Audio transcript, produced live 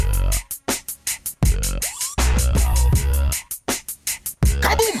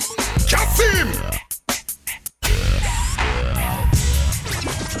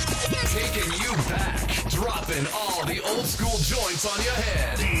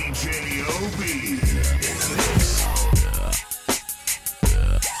B.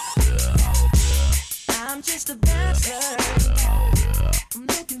 I'm just a bachelor. I'm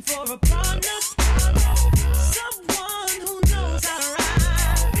looking for a partner, someone who knows how to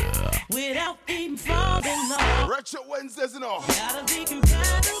ride without even falling off. Retro Wednesdays, you know. Gotta be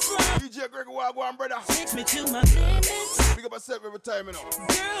compatible. DJ Greg Wagwan, brother. Takes me to my limits. Pick up myself every time, you know.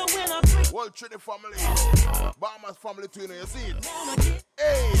 Girl, when I break World Trinity family. Bahamas family too, you know. You see it?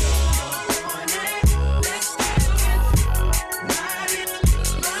 Hey.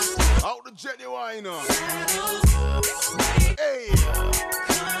 Out the genuine, you know.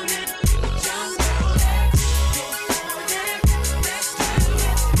 Hey.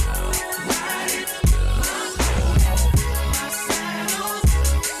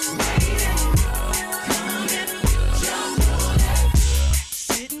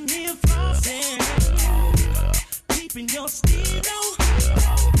 Sitting here flossing, keeping your stilo.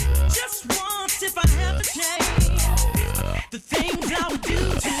 Just once, if I have a chance, the things I would do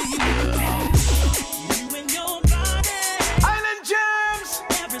to you. You and your body, Island Jamz.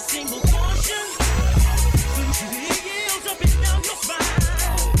 every single portion. From your heels up and down your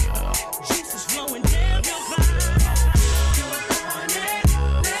spine, juices flowing down your spine.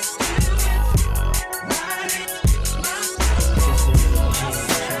 Let's do it, ride it,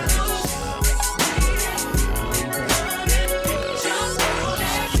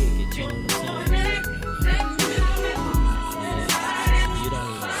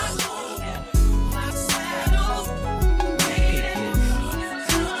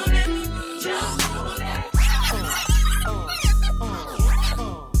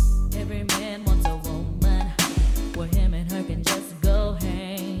 every man wants a woman where him and her can just go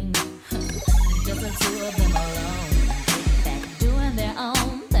hang. Just the two of them alone, back doing their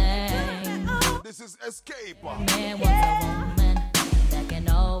own thing. This is Escape. Man wants a woman that can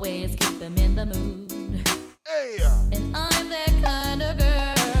always keep him in the mood. Hey. And I'm that kind of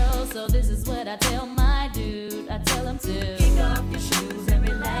girl, so this is what I tell my dude. I tell him to kick off your shoes and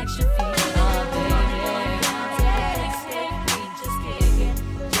relax your feet. Oh, baby, just kick it, just kick it,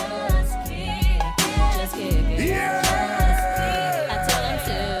 just kick it, Yeah. just kick it. I tell him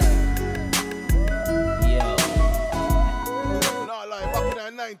to. Yo. Not like back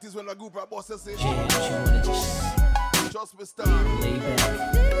in the 90s when the group of bosses say, Yeah, but you wanna just be star. lay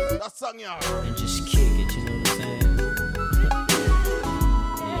back That song, yeah. and just kick it, you know what I'm saying?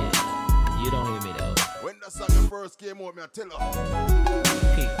 Yeah, you don't hear me though. When that song first came out, me I tell her,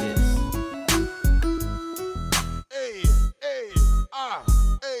 Peep this. hey,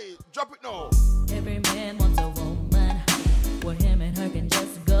 hey, drop it now. Every man wants a woman where him and her can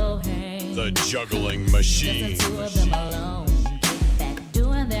just go hang. The juggling Just machine. the two of them alone, back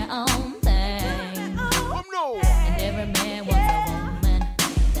doing their own thing. No. And every man wants a woman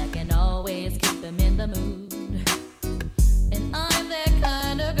that can always keep him in the mood. And I'm that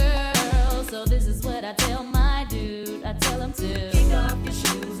kind of girl, so this is what I tell my dude. I tell him to kick off your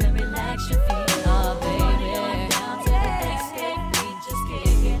shoes and relax your feet. Oh, baby, down to the escape beat. Just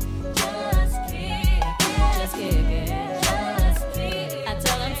kick it, just kick it, just kick it, just kick it. I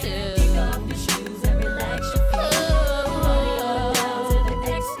tell him to kick off your shoes and relax your feet. Oh, down to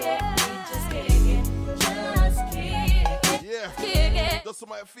the escape beat. Just kick it, just kick it, Yeah. kick it. That's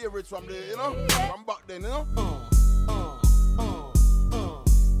some of my favorites from the, you know, from back then, you know.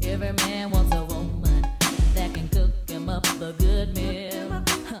 Every man wants a woman that can cook him up a good meal.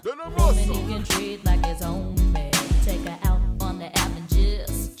 Then I'm Woman also. he can treat like his own man. Take her out on the app and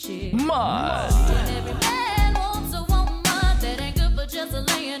just chill. And every man wants a woman that ain't good for just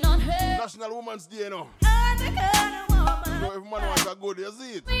laying on her. National Women's Day, you know. I'm the kind of woman. So if man wants to go there,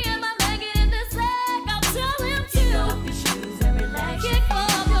 see it. Me and my man get in this leg. I'll tell him to kick off your shoes and relax. Kick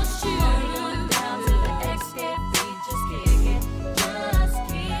off your shoes. Down to the escape beat. Just kick it. Just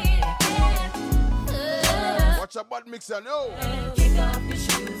kick it. Watch a bad mixer, no. Kick off your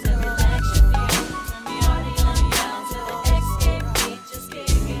shoes and relax your feet. Turn me on down to the escape beat. Just kick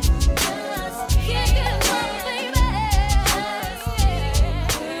it. Just kick it, baby.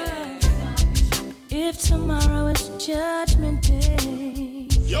 If tomorrow is Judgment Day,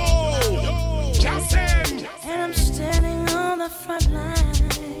 Yo, CASSIM. and I'm standing on the front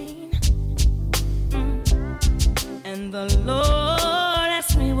line, and the Lord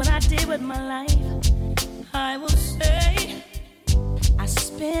asks me what I did with my life, I will say I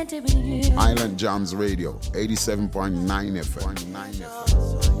spent it with you. Island Jamz Radio, 87.9 FM.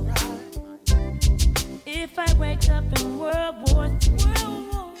 If I wake up in World War III,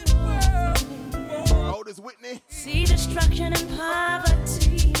 How this Whitney? see destruction and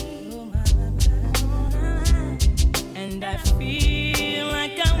poverty, and I feel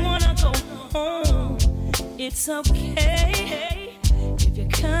like I wanna go It's okay if you're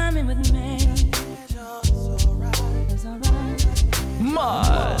coming with me. It's alright.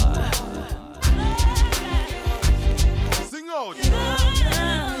 Mud. Sing out. Your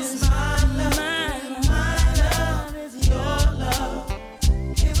love is my love is your love.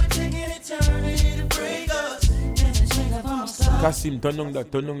 It would take an eternity to break us. And the chains of our stars. CASSIM, turn on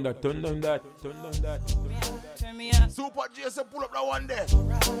that, turn on that, turn on that, turn on that. Turn me up. Super Jason, pull up that one there.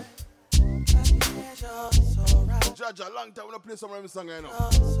 Jaja, long time we don't play some of them song, you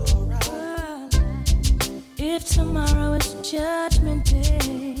know. If tomorrow is Judgment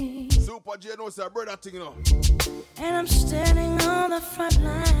Day, Super J knows a brother thing, you know. and I'm standing on the front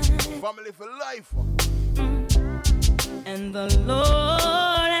line, Family for life. and the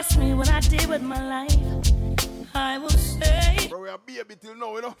Lord asks me what I did with my life, I will say, Bro, we are baby till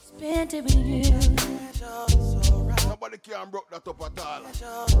now, you know. spent it with you. Nobody can broke that up at all.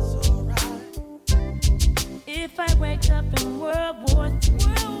 If I wake up in World War III,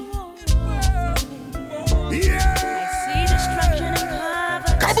 Yeah! I see destruction and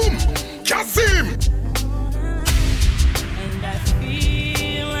poverty, Kaboom! CASSIM! and I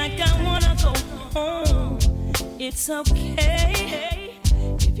feel like I wanna go home. It's okay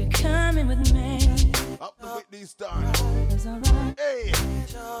if you're coming with me. Up to with these times. It's alright. Hey!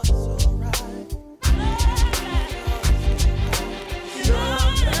 Your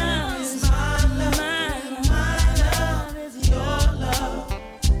love is my love is your love.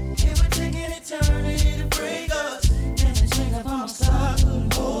 It would take an eternity to break us, and the chains of our stars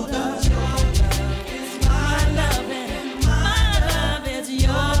couldn't hold us. Your love is my love, and my love is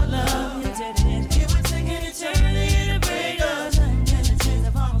your love. It would take an eternity to break us, and the chains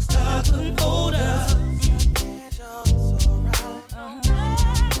of our stars couldn't hold us.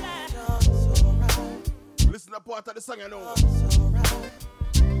 Listen to part of the song, you know.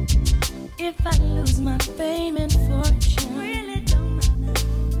 If I lose my fame and fortune, really don't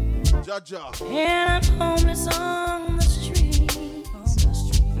matter. Jaja. And I'm homeless on the street,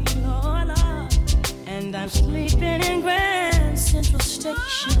 Lord, Lord. And I'm sleeping in Grand Central Station.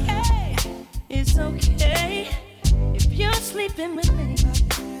 It's okay if you're sleeping with me.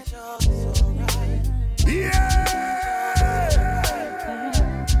 Yeah!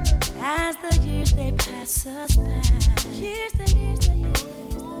 As the years they pass us by, years, the years, the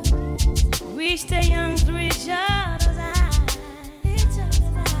years, we stay young through each other's eyes.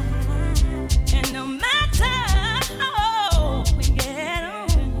 And no matter how we get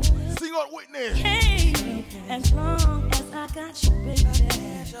on, Sing out Whitney. hey, as long as I got you, baby.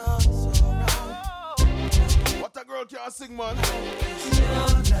 What a girl can't sing, man. Your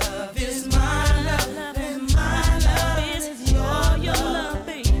love is my love, and my love is your love,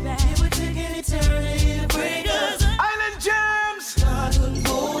 baby. It would take an eternity to break us. Island Jamz.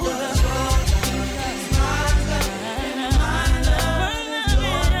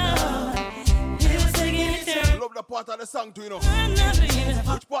 It would take an eternity. Love the part of the song too, you know. Another year.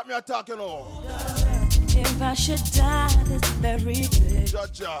 Which part me attacking now? If I should die this very day,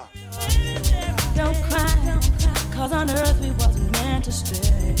 Jaja. don't cry, cause on earth we wasn't meant to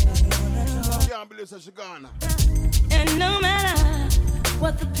stay. Can't believe so she gone. And no matter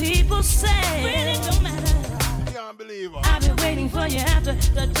what the people say, really don't matter. Can't believe her. I've been waiting for you after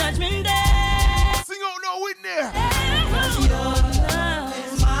the judgment day. Sing out now, Whitney. Your love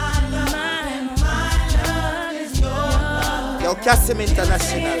is my love, my love is your love. Yo, CASSIM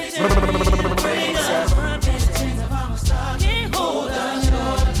International. Can't hold us. Your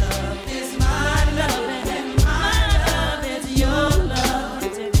love is my love, and my love is your love.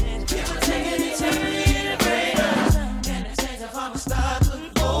 It will take an eternity to break us, and the chains of our stars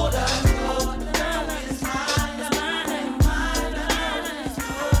couldn't hold us. Your love is my love, and my love is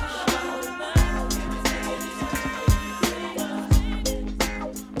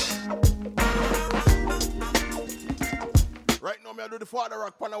Right now, me I do the father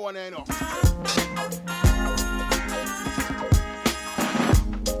rock pan one, you know.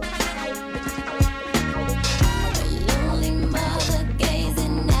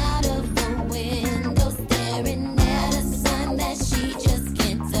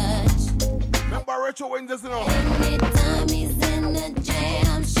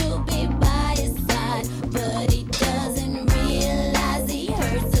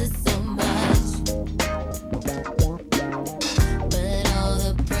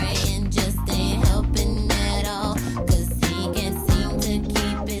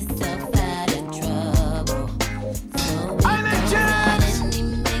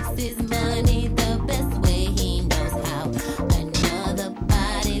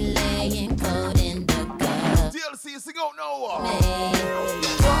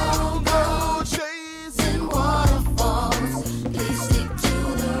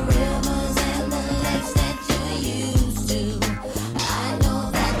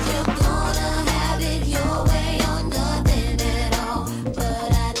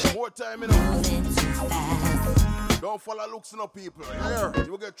 time, you know. moving too fast. Don't follow looks, no people. Here,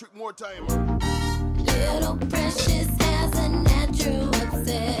 you will get tricked more time. Little Precious has a natural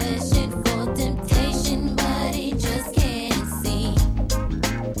obsession for temptation, but he just can't see.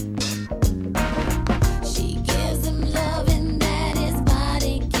 She gives him loving that his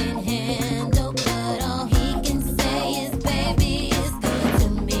body can handle, but all he can say is, baby, it's good to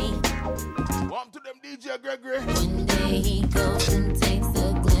me. Welcome to them DJ Gregory. One day he goes and takes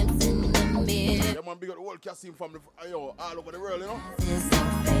a glimpse in the mirror. Yeah, man, big up the whole CASSIM family, yo, all over the world, you know. His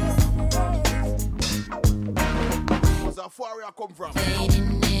own face What's that far where I come from?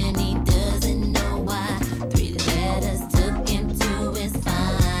 fading and he doesn't know why. 3 letters took him to his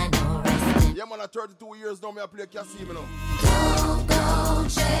final resting. Yeah, man, at 32 years now, me I play CASSIM, you know. Don't go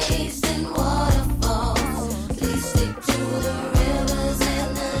chasing waterfalls. Please stick to the rivers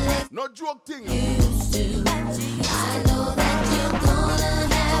and the lakes No joke thing. you used to. I know that you're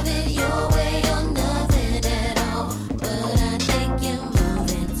gonna have it your way or nothing at all, but I think you're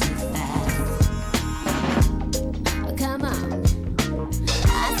moving too fast. Come on.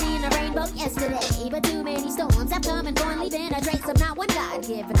 I seen a rainbow yesterday, but too many storms have come and gone, leaving a trace of not one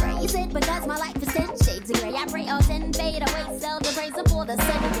God-given race. It because my life is 10 shades of gray. I pray all 10 fade away, seldom praise him for the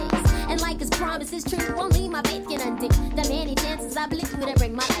 7 days. And like his promise is true, only my faith can undo the many chances I blew to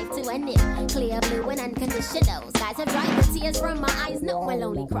bring my life to an end. Clear blue and unconditional skies have dried the tears from my eyes. No one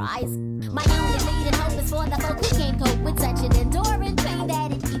lonely cries. My only leading hope is for the folk who can't cope with such an enduring pain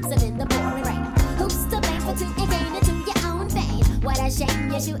that it keeps them in the pouring rain. Who's to blame for two and gain into your own vein? What a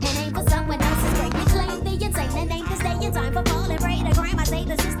shame, you shoot and aim for someone else's brain. You claim the insane and ain't to stay in time for falling prey to crime. I say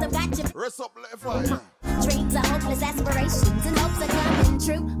the system got you. Rest up, left eye. Dreams are hopeless aspirations and hopes are coming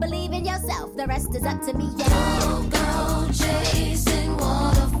true. Believe in yourself, the rest is up to me. Yeah. Don't go chasing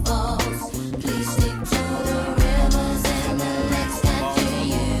waterfalls. Please stick to the rivers and the lakes that you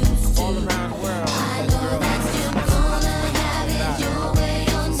used to. All around the world. I know that you're gonna have it your way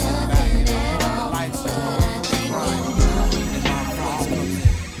or nothing at all, Lights but I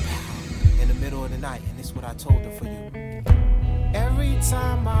think in the middle of the night, and this is what I told her for you. Every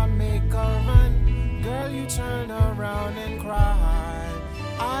time I make a run, girl, you turn around and cry.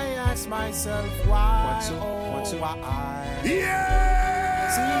 I ask myself why, why? Yeah!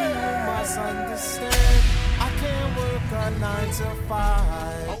 See, you must understand, I can't work a 9 to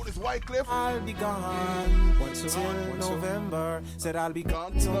 5. Oh, this White Cliff. I'll be gone till November. Said I'll be Gone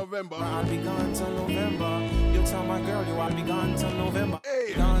gone till till November. I'll be gone till November. You tell my girl you I'll be gone till November.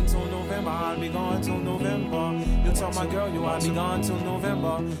 Hey. Gone till November. I'll be gone till November. You tell my girl you I'll be gone till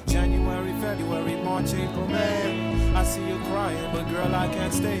November. January, February, March, April, May. I see you crying, but girl I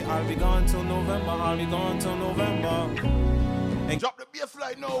can't stay. I'll be gone till November. I'll be gone till November. And Drop the bass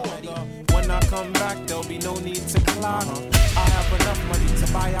flight now. when I come back, there'll be no need to clock. I have enough money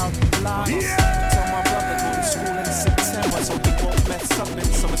to buy out the blocks. Tell my brother go to school in September, so he won't mess up in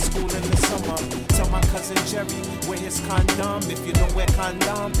summer school in the summer. Tell my cousin Jerry wear his condom. If you don't wear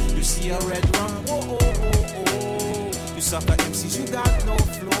condom, you see a red rum. Oh, oh, oh, oh. You sucker MCs, you got no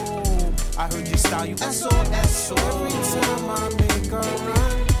flow. I heard your style, you SO. Every time I make a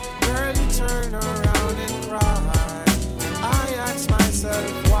run, girl, you turn around and cry. I ask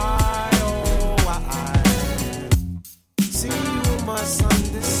myself why, oh why? See, you must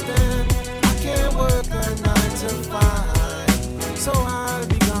understand, I can't work a 9 to 5, so I'll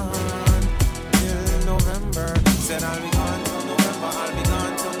be gone till November. Said I'll be gone till November. I'll be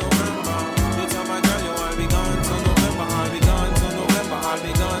gone till November. You tell my girl you I'll be gone till November. I'll be gone till November. I'll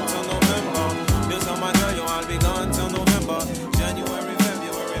be gone till November. You tell my girl you I'll be gone till November. January,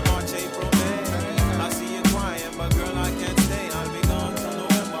 February, March, April, May. I see you crying, but girl I can't stay. I'll be gone till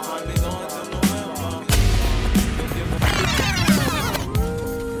November. I'll be gone till November.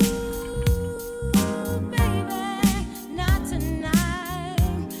 baby, not tonight.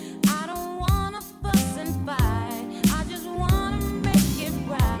 I don't wanna fuss and fight. I just wanna make it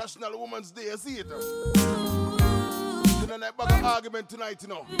right. National Women's Day, you see it? You know that bag of argument tonight, you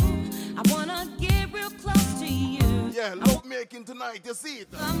know. I wanna get real close to you. Yeah, love making tonight, you see it?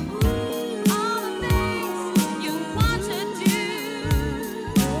 All the things you want to do.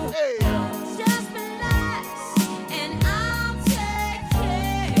 Hey, Just relax and I'll take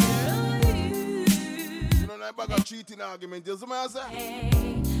care of you. you know that bag of cheating argument, you see what I say?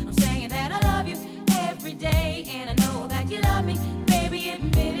 I'm saying that I love you every day, and I know that you love me, baby,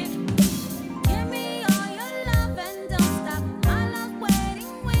 admit it. Give me all your love and don't stop. My love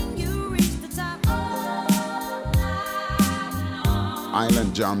waiting when you reach the top.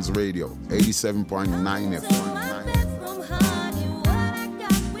 Island Jamz Radio, 87.9 So FM. my bedroom, honey, what I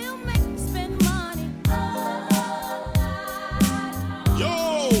got will make you spend money.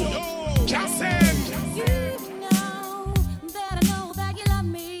 Yo, yo,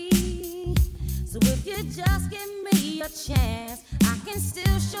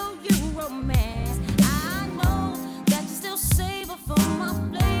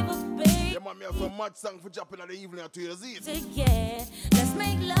 me have some mad song for dropping in the evening at 2 years Eve. Yeah, let's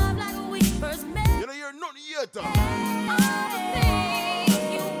make love like we first met. You know, you're nothing yet. All the things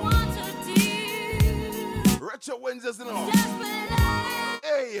you want to do. Retro Wednesdays, you know. Just relax.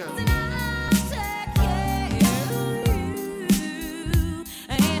 Hey. And I'll take care of you.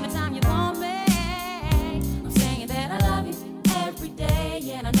 Anytime you want me, I'm saying that I love you every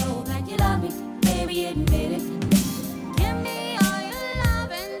day. And I know that you love me, baby, admit it. Give me all your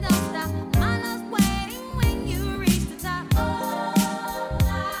love and don't stop. My love's waiting when you reach the top.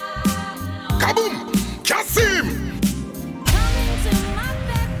 Kaboom! CASSIM! Come into my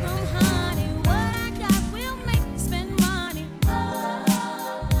bedroom, honey. What I got will make you spend money.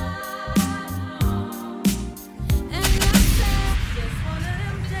 And I said, just one of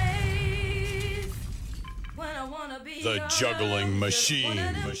them days when I wanna be The your juggling love. machine. Just one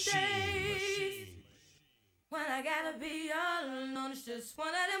of them days when I gotta be all alone. It's just one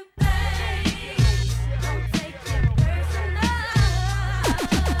of them days. Don't take it personal.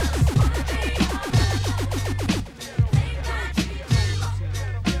 Wanna be all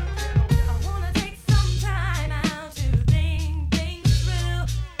I wanna take some time out to think things through.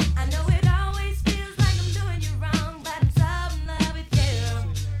 I know it always feels like I'm doing you wrong, but I'm so in love with you.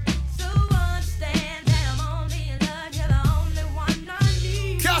 So understand that I'm only in love. You're the only one I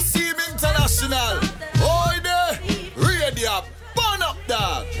need. CASSIM International. Oi there. Radio. Burn up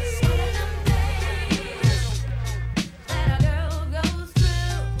dog. That a girl goes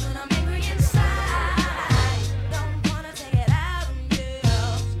through when I'm angry inside. Don't wanna take it out on you.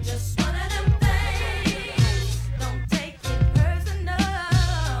 Just one of them things. Don't take it personal.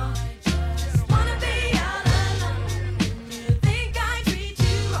 Just wanna be all alone. When you think I treat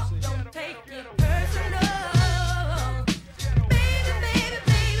you wrong, don't take it personal. Baby, baby,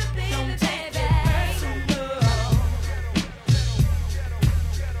 baby, baby, don't take it personal.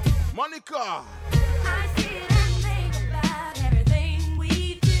 Monica. I sit and think about everything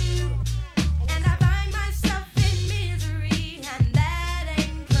we do, and I find myself in misery, and that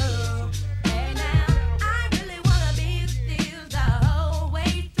ain't cool. Hey now, I really wanna be with you the whole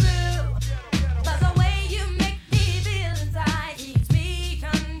way through, but the way you make me feel inside keeps me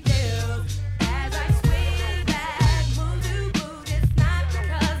confused. As I swing back, move to move, it's not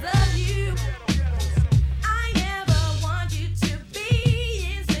because of you. I never want you to be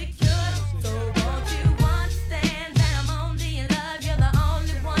insecure, so won't you understand that I'm only in love? You're the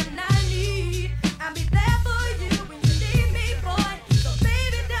only one I need. I'll be there for you when you need me, boy. So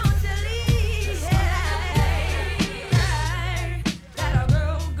baby, don't you leave. That a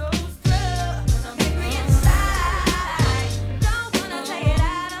girl goes through when I'm angry inside. Don't wanna take it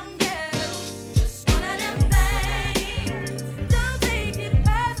out on you. Just one of them things. Don't take it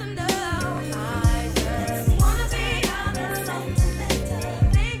personal. I just wanna be all alone.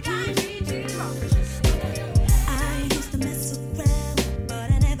 Think I treat you wrong. I used to mess around, but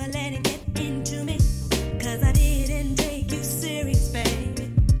I never let it get into me. 'Cause I didn't take you serious, baby.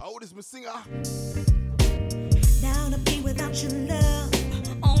 How old is my singer? Now to be without your love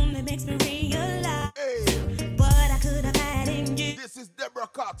only makes me realize Hey. what I could have had in you. This is Deborah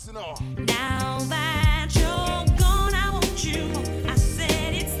Cox, you know. Now that you're gone, I want you. I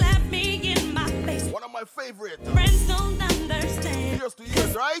said it slapped me in my face. One of my favorite. Friends don't understand. Years to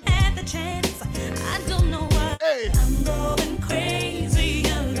years, right? Had the chance, I don't know what. Hey. I'm going crazy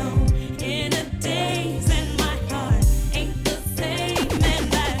alone in a daze, and my heart ain't the same,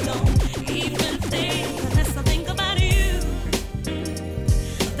 and I don't even think unless I think about you.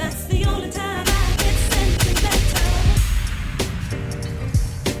 That's the only time I get sentimental.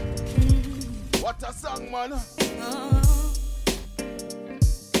 What a song, man.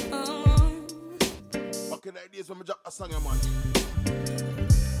 Back in the days when we drop a song, man.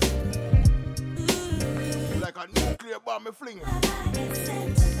 Like a nuclear bomb, me fling.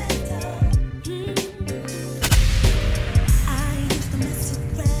 I used to mess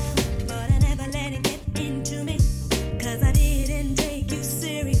around, but I never let it get into me. 'Cause I didn't take you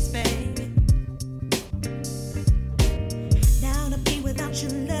serious, baby. Now to be without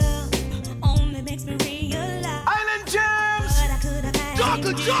your love only makes me realize Island Jamz. what I could have had.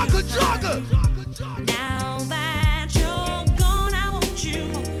 Joggle, in you. joggle, joggle. Now that you're gone, I want you.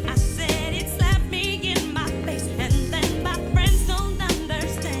 I said it slapped me in my face, and then my friends don't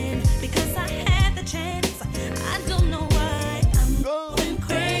understand because I had the chance. I don't know why I'm going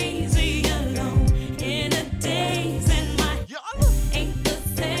crazy alone in a daze, and my Yeah. ain't the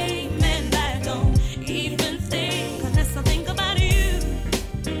same, and I don't even think unless I think about you.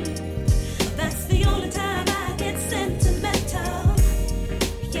 That's the only time I get sentimental.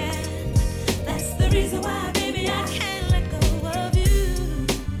 Yeah.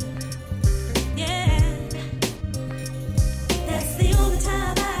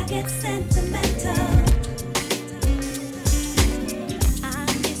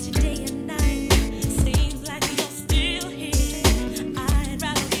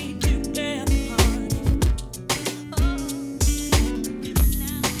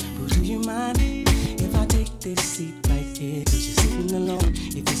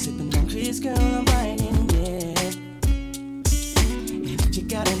 You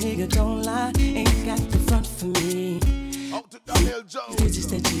got a nigga, don't lie, ain't got the front for me. Out to Daniel Jones. Digits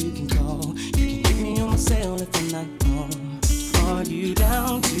that you can call. You can hit me on my cell if I'm not home. Are you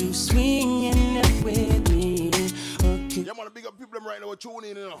down to swinging it with me? Okay. Yeah, man, big up people right now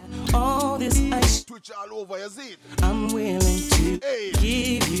tuning in, you know. All this ice, Twitch all over, you see it? I'm willing to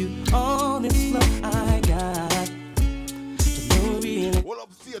give you all this love I got. But no really. What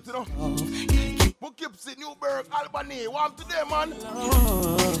up, see it, you know? Poughkeepsie, Newburgh, Albany. Warm today, man.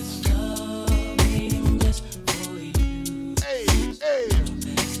 Hey, hey.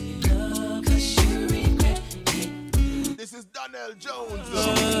 This is Daniel Jones.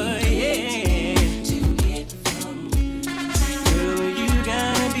 Yeah. Girl, you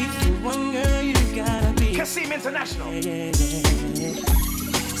gotta be the one, girl, you gotta be. CASSIM International. Yeah.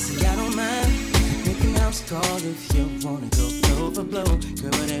 See, I don't mind making house calls if you wanna go blow for blow.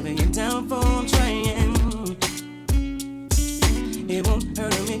 Girl, whatever you're down for, I'm trying. It won't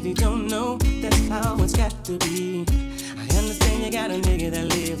hurt him if you don't know. That's how it's got to be. I understand you got a nigga that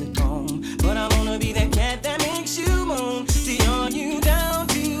lives at home, but I wanna be that cat that makes you moan. See, are you down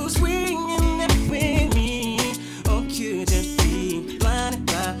to swinging that with me? Or could you be blinded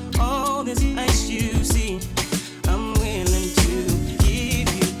by all this ice you see? I'm willing to give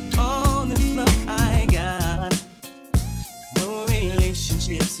you all the love I got. No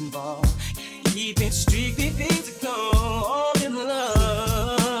relationships involved. Keep it strictly physical. All in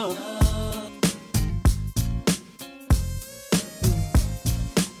love.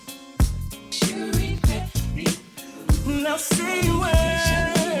 Now say word.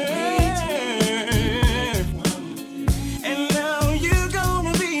 And now you're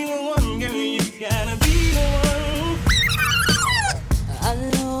gonna be the one, girl. You gotta be the one.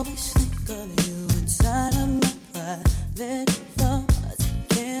 I'll always think of you inside of my private thoughts.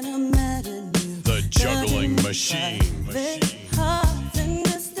 Can't imagine you. The juggling machine. Heart and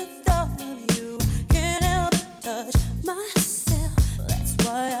just the thought of you. Can't help but touch myself. That's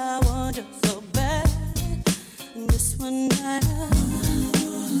why I want you so bad. Just one night,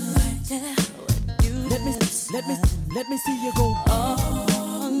 yeah, Let me see you go.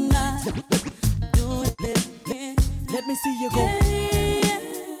 all night. Do it, Let me see you go.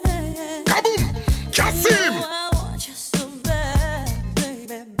 Kaboom! CASSIM! I want you so bad,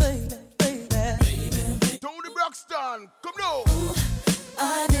 baby, baby, baby. Tony Braxton, come now.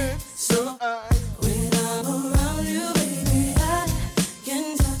 I get so when I'm around you, baby. I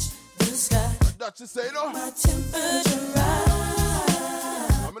can touch the sky. That you say, no? My temperature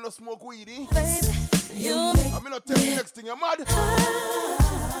rise, I'm gonna smoke weedy. baby. You make I'm gonna tell you next thing, you're mad.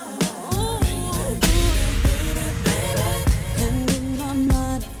 and in my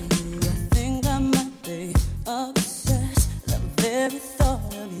mind, for you, I think I might be obsessed. The very thought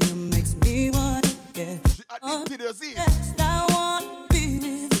of you makes me want to get Addicted, you see? obsessed. I want to be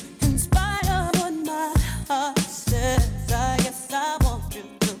with you in spite of what my heart says. I guess I want you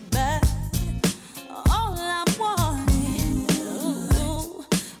to back. All I want is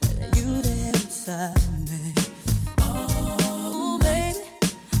you there inside me. Oh, baby,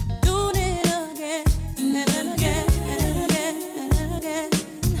 doing it again and again and again and again.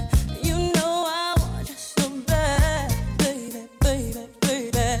 You know I want you so bad, baby, baby,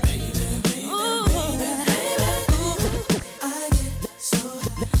 baby. Ooh, I get so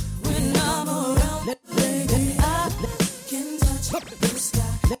high when I'm around, baby. I can touch the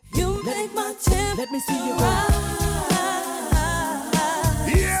sky. You make my temperature Let me see you go. rise.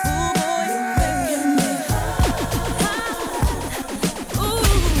 Yeah!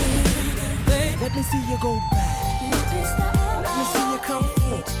 Let me see you go back. Let me see you come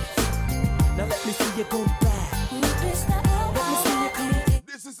forward. Now let me see you go back. Let me see you come.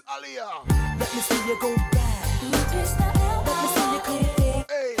 This is Aliyah. Let me see you go back. Let me see you come forward.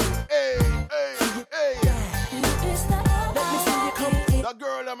 Hey, hey, hey, hey. Let me see you come forward. That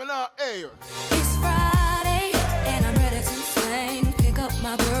girl, I'm not, hey. It's Friday and I'm ready to swing. Pick up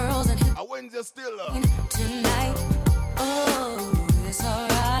my girls and hit I Wednesday still. tonight. Oh, it's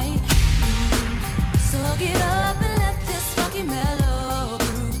alright. So get up and let this funky mellow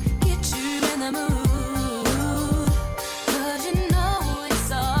groove get you in the mood. 'Cause you know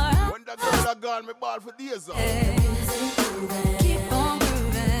it's alright. When that girl that gone, me ball for days. Keep on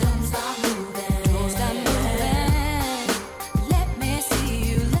grooving. Don't stop moving. Don't stop moving. Let me see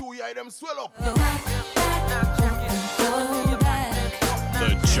you. Two eye them swell up. Go back. The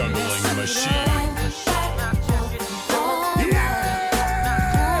juggling machine.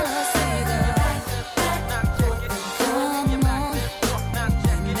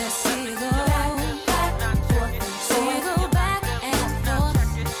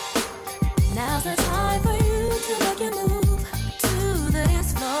 Now's the time for you to make your move to the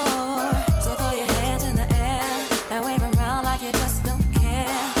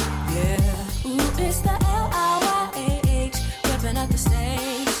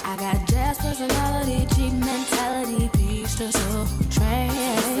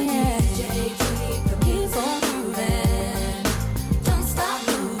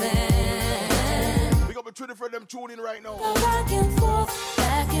right now. Back and forth,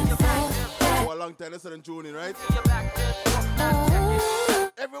 back and forth. For a long time, that's what tuning, right?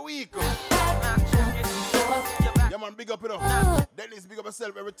 Every week. Yeah, man, big up, you know. Dennis, big up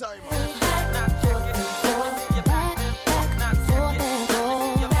yourself every time.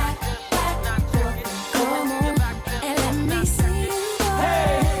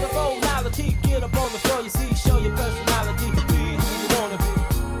 Hey, the morality, get up on the floor, you see, show your personality. Be who you wanna be.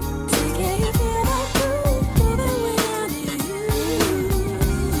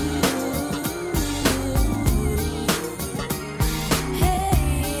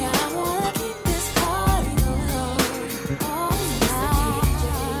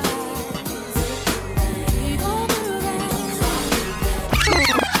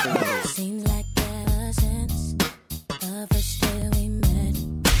 Seems like ever since the first day we met,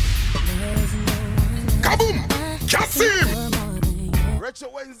 there is no one Kaboom! CASSIM! Retro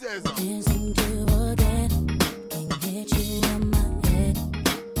Wednesdays. dancing to again. Can get you on my head.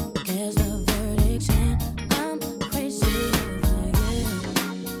 There's no verdict in. I'm crazy over you.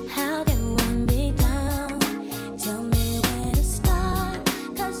 How can one be down? Tell me where to start.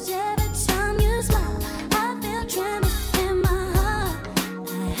 'Cause every time you smile, I feel tremors in my heart.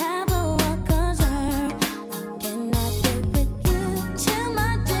 I have a one concern. How can I get with you till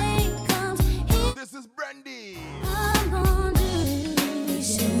my day comes? This is Brandy. I'm gonna do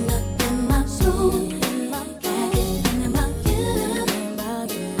sitting up in my room, thinking about you.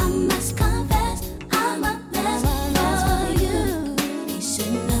 I must confess, I'm a mess for you.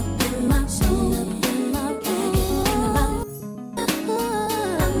 Sitting up in my room, thinking about you.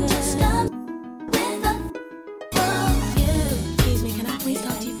 I'm just done with you. Excuse me, can I please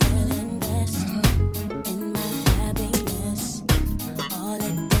talk to you for a minute? Invest in my happiness. All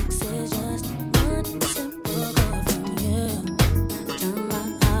it takes is just one simple call from you. Turn my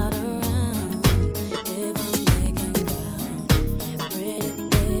heart around if I'm making ground. Pretty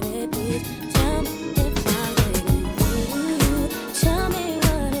baby, please tell me if I'm waiting for you. Tell me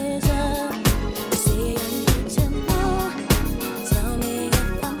what is up. See, I need to know. Tell me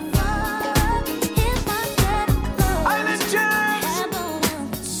if I'm wrong. If I get close, Island Jamz. have no one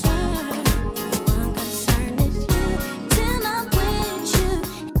concern. One concern is you. Till I'm with you.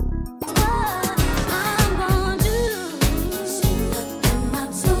 What I'm gonna do? Sitting up in my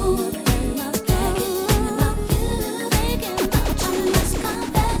room, thinking about you. Thinking about you. I must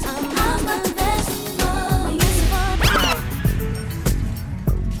confess, I'm the best for you.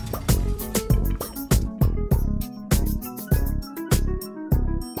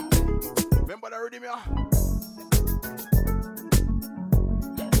 Remember that rhythm, yeah?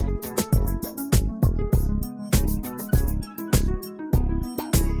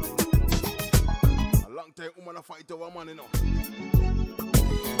 A long time woman a fight over man, you know.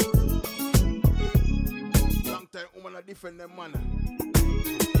 Long time woman a defend them man.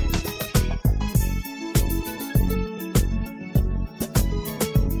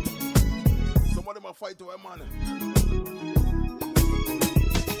 Some of them a fight over man.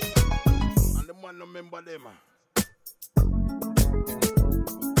 And the man no remember them.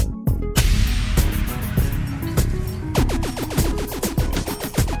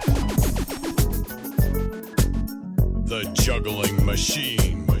 The juggling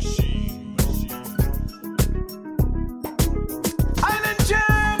machine. Island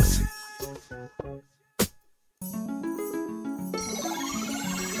Jamz.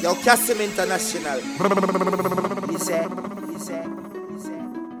 Yo, CASSIM International. You say.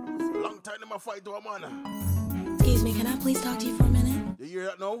 Long time them a fight over man. Excuse me, can I please talk to you for a minute? You hear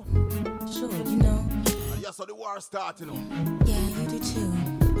that now? Sure, you know. And yes, so the war start, you know. Yeah, you do too.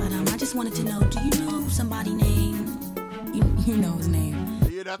 But I just wanted to know, do you know somebody named? You know his name. You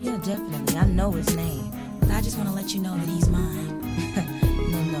hear that? Yeah, definitely. I know his name. But I just want to let you know that he's mine.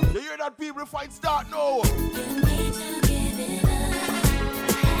 No. You hear that people fight start now?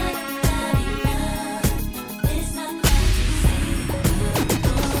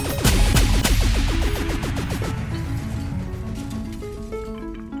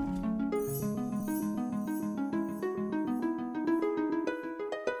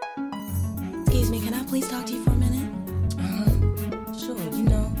 Excuse me, can I please talk to you for a minute? Sure, you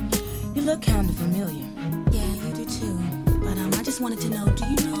know. You look kind of familiar. Yeah, you do too. But I just wanted to know, do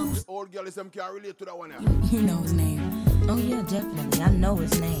you know? Old girl is them can't relate to that one. Yeah. You know his name. Oh yeah, definitely. I know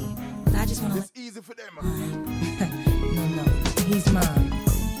his name. But I just want to It's easy for them. No. He's mine.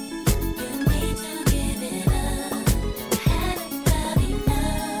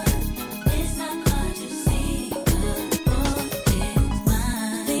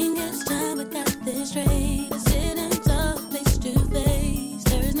 Straight, sitting up face to face.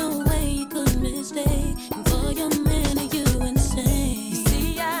 There is no way you could mistake for your man.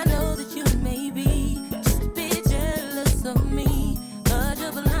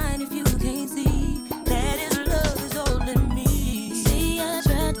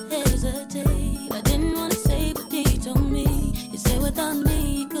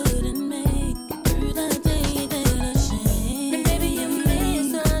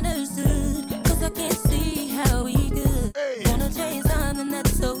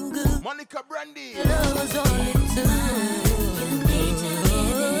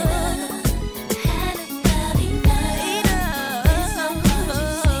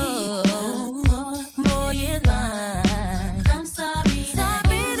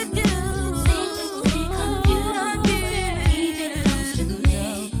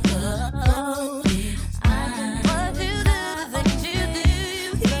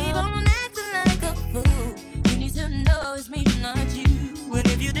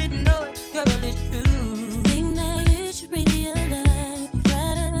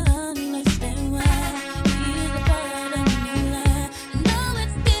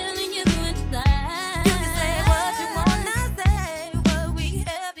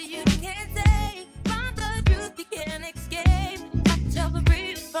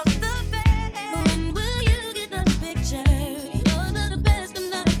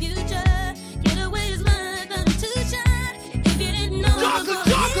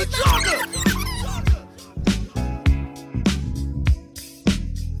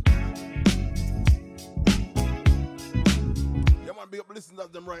 listen to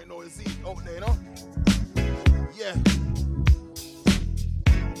them right now, you see it out there, you know? Yeah.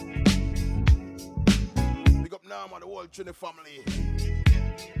 Big up now, man, the whole Trinity family.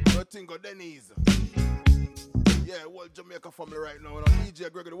 I think of Denny's. Yeah, whole Jamaica family right now, you know?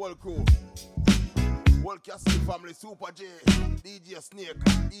 DJ Gregory, the whole crew. Whole CASSIM family, Super J, DJ Snake,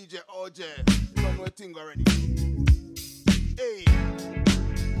 DJ OJ. You don't know a thing already. Hey.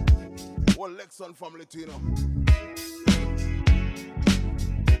 Whole Lexon family too, you know.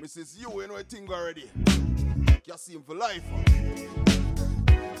 Mrs. You know a thing already. CASSIM for life.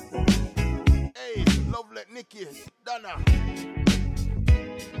 Hey, Lovely, Nikki, Dana.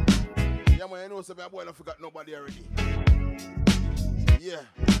 Yeah, man, you know something, boy, I forgot nobody already. Yeah,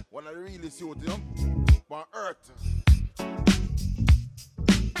 one of the realest youth, you know, on earth.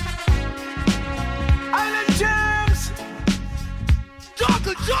 Island Jamz!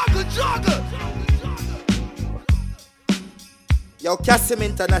 Juggle! Yo, CASSIM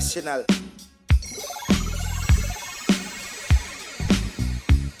International.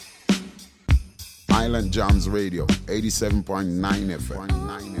 Island Jamz Radio, 87.9 FM.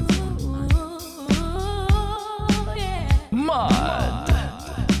 Mud.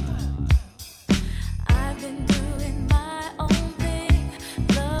 I've been doing my own thing.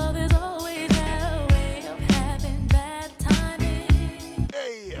 Love is always a way of having bad timing.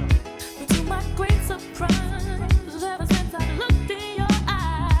 Hey. But to my great surprise, ever since I looked in your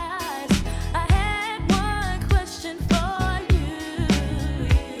eyes, I had one question for you.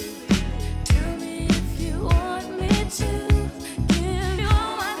 Tell me if you want me to.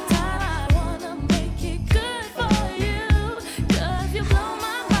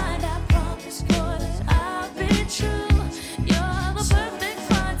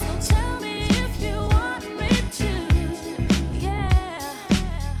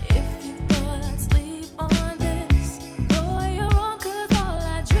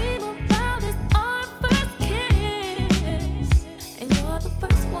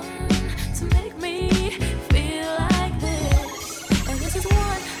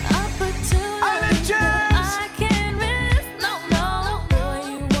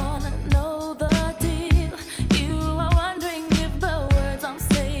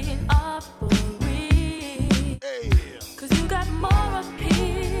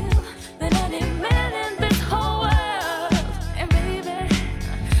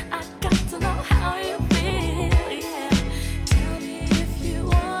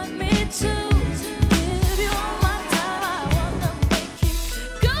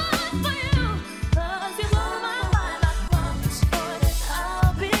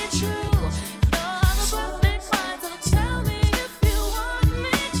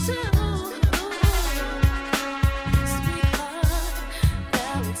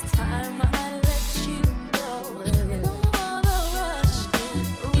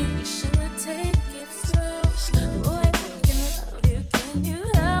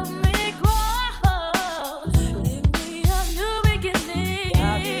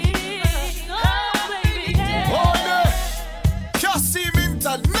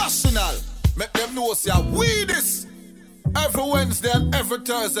 Every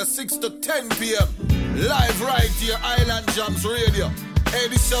Thursday, 6 to 10 p.m. Live right here, Island Jamz Radio.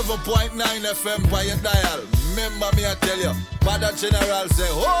 87.9 FM by your dial. Remember me, I tell you. Father General say,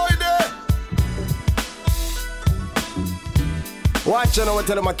 oi there! Watch out, I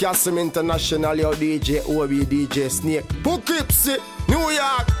tell them a CASSIM International, yo DJ, Obi, DJ Snake. Poughkeepsie, New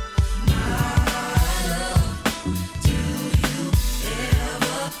York.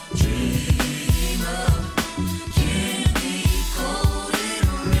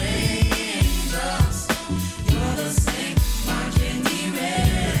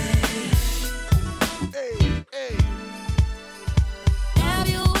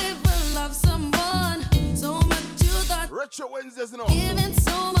 Wednesdays, you know. Giving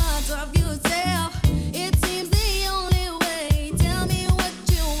so much of yourself, it seems the only way. Tell me what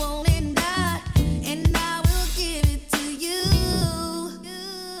you want and I will give it to you.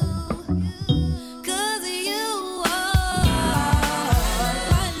 'Cause you are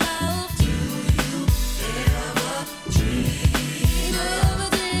my love. Do you ever dream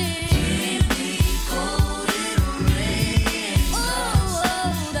of me cold and rain? Oh,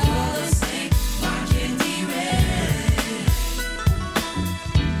 darling, my candy red.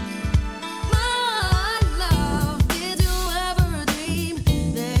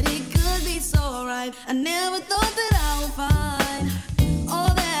 I never thought that I would find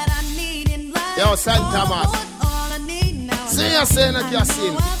all that I need in life. Yo, St. Thomas. All I need now. See you saying a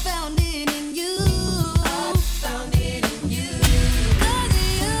CASSIM. I found it in you. I found it in you. 'Cause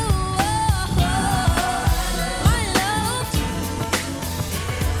you are my love.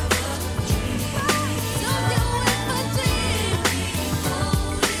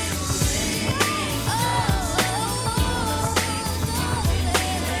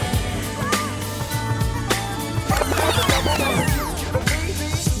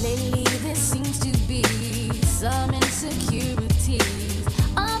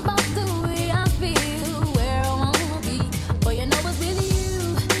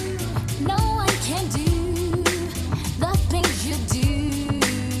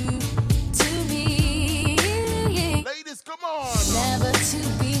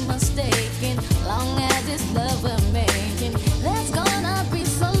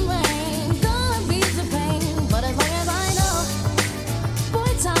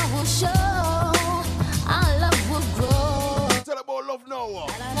 know.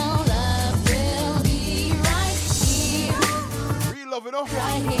 And I know love will be right here. Real love, you know?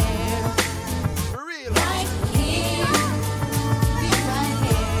 Right here. For real. Right here. Be right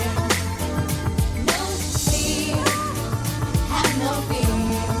here. No fear. Have no fear.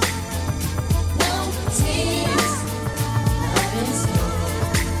 No tears. Love is here.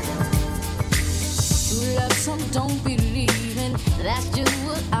 True love, some don't believe in. That's just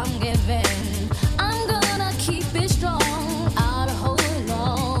what I'm giving. I'm gonna keep it strong. I'll hold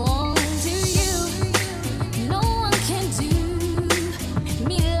on to you. No one can do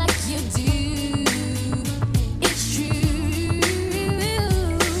me like you do. It's true.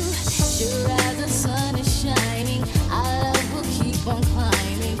 Sure as the sun is shining, our love will keep on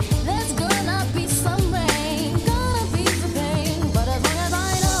climbing. There's gonna be some rain, gonna be some pain, but as long as I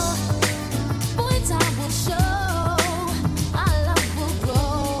know, boy, time will show. Our love will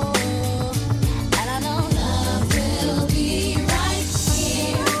grow, and I know love will be right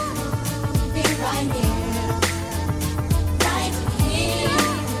here, be right here, right here,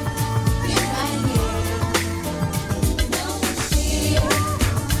 be right here. No fear,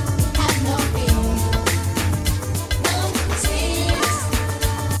 have no fear, no tears.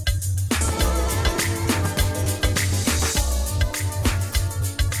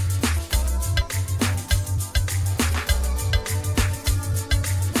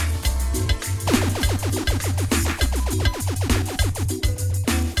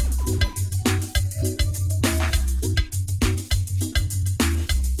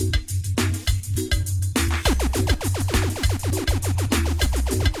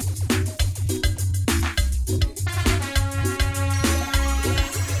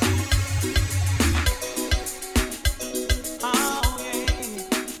 Oh, yeah.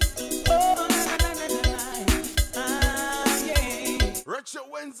 Oh, yeah. Retro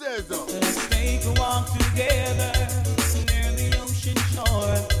Wednesdays, though. Let's take a walk together near the ocean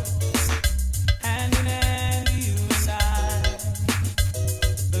shore, hand in hand, you and I.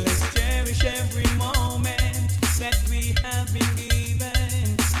 Let's cherish every moment that we have been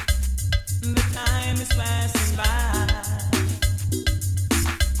given. The time is passing by.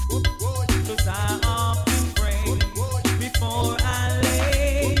 'Cause I often pray before I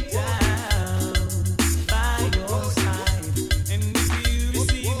lay down by your side. And if you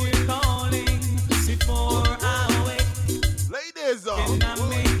receive your calling before I wake, Ladies, though. can I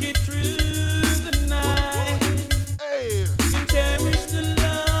make it through the night? Hey. And cherish the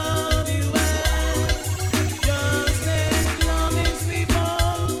love you have. Just as long as we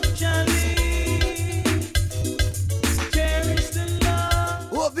both shall live. Cherish the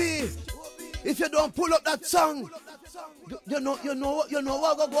love. Obi, if you don't pull up that song, you know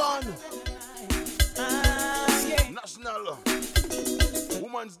what go on. National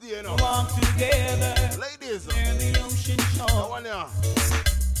Women's Day, you know. Walk together Ladies, near the ocean that shore, one here.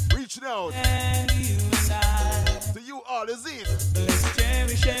 Reaching out and you and I. to you all, is it? Let's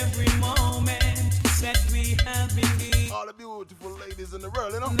cherish every moment that we have been given. All the beautiful ladies in the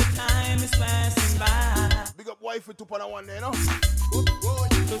world, you know. The time is passing by. Big up wifey to on one day, you know.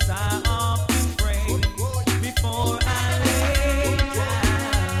 'Cause I often pray before I lay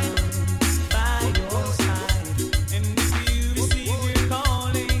down by your side. And if you receive your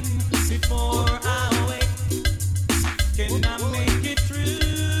calling before I wake, can I make it through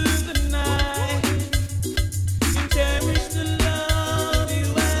the night? And cherish the love you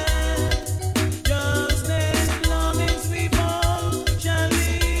have. Just as long as we both shall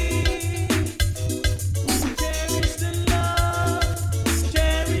live. Cherish the love.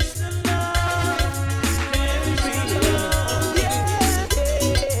 Cherish the love. Cherish the love. Yeah.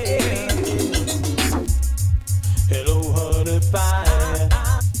 Hello, honey pie.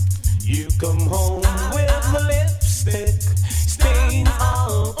 You come home with my lipstick stain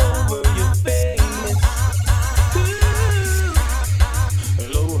all over your face. Ooh.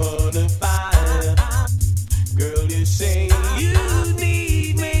 Hello, honey pie. Girl, you say you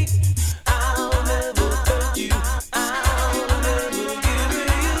need me. I'll never hurt you. I'll never give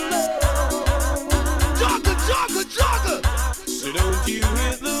you love. Jogger! So don't you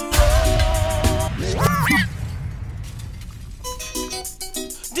hit the road.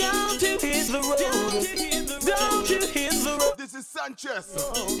 Don't you hit the road. Don't you hit the road. This is Sanchez.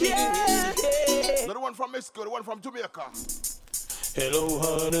 Yeah. Not the one from Mexico, the one from Jamaica. Hello,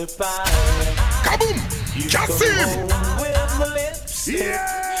 honey pie. Kaboom! You CASSIM! come home with my lipstick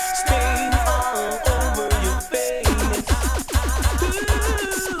stain all over your face.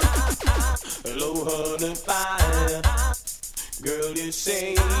 Ooh. Hello, honey pie. Girl, you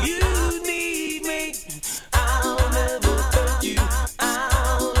say you need me. I'll never hurt you.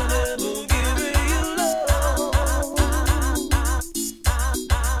 I'll never give you love.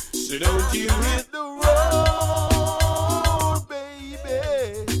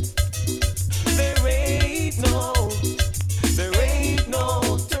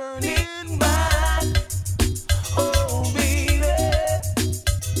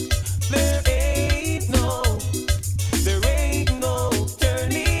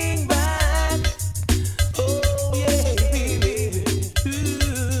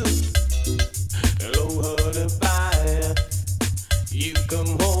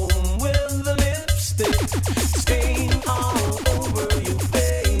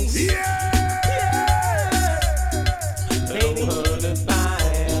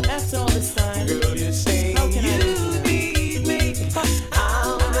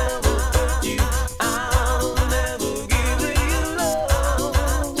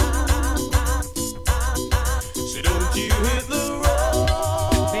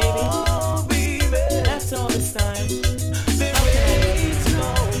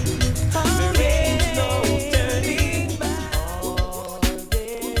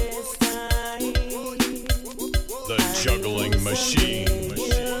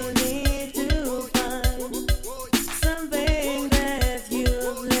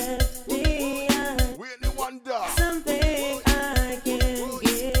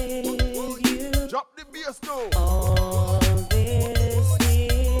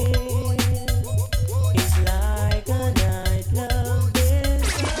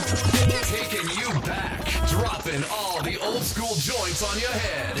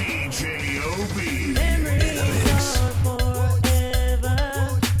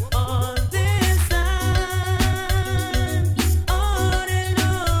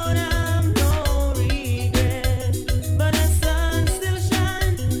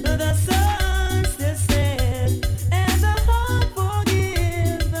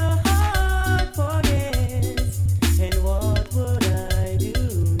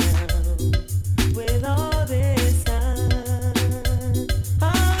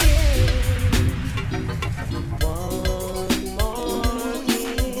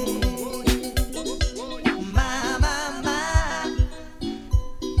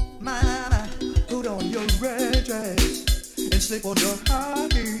 slip on your high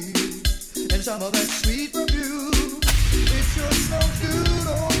heels and some of that sweet perfume. It sure smells good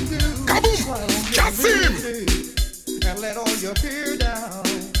on you. Kaboom! CASSIM! And let all your hair down.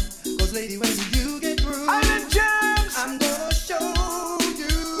 Cause lady, when you get through, Jamz, I'm gonna show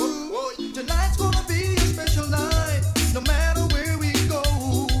you. Tonight's gonna be a special night, no matter where we go.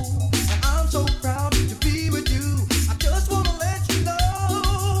 And I'm so proud to be with you. I just wanna let you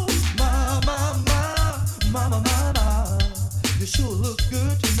know, mama, you sure look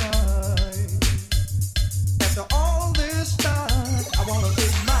good tonight. After all this time, I wanna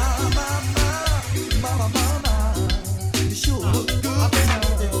say, mama, you sure look good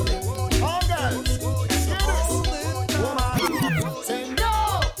tonight. All girls, woman, say no.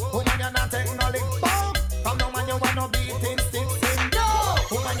 Woman, you're not taking no lick. Boom. From no man you wanna beat in stick. Say no.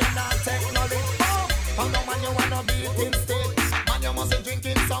 Woman, you're not taking no lick. Boom. From no man you wanna beat in stick. Man, you must be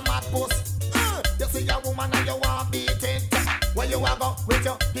drinking some hot puss. You see a woman and you want beat it. Where you a go with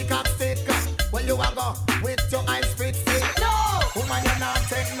your peacock stick? Where you a go with your ice sprit stick? No. Woman, you're not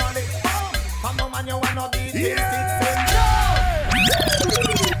taking no lick. Boom. From no man you wanna beat in stick. Say no.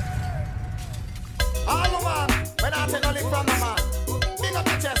 All woman, when I take a lick from the man, big up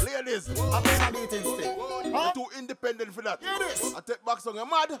your chest. Ladies, I play my beating stick. you're too independent for that. Hear this. I take back song, you're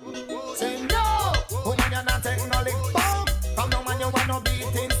mad. Say no. Woman, you're not taking no lick. Boom. From no man you want no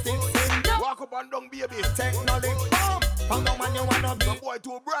beating stick. Say no. Walk up and down, baby. Take no lick. Boom. From no man you want no The beat. boy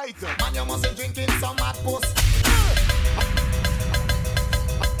too bright. Man, you must be drinking some hot puss.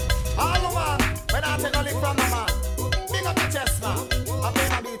 All woman, when I take a lick from the man, big up your chest now. I play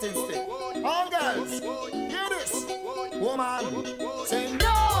my beating stick. All girls, hear this. Woman, say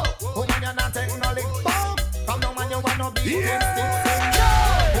no. Woman, you're not taking no lick. Boom. From no man you want no beating stick. Say no.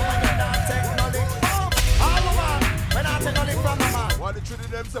 Woman, you're not taking no lick. Boom. All woman, when I take a lick from the man, Why the three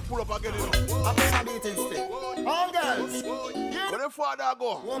of them say pull up again, you know? I play my beating stick. All girls, hear Where the father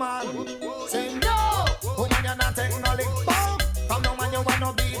go? woman, say no. Woman, you're not taking no lick. Boom. From no man you want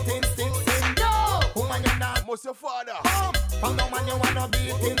no beating stick. Say no. Woman, you're not. Must your father? Boom. From no man you want no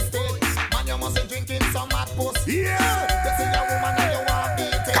beating stick. Man, you must be drinking some hot puss. Yeah. You see a woman and you want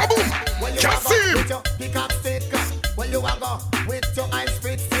beating. Kaboom! When you CASSIM! a go with your peacock stick. When you a go with your ice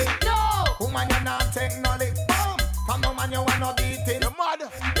sprit stick. No. Woman, you're not taking no lick. Boom. From no man you want no beating. You're mad.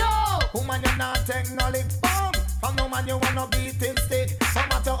 No. Woman, you're not taking no lick. Boom. From no man you want no beating stick. No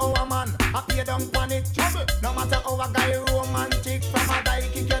matter how a man a pay down panic. No matter how a guy romantic. From a guy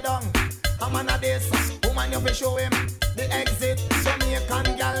kick you down. A man a this. Woman you fi show him the exit.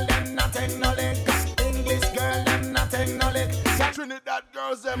 Jamaican girl them not take no lick. English girl them not take no lick. Trinidad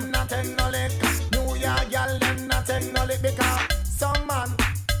girls, them. Not take no lick. New York girl them not take no lick. Because some man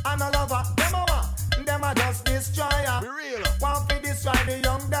and a lover them a want. Them a just destroyer. Be real. Want to destroy the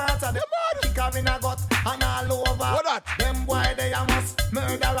young daughter. Them a kick her in a gut and all over. What that? Them boy they a must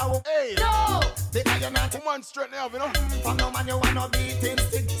murder a Hey. no. Because you not Woman straight now, you know? from no man you want no beating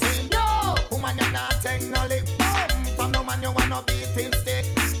stick. Say no. Woman you not take no lick. From no man you want no beating stick.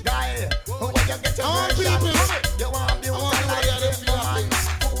 Guy, where you get your All version? people. You want beauty want like to this hear woman.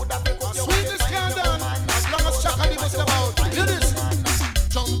 Who that pick up your Sweetest wife and your countdown. woman? As long as Chaka the bust about. Hear this.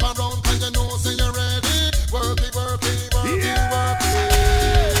 Jump around 'cause you know say you're ready. Work it, work it, work it, work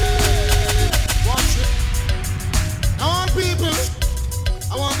it. Watch it. I want people.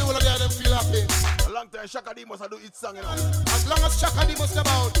 I want the whole of them feel happy. A long time Shaka D must have do its song, you know? As long as Chaka the bust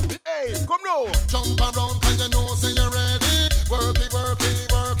about. Hey, come now. Jump around 'cause you know say you're ready. Work it, work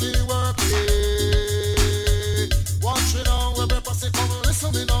it, work it, work it. Watch it now, every pussy come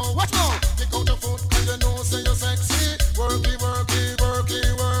listen me now. Watch now. Kick out your foot 'cause you know say you're sexy. Work it, work it, work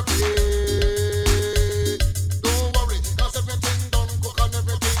it, work it. Don't worry, 'cause everything done cook and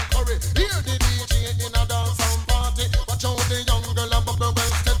everything curry. Hear the DJ in a dance and party. Watch out the young girl and bubble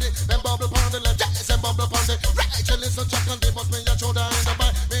well steady. Then bubble pon the left, yes, and bubble pon the right. You listen, Jack and they bust me your shoulder in the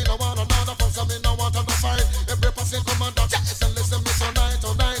back. Me no want another fuss, and me no want another fight. Every pussy come and dance, yes, and listen me tonight,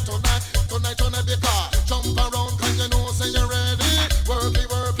 tonight, tonight, tonight, tonight, because jump around 'cause you know say you're ready. Work it,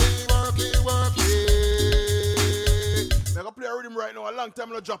 work it, work it, work it. I'm gonna play a rhythm right now, a long time I'm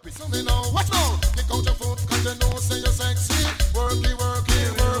gonna drop it. So me now, watch now. Kick out your foot 'cause you know say you're sexy. Work it, work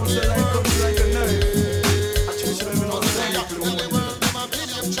it, work it, work it.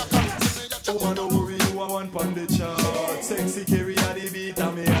 On the chart, sexy carry a the beat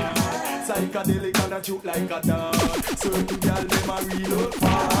of me heart. Psychedelic and a shoot like a dog. Certain girl them a real up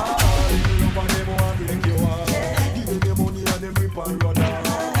hard. Love and them want make you hard. Give them your money and them rip and run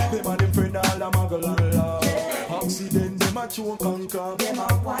off. Them and them friend all a muggle and laugh. Accident them a a chew conquer. Them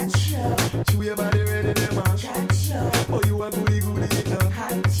a watch you. Chew your body ready, them a catch you. Oh, you a goody goody in a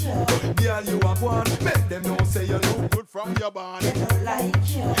catch you. Girl, you a one. Make them know say you look good from your band. They don't like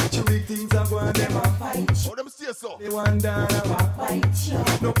you. Chew big things are going, them a fight you. Oh, them say so. They want down a fight you.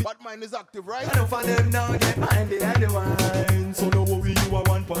 No, bad mind is active, right? I know for them now get mind behind the wine. So no worry, you a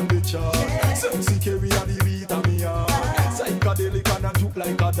one pon the chart. Sexy carry a the beat of me heart. Psychedelic and a juke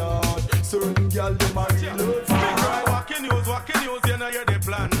like a dart. Certain girl them a real fan. Cry walking news, you know hear the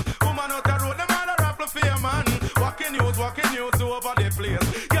plan. Woman out the road, them all a raffle for your man. Walking news over the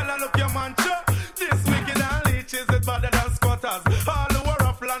place. Girl, I look your man chop. This wicked and leeches is better than squatters. All over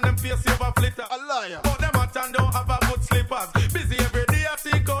rough land, them face over flitter. A liar. But them a turn don't have a good slippers. Busy every day, I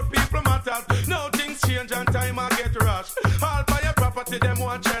seek out people matters. Now things change and time I get rushed. All by your property, them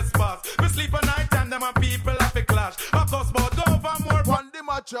want trespass. We sleep at night and them a people have a clash. A cost but go over more on the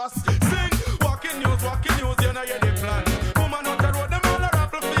mattress. Sing, walking news, you know hear the plan. Woman out the road, them all a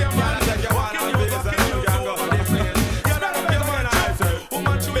raffle for your man. Walking news over the place. You don't have your man, I say.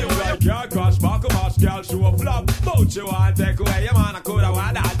 Woman chew you like girl crush, back of us, girl show a flop. Don't you want take away your man, I coulda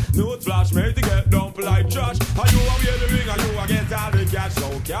want that. No flash, made to get dumped like trash. Are you a wear the ring, are you a get all the cash? So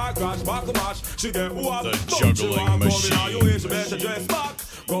girl crush, back of us, she get whoop. The juggling machine. Are you wish better dress back?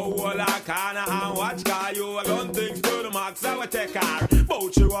 Go all like Anna and watch car. You a gun things to the max, I will take car.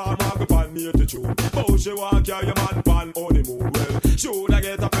 Bout you want mark upon me to tune. Bout you want carry your man pan on the move. Well, should I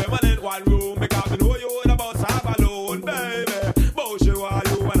get a permanent one room? Because I know you would about half alone, baby. Bout you want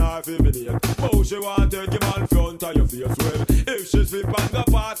you and I feminine. Bout you want take your man front of your face. Well, if she slip and go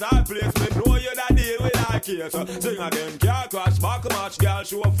past our place, me know you that deal with our case. Sing again, car crash, back a match, girl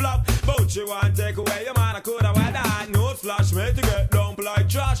show a flop. Bout you want take away your man, I coulda wear that. No flash, made to get dumped like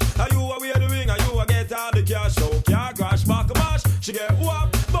trash. Are you a wear the ring, are you a get all the cash? So car crash, back a match, she get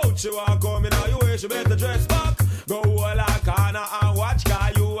whoop. Bout you want coming, now you wish you better dress back. Go all like Anna and watch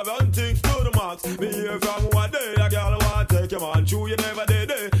car. You have done things to the max. Me hear from one day, a girl want take your man. True, you never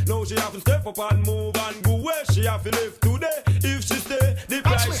did it. Now she have to step up and move and go where she have to live today. If she stay, the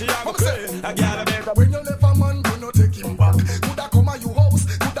price she have to pay. A girl better. When you left a man, you no take him back. Coulda come a you house,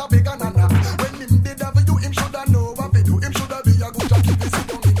 coulda beg a nana. When him did have you, him shoulda know what to do. Him shoulda be a good jockey, be sit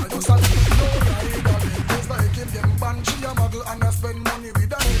down in a your salon. No ride again, just like him them ban. She a muggle and a spend money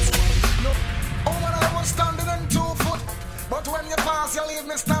with a next one. No, oh man, I was standing on 2 foot, but when you pass, you leave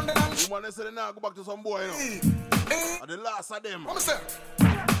me standing on. Woman, they say they now go back to some boy, you know. The last of them. What me say?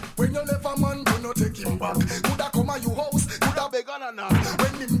 When you left a man, you no take him back. Coulda come a you house, coulda beg a nana.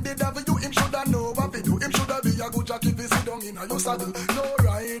 When him did have you, him shoulda know what to do. Him shoulda be a good jockey, be sit down in a your saddle. No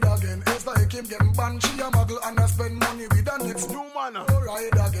ride again, it's like him get banned. She a muggle and a spend money with the next new man. No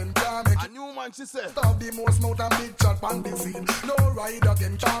ride again, can't make a new man. She said, stop the most mouth and big chat pan the scene. No ride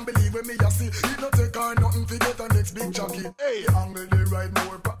again, can't believe when me a see. It no take her nothing to get the next big jockey. Hey, angle the ride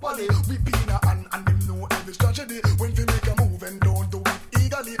more properly. We pin a hand and him know every strategy. When we make a move and don't do it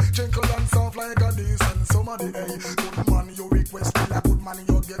eagerly. Gentle and soft like a decent somebody. Hey, good man, you request me a good man,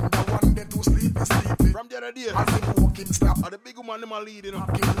 you get the one that to sleep is sleepy. From the other day, as the walking stop. The big woman them a lead, you know.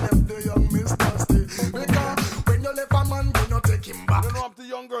 He left the young Mr. Steve. Because when you left a man, you no take him back. You know up to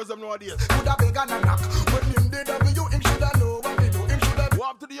young girls them nowadays. Coulda beg and a knock. When him did have you, him shoulda know what to do. Him shoulda go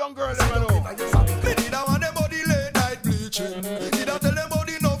up to the young girls them know. Me need a want them body late night bleaching. Need a tell them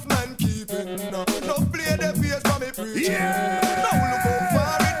body enough man keeping. No play the face for me preaching. Yeah. Now look how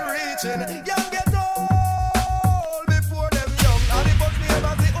far it reaching. Young get old before them young. And it was me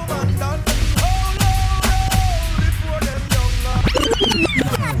ever see woman done. Old before them young.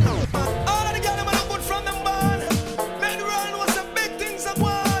 All of the girls them look good from them born. Men run was some big things that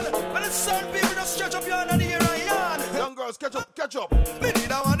one. But it's certain people just stretch up your hand and here I am. Young girls catch up. Me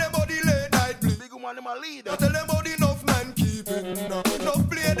need a want them body late night bleed. Big woman them a lead. Tell them body enough man keeping. No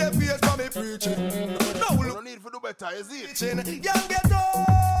play the face for me preaching. No need for do better, is it? Young get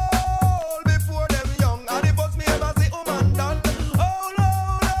old before them young. And the first me ever see woman done.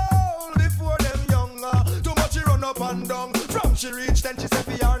 Old before them young. Too much she run up and down. From she reach then she say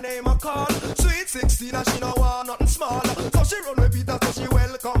for her name a call. Sweet 16 and she no want nothing small. So she run with Peter so she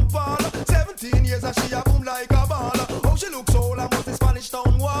welcome Paul. 17 years and she a boom like a ball. Oh she looks old and must the Spanish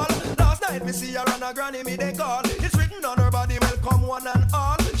town wall. Last night me see her and her granny me they call. It's written on her body welcome one and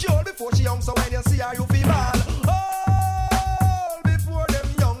all. She old before she young so when you see her you feel ball. Old before them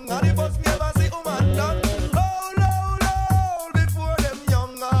young. And the first me ever see woman done. Old before them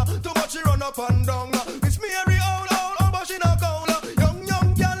young. Too much she run up and down. It's me every old but she not cold.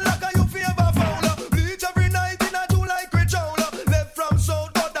 Young girl like a you favor foul. Bleach every night in a July rich owl. Left from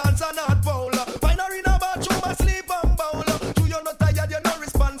south but dance and not bowl. Find her in a bar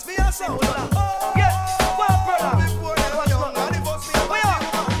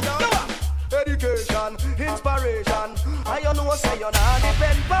know say you're not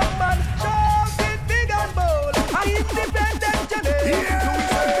depend on man. Shout it big and bold. I independent journey.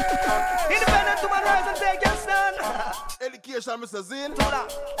 Independent to man rise and take your stand. Education, Mr. Zin.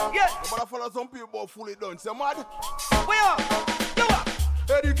 Yeah. But I follow some people about fully done. Say mad. We are. You are.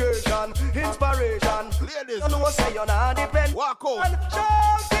 Education, inspiration. Ladies. You know say you're not depend. Walk out.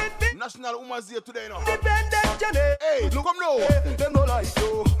 Shout it big. National Women's Day today now. Independent journey. Hey, look come now. Them no like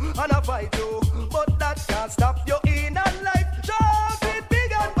you and I fight you, but that can't stop you in a life. Shout it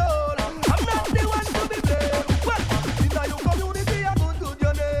big and bold. I'm not the one to be blamed. Well, in your community, I good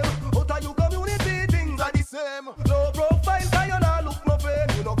your name. Out of your community, things are the same. Low profile, cause you not look no fame.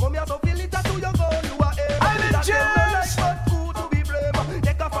 You know come here so feel it to your goal. You are aim. I'm in Jamz. But who to be blamed?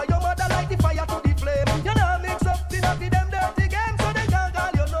 Take off for your mother like the fire to the flame. You know mix up in a them dirty games, so they can't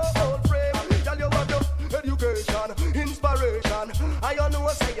call you no old frame. Tell you what your education, inspiration. I know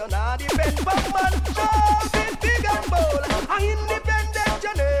say you're not depend on man. Shout it big and bold. I independent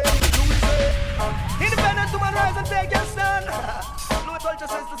journey. You will say independent to man rise and take your stand. Low culture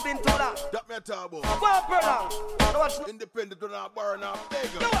says it's been too long. That me a talk about. Well, brother. Independent to not borrow now.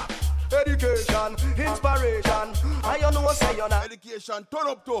 Education, inspiration. I know say you're not. Education, turn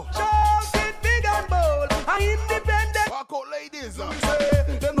up to. Shout it big and bold. I independent. Walk out, ladies.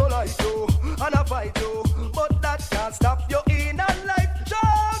 Say them no like you and I fight you, but that can't stop you in a life.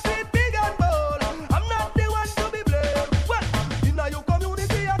 Shout it big and bold. I'm not the one to be blamed. Well, in your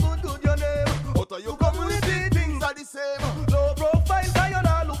community, I good your name. Out of your community, things are the same. Low profile, cause you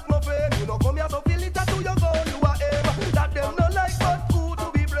not look no fame. You know come here so feel it to your goal. You are aim. That them no like, but who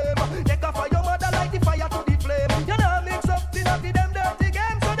to be blamed? Take off for your mother like the fire to the flame. You know mix up in a them dirty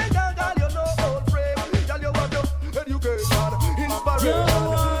games, so they can't call you no old frame. Tell you what your education, inspiration.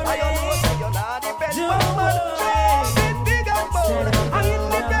 I know say you're not depend on man. Shout it big and bold. I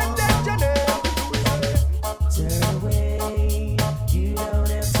independent journey. Turn away, you don't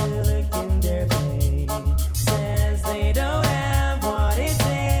have to look in their face. Says they don't have what it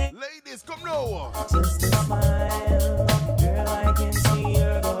takes. Ladies, come now. Just a smile, girl, I can see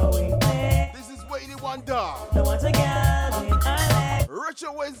you're going there. This is Wayne Wonder. No one's a gal with I like.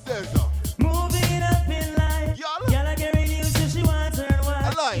 Richard Wednesdays. Moving up in life. Girl, I carry you so she wants her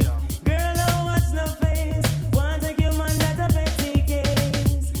wife. A liar. Girl, no what's no face. Want to take your man, that's a petty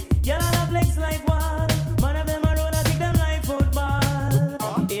case. Girl, I have legs like water. Man of them are road, I think them like football.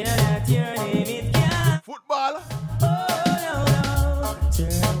 You know that your name is Cat. Football. Oh, no.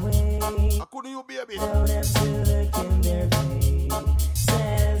 Turn away. I couldn't you, baby. Don't have to look in their face.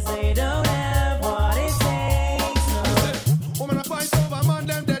 Says they don't have what it takes. No. Woman, I fight over man,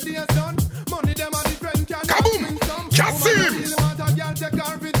 them dead days done. Money, them are different, can Kaboom! CASSIM! Take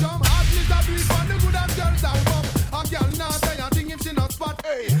her with some hot little beat for the good of girls that come. A girl now say a thing if she not spot.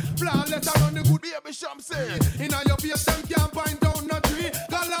 Hey, flawless around the good baby shop say. In your face them can't find down no tree.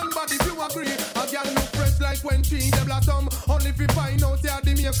 Galant body if you agree. A girl look fresh like when she the blossom. Only if you find out say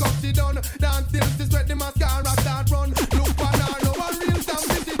the makeup she done. Dance till she sweat the mascara start run. Look for her, no one real time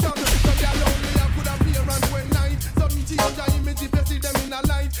visit done. So they lonely and could appear and when night. So me change her image if you see them in a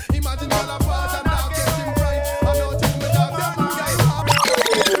light. Imagine all apart and now getting bright. I know you me dog them guys.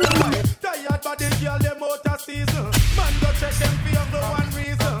 Tired body girl them out of season. Man go check them for the one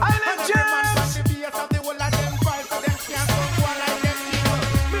reason. Island Jamz. Man the base of the whole of them fight so them can't come go like them people.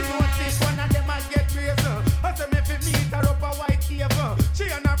 Me know this one of them might get crazy. I say me fi meet her up a white cave. She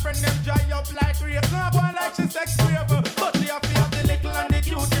and her friend them dry up like race. No boy like she sex brave. But you have to have the little and the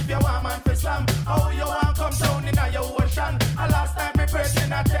cute if you want man for slam. How you want come down in your ocean? A last time me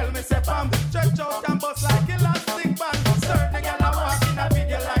person I tell me say pam. Stretch out and bust like elastic band. Certain girl I walk in a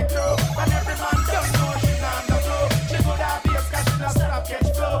video like throw. And every man don't know she on the floor. She could have base cause she not stop catch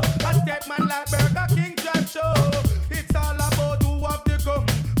flow. I take man like Burger King drive show. It's all about who have the gum.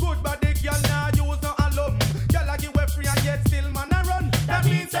 Good body girl now use no alum. Girl I give way free and yet still man a run. That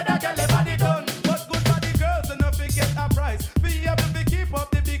means that girl everybody done. But good body girls enough to get a prize. Be able to keep up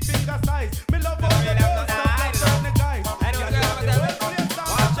the big finger size. Me love all the girls stuff like certain guys. I don't know what that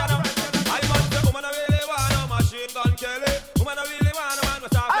watch out. I want the woman I really want a machine gun Kelly. Woman I really want a man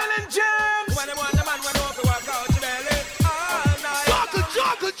with soft. Island Jamz. Woman I want a man when walk to walk out your belly. All night.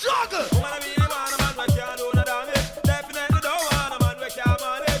 Jogger. Woman I really want a man when can't do no damage. Definitely don't want a man when can't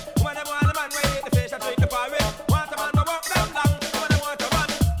manage. Woman I want a man when eat the fish and drink the porridge. Want a man to walk them down. Woman I want a man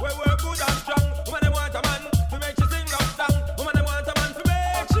where work good and strong. Woman I want a man to make you sing love song. Woman I want a man to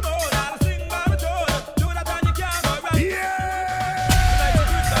make you moan. I'll sing by my tone. Do that and you can't go wrong. Like a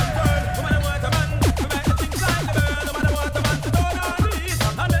good and burn. Woman I want a man to make you sing like the bird. Woman I want a man to go down the east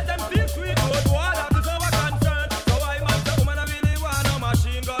and make them feel sweet. Good to all of this over concern. So I man the woman I really want a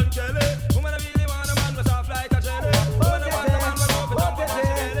machine gun Kelly.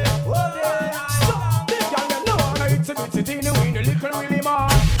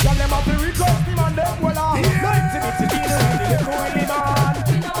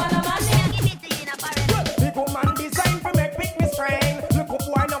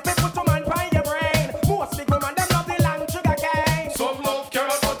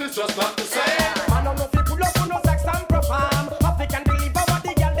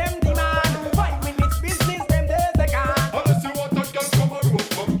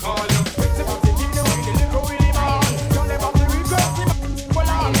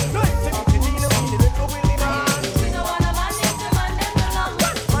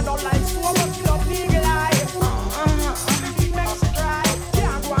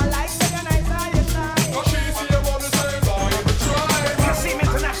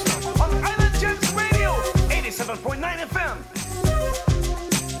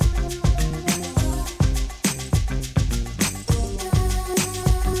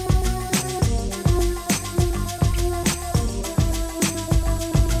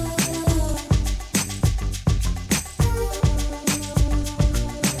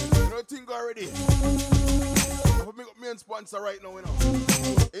 sponsor right now, you know.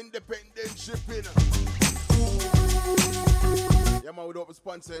 Independent shipping. Yeah, man, without a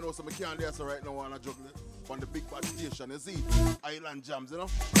sponsor, you know, so I can't do so right now on a juggling on the big bad station, you see? Island Jamz, you know?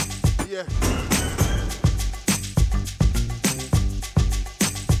 Yeah.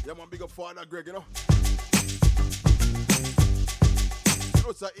 Yeah, man, big up Father Greg, you know? You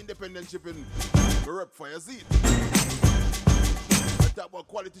know, it's independent shipping. The rep for you, see? I talk about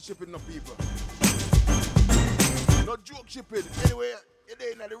quality shipping of people. No joke shipping. Anyway, it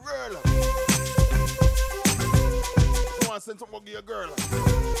ain't in the world. You want to send something to your girl.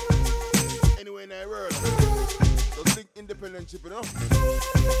 Anyway in the world. Just think independent shipping, you know?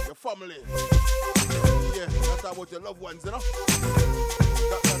 Your family. Yeah, that's about your loved ones, you know?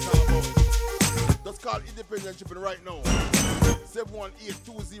 That's all about. Just call independent shipping right now.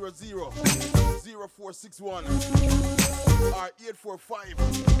 718-200-0461 or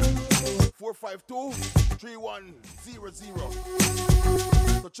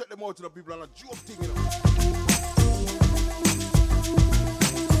 845-452-3100. So check them out to the people on a joke thing, you know.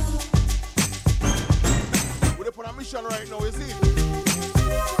 We're up on a mission right now, you see?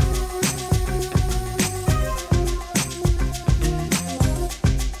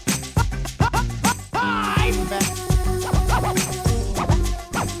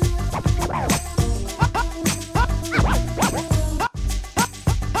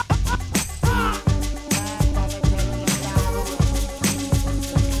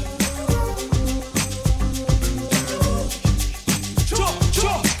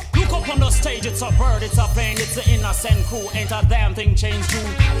 It's a bird, it's a plane, it's the innocent crew. Ain't a damn thing changed too.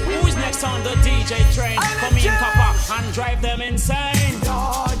 Who is next on the DJ train? Come in, Papa, and drive them insane.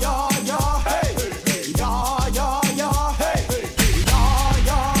 Yeah, yeah, yeah, hey. Yeah, yeah, yeah, hey. Yeah,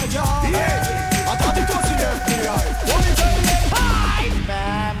 yeah, yeah, hey. I thought it was the FBI. What is it? I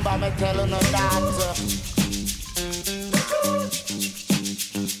remember me telling her that.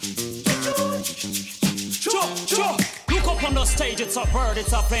 Look up on the stage, it's a bird,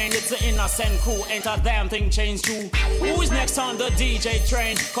 it's a plane, it's the innocent crew. Ain't a damn thing changed too. Who is next on the DJ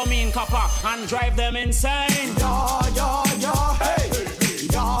train? Come in, Kappa, and drive them insane. Yeah, yeah, yeah, hey.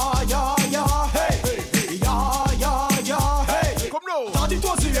 Yeah, yeah, yeah, hey. Yeah, yeah, yeah, hey. Come now. Thought it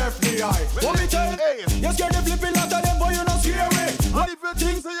was the FBI. What me tell? Hey. You scared the flipping lot of them, boy, you not scare me. And if you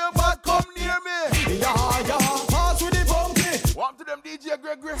think so you're bad, come near me. Yeah, yeah, pass with the bumpy. Walk to them DJ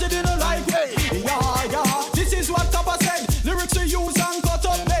Gregory. They didn't like it. Yeah, yeah, this is what Kappa said. Lyrics to use and cut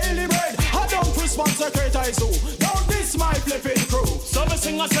up daily bread. I don't response secretary, so don't diss my flipping crew. So the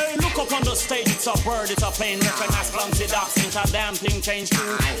singer say, look up on the stage, it's a bird, it's a plane, recognize clumsy dogs, ain't a damn thing changed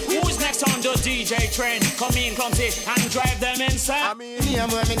too. Who is next on the DJ train? Come in, clumsy, and drive them insane. I mean, name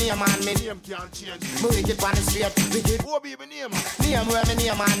where me name and me name can't change. Move it on the street, wicked. Who be my name? Name where me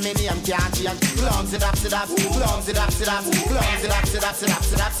name and me name can't change. Clumsy dap, sit up, clumsy dap, sit up, clumsy dap, sit up, sit up,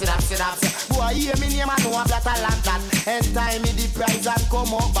 sit up, sit up, sit up. Boy, hear me name and know I'm that a land that. End time me the prize and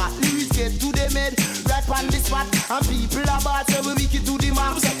come up back. Lyrics get to the mid, right on the spot, and people about to be wicked to the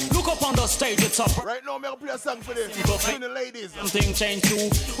max. Look up on the stage, it's a right now, I'm going to play a song for them. For the ladies. Something changed too.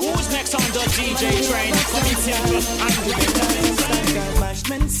 Who's next on the DJ train? Come in, simple and drive them insane.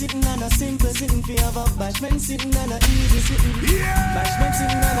 Bashman sitting on a simple sitting for your bashman sitting on a easy sitting. Yeah! Bashman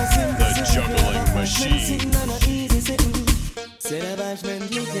sitting on a simple sitting for your bashman sitting on a easy sitting. Say the bashman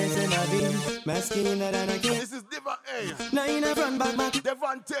lickers and a bean, masculine than a kid. This is Devante. Now in a front back.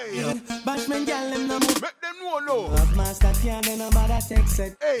 Devante. Bashman girl them no move. Make them know no. Of master can and about a text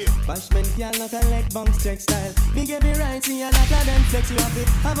set. Hey. Bashman girl not a leg bounce check style. Me give you right see a lot of them flex you up it.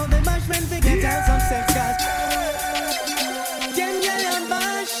 How about the bashman figure out some sex cars? Can girl and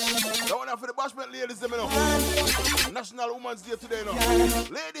bash. That one for the bashment ladies, them know. National Women's Day today, no.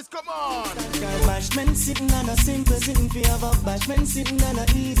 Ladies, come on. Bashman sitting on a simple sitting for your bashman sitting on a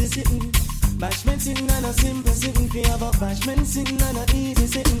easy sitting. Bashman sitting on a simple sitting for your bashman sitting on a easy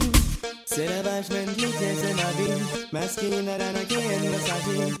sitting. Say the bashman lickers and a bean, masculine than a kid,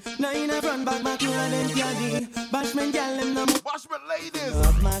 massaging. Now in a front back you and them candy. Bashman girl them no move. Bashment ladies.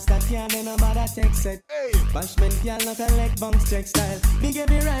 Of master can and about a text set. Hey. Bashman girl not a leg bounce check style. Me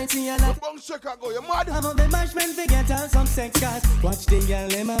give you right see a lot. Bounce check and go, you mad? How about the bashman figure out some sex cars? Watch the girl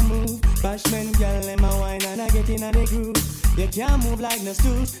them a move. Bashman girl them a wine and a get in a the groove. You can't move like no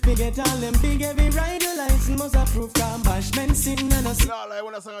stools. Me get all them big every ride your license must approve. Come bashman sitting on a nah, like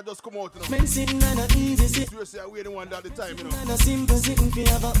when I song I just come out, you know. Bashman sitting on a easy sit. Seriously, I wait the one at the time, you know. On a simple sitting for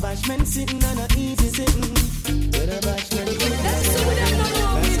your bashman sitting on a easy sitting. With a bashman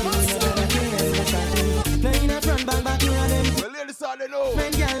now in a front back you and them. Well, ladies all they know.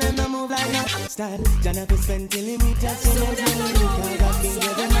 When girl them no move like that. Style, Jonathan spend till him with us. You know, you can't have been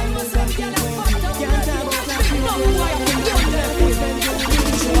there, the man will come to 20. Can't talk about that.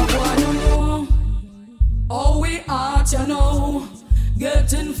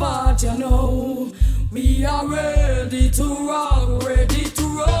 hot, you know. We are ready to rock, ready to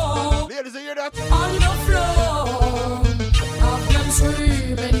roll. Ladies, you hear that? On the floor, have them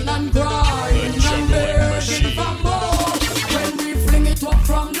screaming and crying and begging for more. When we fling it up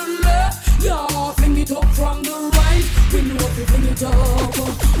from the left, yeah, fling it up from the right. We know if we fling it up,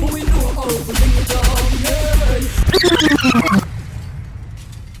 we know how to fling it up, yeah.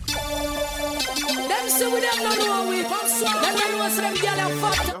 Them say we them not know we come so. Them when you see them gyal and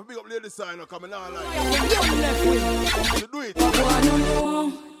fat. You have big up ladies sign up coming on like. You do it. I wanna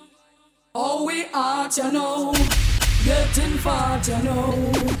know how we out, you know. Getting fat, you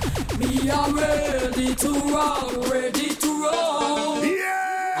know. We are ready to rock, ready to roll.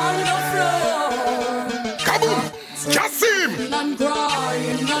 Yeah. On the floor. Kaboom! CASSIM! And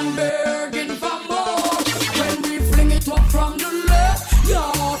crying and begging for more. When we fling it up from the left,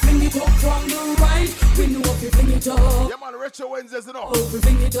 yeah, fling it up from the right. We know if we fling it up. Yeah, man, Retro Wednesdays, you know. Oh, we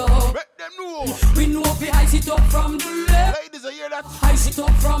fling it up. Let them know. We know if we ice it up from the left. Ladies, you hear that? Ice it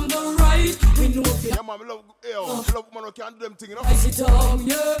up from the right. We know if we. Yeah, man, love man who can do them things, you know. Ice it up,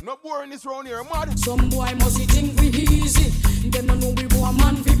 yeah. No boring this round here, man. Some boy must think we easy. Them don't know we want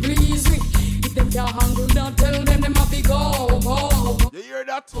man fi please we. If them can't handle that, tell them have to go. You hear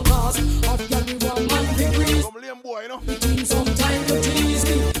that? Cause after we want man fi please. Some lame boy, you know. It means some time to tease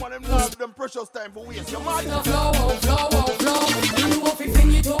me. Man, them love them precious time for waste. You mad? Flow. We know if we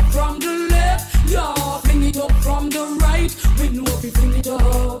fling it up from the left, yeah, fling it up from the right. We know if we fling it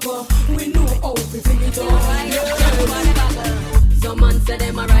up. We know how we fling it up. Some man say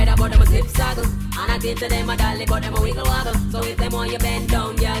them a ride about them a slip saddle, and I think to them a dolly but them a wiggle waggle. So if them want you bend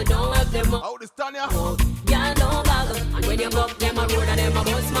down, girl, don't help them up. How this Tanya? Girl, don't goggle. And when you buck them a road and them a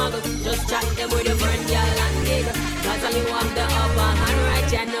bus smuggle, just chat them with your friend, girl, and giggle. Cause you have the upper hand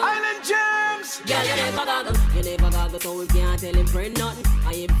right, you know. Island Jamz! Girl, you never goggle. You never goggle, so we can't tell him friend nothing.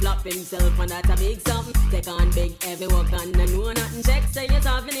 I him flop himself and that's a big something. Take on big heavy work and know nothing. Check, say you're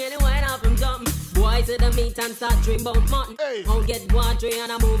talking nearly wine off him something. Boys to the meat and start dream about mutton. Hey. Don't get watery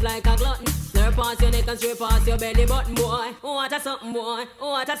and I move like a glutton. Slurp past your neck and straight past your belly button, boy. Oh, what a something, boy.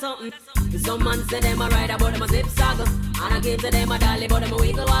 Oh, what a something. Some man say them a ride about them a zip saddle, and I give to them a dolly but them a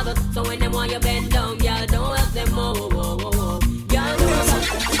wiggle waggle. So when them want you bend down, girl, don't help them more. Girl, don't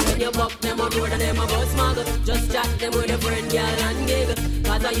help. When you buck them a road and them a bus smuggle, just chat them with a friend, girl, and giggle.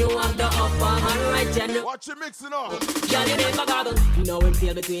 Cause you have the upper hand right, you know. Watch you mixing up. Girl, you never goggle. You know him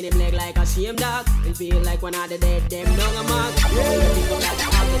feel between him leg like a shame dog. He feel like one of the dead, them down a mark.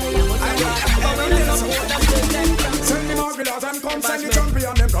 Send the Margulas and come, send the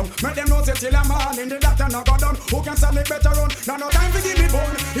champion them come. Make them know say till a man in the doctor not go down. Who can stand it better run? Now no time to give me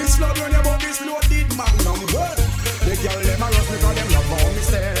bone. It's slow when you bought this loaded magnum. The girl them a rush because them love how me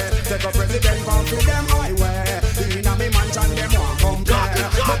stay. Take a president bound to them highway. Inna me mansion them want come there.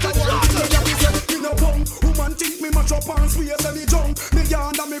 But I want to get me say me no bum. Woman think me match up and swear say me junk. Me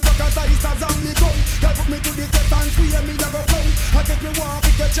yarn and me crack as ice as and me gun. They put me to the test and swear me never come. I take me walk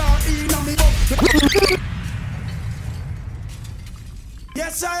to get your inna me bum.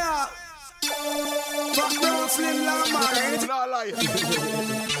 Yes I am. Fuck brown slim lamb man. Not lie.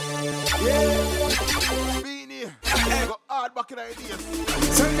 Yeah. Go hard back in the ideas.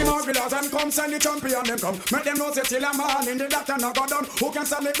 Send the Margulas and come, send the champion them come. Make them know say till a man in the doctor not go down. Who can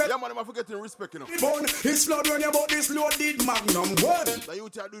stand it better? Yeah man, I'm forgetting respect, you know. Bone, it's flood when you bought this loaded magnum. What? The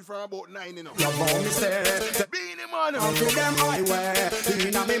youth are doing from about 9, you know. Love how me say. Beanie man. Come to them highway.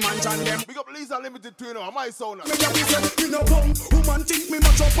 Inna me mansion them. Big up Lisa Limited to you know, my sound. Me just say, me no bum. Woman think me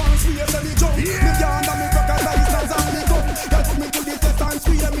match up and swear say me jump. Me yarn and me crack as ice as and me gun. They put me to the test and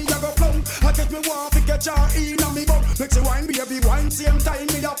swear me a go plumb. I take me walk to get your inna me bum. Make you wine, baby, wine, same time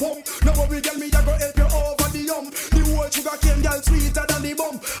me a pump. Now what we get me, I go help you over the hump. The whole sugar cane, girl, sweeter than the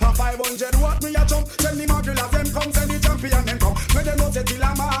bum. A 500 watt me a jump. Send the Margulas, them come, send the champion, them come. Make them know say till a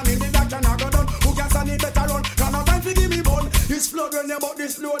man in the doctor not go done. Who can stand it better run? Now no time to give me bun. This flood when you bought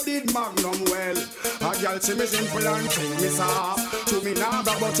this loaded magnum well. A girl see me simple and sing me soft. To me now,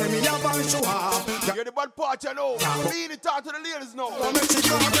 but me have and show off. You're the bad part, you know. Beanie talk to the ladies now. Come and she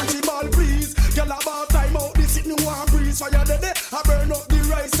come and she ball please. Girl about time out, this it no one breeze. Fire the day, I burn up the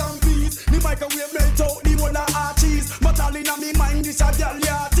rice and peas. The microwave melt out the whole of our cheese. But all in me mind this a girl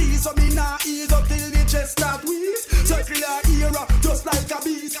ya tease. So me nah ease up till the chest start wheeze. Circular era, just like a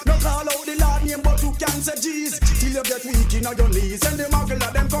beast. No call out the Lord name, but you can say G's. Till you get weak in your knees. Send the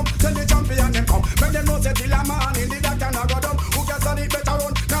Margulas them come, send the champion them come. Make them know say till a man in the doctor not go down. Who can stand it better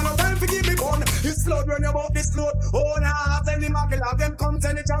run? Now no time for give me gun. It's slow when you bought this load. Oh nah, send the Margulas them come,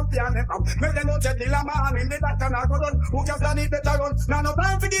 send the champion them come. Make them know say till a man in the doctor not go down. Who can stand it better run? Now no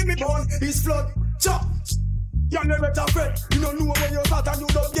time for give me bone. It's flood. Chop. You never better fret. You don't know when you start and you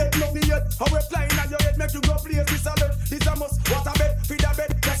don't get nothing yet. How we flying on your head make you go place this a bed. This a must. What a bed. Feed a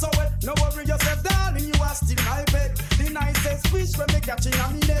bed. That's so wet. No worry yourself, darling. You are still my pet. The nicest fish when me catching a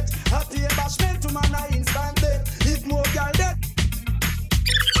minute. At the bashment to man I instant dead. If more girl dead.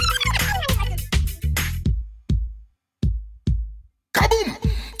 Kaboom!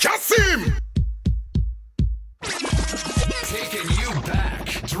 CASSIM! Taking you back,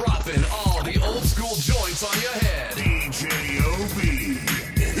 dropping all the old school joints on your head. DJ OB.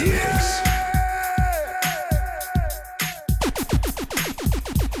 Yes.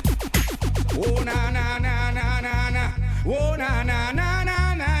 Oh na na na na na na. Oh na na na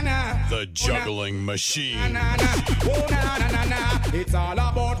na na na. The juggling machine. Oh na na na na. It's all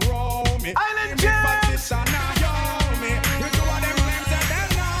about roaming. Island Jamz.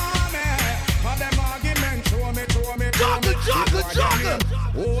 Juggle.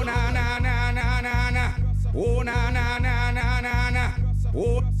 Oh na na na na na na. Oh na na na na na na.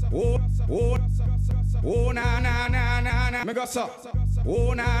 Oh na na na na na. Me go so.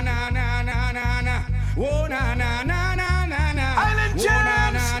 Oh na na na na na na. Oh na na na na na na. Island Jamz.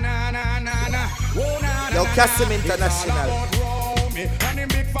 Oh na na na na. Oh na na. Yo, CASSIM International. And him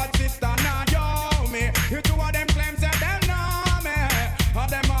big fat sister now yo me. You two of them claims that them know me. And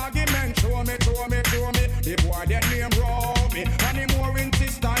them argument show me. The boy that name roll me. And him more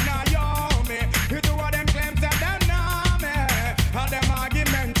insist on now yo me. You two of them claims that them know me. And them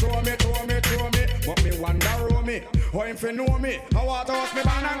argument show me. But me wonder oh me. How him fi know me? How what house me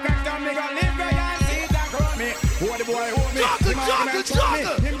ban and crack down me go live where and see that grow me. Who the boy hold me? Him argument show me.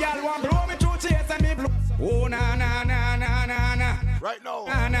 Him girl want blow me through chase and me blow. Oh na na na na na na. Right now.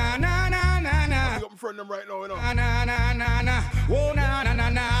 Na na na na na na. I'm in front of them right now, you know. Na na na na na. Oh na na na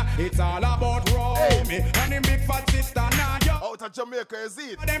na. It's all about Romy and him big fat sister now yo. Out of Jamaica is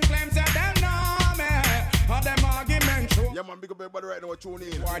it? Them claims that them know me. And them argument show. Yeah man, big up everybody right now tune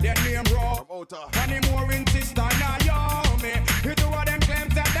in. Why their name Ro? I'm out of. And him more insist on now yo me. You do what them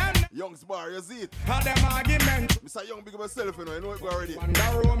claims that them. Young's bar, you see it? And them argument. Mr. Young, big up yourself, you know it go already.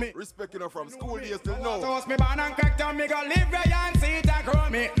 Wonder Romy. Respect you know from school days till now. Toast me ban and crack down me go live where and see it and grow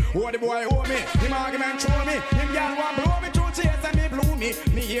me. Who the boy hold me? Him argument show me. Him girl want blow me through chase and me blew me.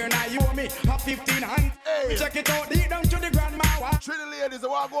 Me here now you owe me a 15 hand. Hey. Check it out deep down to the grandma. Three ladies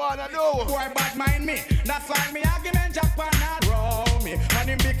what go on and know. Boy bad mind me. That's why me argument jack pan not roll me. And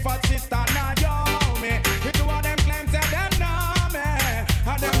him big fat sister not yo me. You two of them claims that them know me.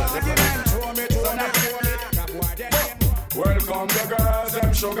 And them argument show me. Welcome the girls,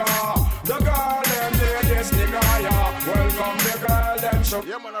 them sugar. The girl, them near this nigga, yeah. Welcome the girl, them sugar.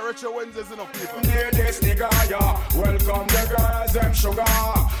 Yeah, man, I reach your Wednesdays enough people. Near this nigga, yeah. Welcome the girls, them sugar.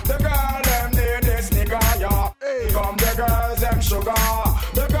 The girl, them near this nigga, yeah. Hey. Welcome the girls, them sugar.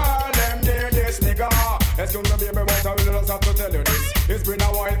 The girl, them near this nigga. Excuse me, baby, but I really just have to tell you this. It's been a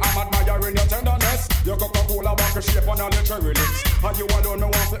while, I'm admiring your tenderness. Your Coca-Cola back a shape on all your cherry lips. And you alone, me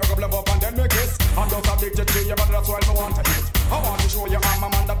want to hook up, love up, and then me kiss. I'm just addicted to you, but that's why I want to eat. I want to show you I'm a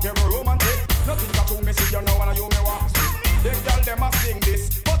man that very romantic. Nothing got to me, see you know, and you me want to see. The girl, them a sing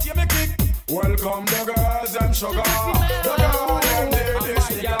this, but you me kick. Welcome the girls, them sugar. The girl, them near this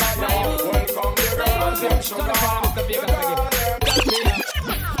nigga. Welcome the girls, them sugar. The girl, them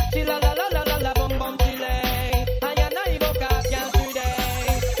la la la la la la bum bum chile. Ayana iboka can't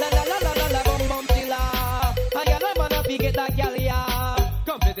today. La la la la la la bum bum chila. Ayana wanna forget that gal ya.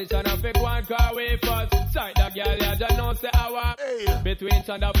 Competition of big one car way first. Sight that gal ya just know say our between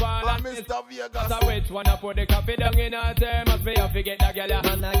Thunderfall and Mr. Vegas. So which one I put the coffee down in her term? Must be a forget that gal ya.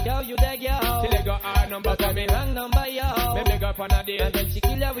 Man I tell you that girl. She got our number for me wrong number yo. Me big up on a day. And then she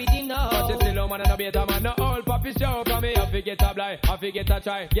kill her with the no. But she still no man and a better man. No old puppy show for me. I forget a blind. I forget a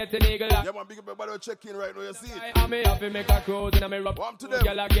try. Get an eagle. Yeah man, big up everybody check in right now, you see it. I may have to make a cruise and I may rub. Warm to them.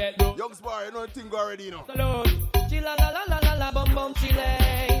 Girl I get bro. Young's bar, you know the thing already, you know. Salute. Chila la la la la la bum bum chile.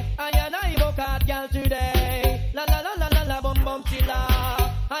 Ayana iboka gal today. La la la la la la bum bum chila.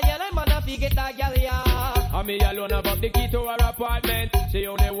 Ayana wanna forget that gal ya. I me alone about the key to her apartment. She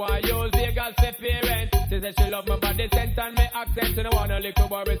only want use the girl's parent. She said she love my body sense and me accent. She don't wanna live to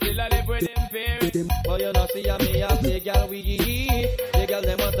boy, still I live with him parents. Oh you know see me a the gal we gee. The girl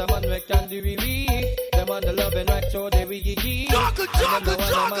them want a man we can do we. Them want the love and right show they we gee. Juggle.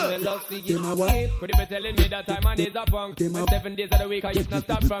 Could you be telling me that I'm on is a punk? 7 days of the week I used not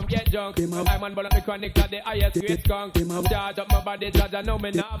stop from get drunk. I'm on bullet me chronic at the highest grade skunk. Charge up my body, charge I know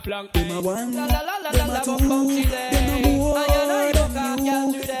me not flunk. La la la la la la bum bum chile. Ayana iboka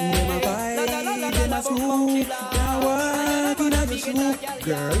gal today. La la la la la la bum bum chile. in your shoe,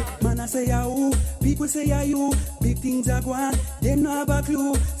 girl. Man, I say you, people say you. Big things are going, them no have a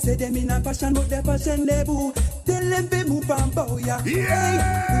clue. Say them in a passion, but their passion they boo. Tell them they move and bow ya. Hey, who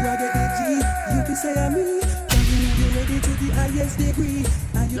I get the G? You be say me. Ready to the highest degree.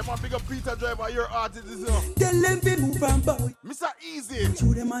 And you man, big up Peter Driver, your artist is tell them to move and bow. Mr. Easy.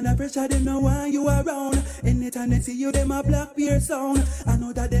 Shoot them under pressure, them no want you around. Anytime they see you, them a black beer sound. I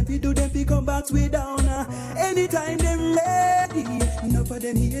know that them fi do them fi come back way down. Anytime them ready. Enough of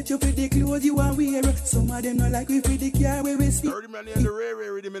them hate you for the clothes you are wear. Some of them not like we for the car where we speak. 30 man in the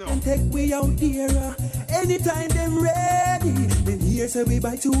rare with him, you know. And take we out there. Anytime them ready. Then here say we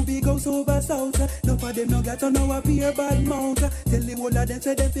buy 2 big house over south. Enough of them no got on our beer bad mouth. Tell the whole of them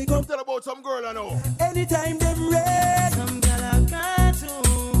say them fi come. Tell about some girl I know. Anytime them ready. Some girl I got to.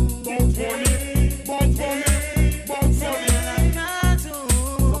 Bounce funny.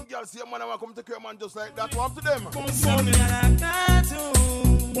 Some girl see a man and come take care of man just like that. One to them. Some girl I got to.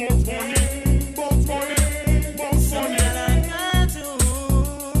 Bounce funny.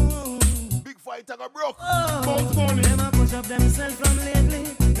 Big fight I got broke. Bounce funny. Them a push up themselves from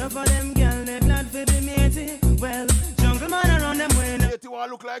lately. Enough of them girl they glad for the matey. Well, jungle man around them way. 81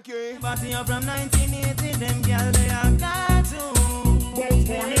 look like you, eh? Party up from 1980. Them girl they are got to.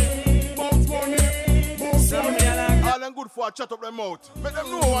 Bounce funny. Some girl all them good for a chat up them mouth. Make them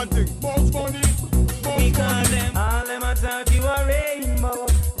know one thing. Bounce funny. Because them all them attack you a rainbow.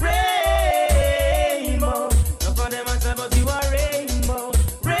 Rainbow. Enough of them attack but you a rainbow.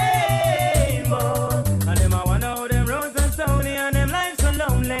 Rainbow. And them a wonder how them roads are stony and them lives so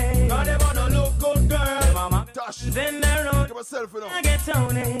lonely. Cause them wanna look good, girl. Them a mama Tash. then the road. Pick up yourself, you know. I get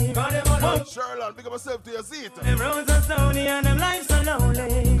Tony. Cause them wanna Sherlock, pick up yourself to your seat. Them roads are stony and them lives so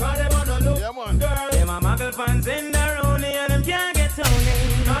lonely. Cause them wanna look good, girl. Them a muggle fans in the road and them can't get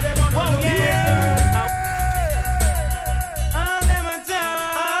Tony. Cause them wanna look All them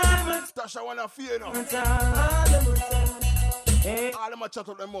attack. Tash, I wanna feel, you know. All them a chat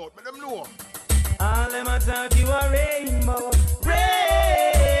up them mouth. Make them know. All them attack you a rainbow.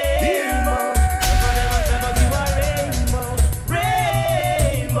 Rainbow. All them attack but you a rainbow.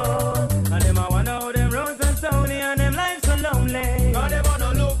 Rainbow. And them a wonder how them roads are stony and them lives so lonely. Cause them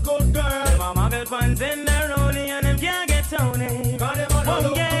wanna look good, girl. Them a muggle fans in the rolling and them can't get Tony. Cause them wanna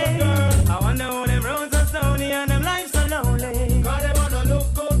look good, girl. I wonder how them roads are stony and them lives so lonely. Cause them wanna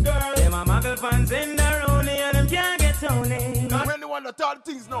look good, girl. Them a muggle fans in the rolling and them can't get Tony. When they want to talk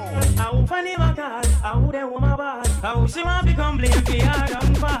things now. How funny my God, how they want my bad, how she want to become blame for hard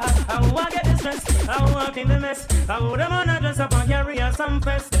and fast, how I get the stress, how I walk in the mess, how them wanna dress up and carry her some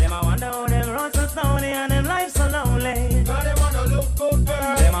fest. Them I wonder how them roads so stony and them lives so lonely. Cause they wanna look good,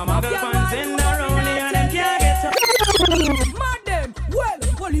 girl. Them a muggle fans in the rolling and them can't get some. Mad them, well,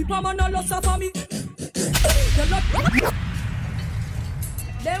 heap of man a loss for me.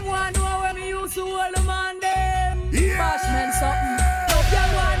 Them want know when me used to hold them on them. Bashman something. No girl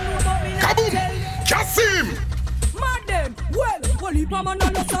want know about me not tell them. CASSIM! Mad them, well, heap of man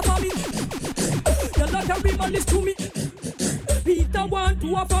a loss for me. The lot of people listen to me. Peter want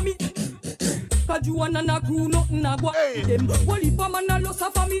to offer me. Cause you and a crew nothing a go them. Heap of man a loss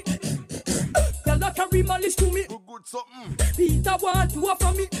for me. The lot of people listen to me. Good something. Peter want to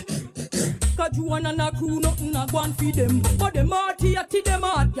offer me. Cause you and a crew nothing a go and feed them. But them hearty a ti them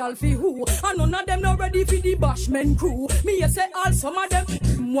hard gal fi who. And none of them not ready for the bashman crew. Me a say all some of them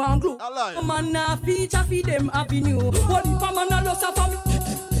want glue. Man a feature fi them avenue. What if a man a loss a for me?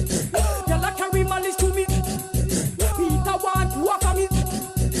 Gal a carry malice to me. Peter want to offer me.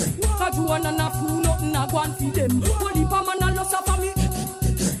 Cause you and a crew nothing a go and feed them. What if a man a loss a for me?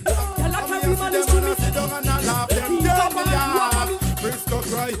 Gal a carry malice to me. Peter want to offer me. Frisco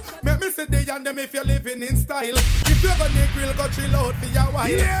cry. Make me sit there and them if you're living in style. If you're gonna grill, go chill out for your while.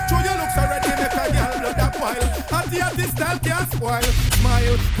 Show your looks already, make a girl blood that while. And the artist style can't spoil.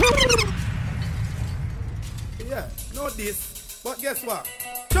 Smile. Yeah, know this. But guess what?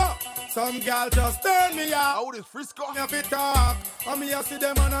 Some girl just turn me off. How this Frisco? Me have it talk. And me a see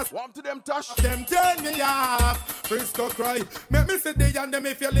them on us. Want to them Tash? Them turn me off. Frisco cry. Make me sit there and them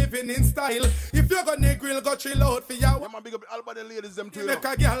if you're living in style. If you're gonna grill, go chill out for your. Yeah, man, big up all the ladies them too. Make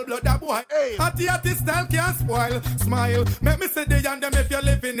a girl blood that boy. Hey. At the artist style can't spoil. Smile. Make me sit there and them if you're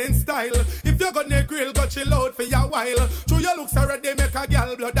living in style. If you're gonna grill, go chill out for your while. Through your looks already, make a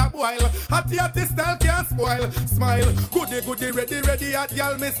girl blood that boil. At the artist style can't spoil. Smile. Goody, ready at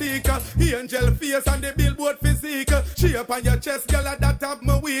y'all me seek. Angel face and the billboard physique. Shape on your chest, girl, that have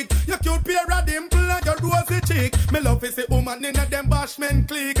me weak. Your cute pair of dimple and your rosy cheek. Me love is the woman in a them bashman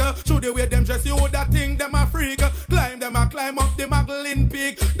clique. Show the way them dress, you that thing them a freak. Climb up the muggling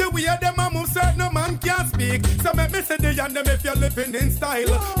peak. The way them a move, certain no man can't speak. week. So make me say the and them if you're living in style.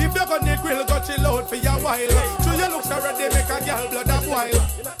 If you're gonna grill, go chill out for your while. So you look already make a girl blood up while.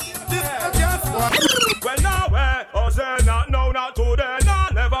 This is just one. Well, no way, oh say not, no, not today, no.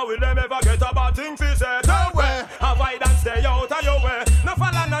 Never will them ever get a bad thing for say. No way, avoid and stay out of your way. No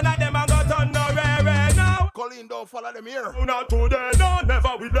follow none of them and go turn no way, no. Colleen, don't follow them here. No, not today, no.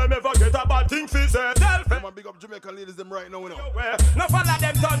 Never will them ever get a bad thing for say. Come on, big up Jamaican ladies them right now, you know. No follow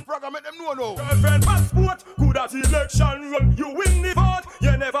them turn. Program make them know no. Girlfriend passport, good at election run. You win the vote.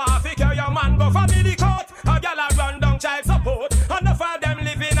 You never have to carry your man go family court. A gal a run down child support. Enough of them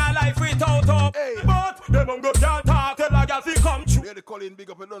living a life without hope. Hey. But them go can't talk till a gal fi come true. Yeah, they Colleen big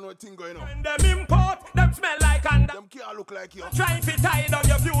up, you don't know what thing going on. When them import, them smell like and them can't look like you. Trying to tie down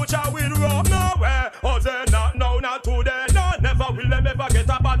your future with rope. Nowhere, oh they not, no, not today. No, never will them ever get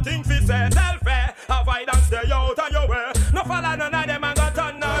a bad thing fi say. Self-fair, avoid and stay out of your way. No follow none of them and go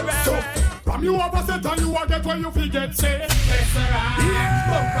turn no way. So, from you over set and you a get where you forget say. Yes, sir.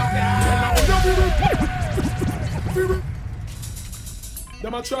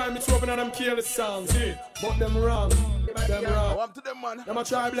 Them a try me to open on them careless songs, yeah. But them wrong. Them wrong. Up to them, man. Them a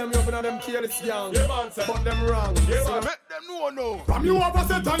try blame me up on them careless songs. Yeah, man, but them wrong. Yeah, man. Make them know no. From you over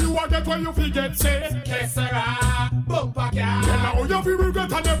set and you a get where you forget say. Yes, sir. Bumper car. Then now you feel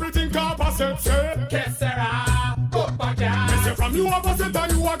regret and everything composite say. Yes, sir. Bumper car. Me say from you over set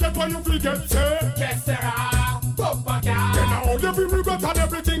and you a get where you forget say. Yes, sir. Bumper car. Then now you feel regret and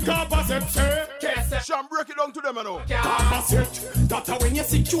everything composite say. Yes, sir. Sham break it down to them, I know. Composite. That's when you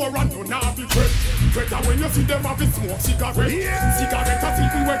secure and you not be afraid. Better when you see them have a smoke cigarette. Yeah. Cigarette a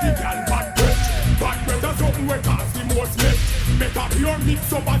people where the gal bad breath. Bad breath a something where cause the most mess. Make a pure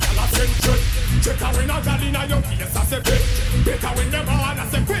mix up a gal a century. Check out when a gal in a your face a say pet. Better when them hard a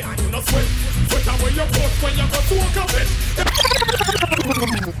say pay and you no sweat. Better when you post when you go smoke a bit.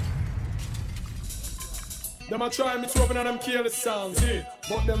 Them a try me to open on them careless songs, yeah.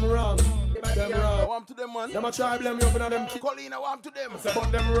 But them wrong. Them wrong. I want to them, man. Them a try blame me open on them Colleen, I want to them. But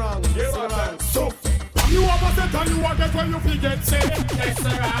them wrong. Yeah, man. So, you over set and you a get when you forget say. Yes,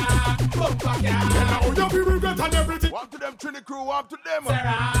 sir. Bumper car. Then now you feel regret and everything. Want to them Trini crew, want to them. Sir.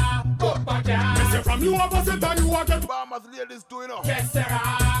 Bumper car. Me say from you over set and you a get. Farmers ladies doing up. Yes, sir.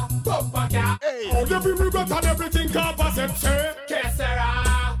 Bumper car. Hey. Oh, you feel regret and everything composite say. Yes, sir.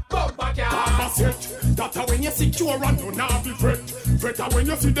 Bumper car. Composite. That's when you secure and you not be afraid. Better when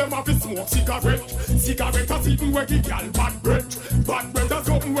you see them have a smoke cigarette. Cigarette a something where the gal bad breath. Bad breath a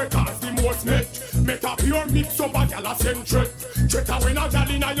something where cause the most net. Make a pure mix up a gal a century. Better when a gal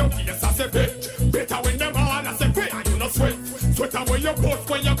in a your face a say bet. Better when them all a say pay and you no sweat. Sweater when you post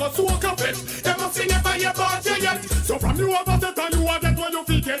when you go soak a bit. Them must see never you bought you yet. So from you over set and you a get when you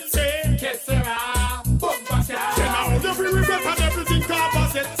forget say. Yes, sir. Bumper car. Then now you feel regret and everything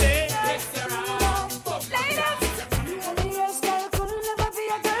composite say. Yes, sir.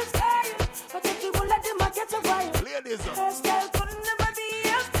 Ladies,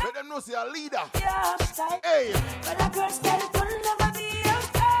 let them know say a leader. Hey,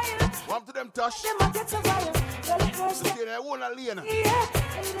 want to them touch. Stay there, won't a lane.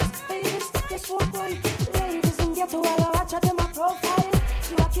 Ladies and get to all I watch them a profile.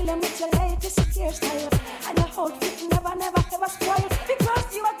 You are killing with your latest hairstyle, and your whole fit never ever spoil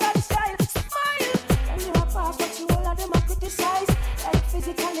because you are God's child. Smile, and you are past what you all of them a criticize. Like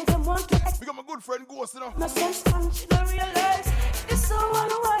physically, them want to. Become a good friend, Ghost, you know. No sense, and she don't realize it's so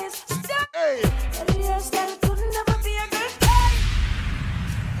unwise. Stop. Hey, and your hairstyle could never be a good guy.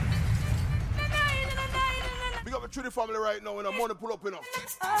 big up the Trinity family right now, and the money pull up, you know.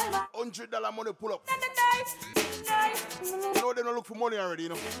 $100 money pull up. You know they don't look for money already, you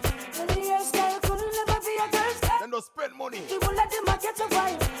know. They don't spend money.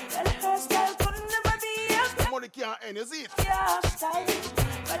 Money can't end, you see it?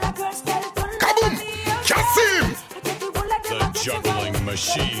 Kaboom! CASSIM! The juggling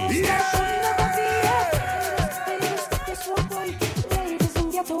machine. Ladies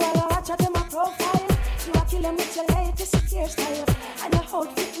and get to all I watch them a profile. You are killing with your latest hairstyle, and your whole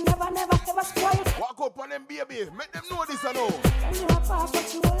fit never ever spoil. Walk up on them, baby. Make them know this, I know. And you are past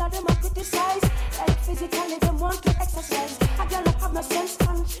what you all of them a criticize. Like physically, them want to exercise. A girl that have no sense,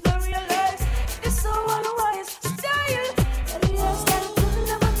 and she don't realize it's so unwise. Style, and the hairstyle could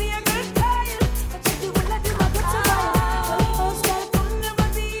never be a good style. But if you will let them a good survive, well, the hairstyle could never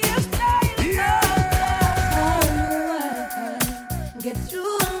be a style. Yeah. Get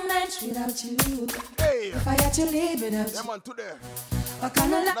through a night without you. Hey, if I had to live without you. Yeah, man, today.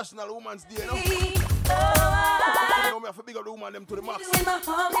 National Women's Day, you know? You know me have to big up the woman them to the max. We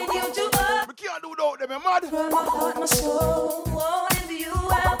can't do without them, you mad? From my heart, my soul, in you I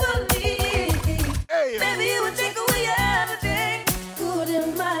believe. Hey. Hey. Baby, you would take away everything good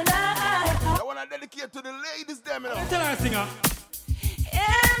in my life. I want to dedicate to the ladies, them, you know. Tell her, singer.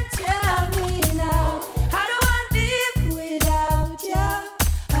 And tell me now, how do I live without you?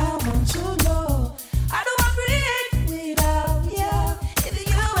 I want to know. How do I breathe without you? If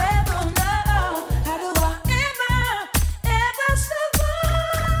you ever know, how do I ever survive?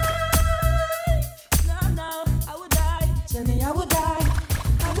 No, I would die. Tell me I would die.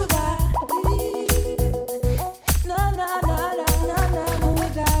 I would die. No,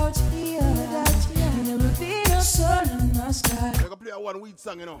 without you. There will be no sun in the sky. I can play a one weed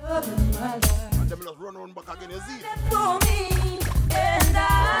song, you know. And them just run back again, you see? For me and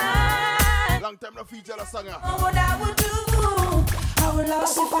I. Long time no feature the song. What I would do, I would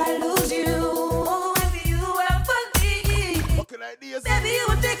lost if I lose you. If you ever leave, fucking ideas. Baby, you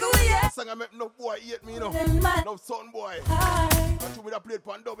would take away the song I make no boy hate me, you know. No son boy. I should be that played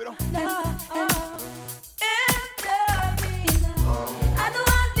pan dub, you know. I don't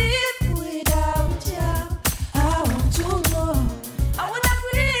want to live without you. I want to know. I would not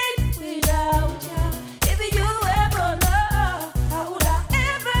breathe without you. If you ever know, how would I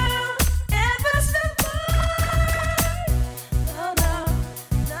ever survive? No.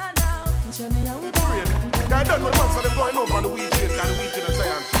 Tell me I would die. I don't know the ones for them going up on the weekend, and the weekend and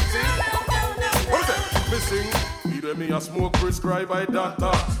saying, see? What is that? Missing. Either me a smoke prescribed by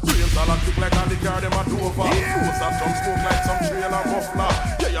doctor. Brains all a click like on the car, them a Dover. Fools have some smoke like some trailer muffler.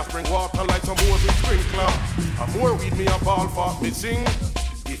 Yeah, you spring water like some hose with sprinkler. And more weed me a ball for missing.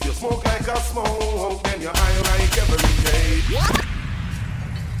 If you smoke like a smoke, then you high like every day.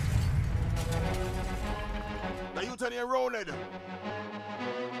 Now you turn your round head.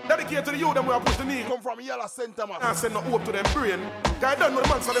 Dedicate to the youth them where I push the knee. Come from Yellow Center, man. I send no hope to them brain. I don't know the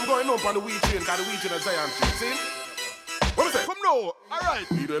man for them going up on the weed chain. Cause the weed chain is Zion shit, see? What is it? Come now,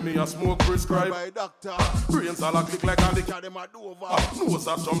 alright. Either me a smoke prescribed by doctor. Brains all a click like all the car them a Dover. Nose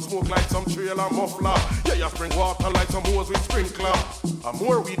that some smoke like some trailer muffler. Yeah, you spring water like some hose with sprinkler. And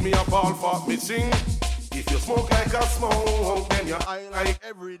more weed me a ball for missing. If you smoke like a smoke, then you high like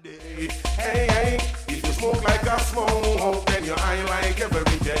every day. Hey, if you smoke like a smoke, then you high like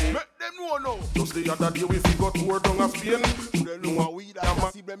every day. Let them know no. Just the other day we got tour down a Spain. Couldn't know a weed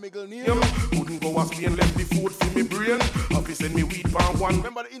and see them middle name. Couldn't go a Spain, left the food for me brain. Have to send me weed for one.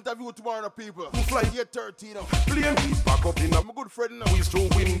 Remember the interview tomorrow, people. Who fly here 13 now. Plain weed back up in a my good friend now. We through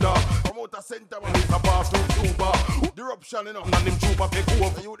window. Promoter center, man. It's a pass through Cuba. Disruption, you know. And them trooper take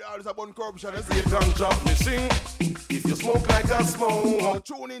over. And you the always about corruption, you see? They drop me sing. If you smoke like a smoke,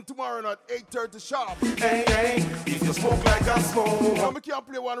 tune in tomorrow at 8:30 sharp. Hey, if you smoke like a smoke, now me can't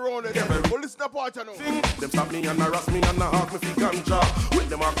play one round again. But listen to part you know. Sing. Them stop me and harass me and ask me fi ganja. When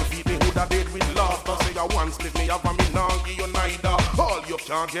them ask me feed me who da dead with laughter. Say I once split me up and me nah give you neither. All you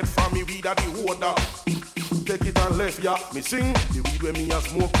can't get from me weed a the holder. Take it and left ya, me sing. The weed when me a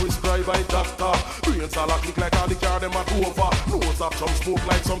smoke prescribed by doctor. Brains all a click like all the car them a Dover. Nose that some smoke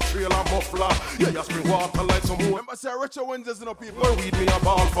like some trailer muffler. Yeah, you spring water like some more. Remember say retro Wednesdays you know people. Where weed me a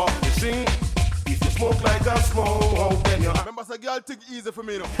ball for, me sing. If you smoke like a smoke, then you. Remember say girl think easy for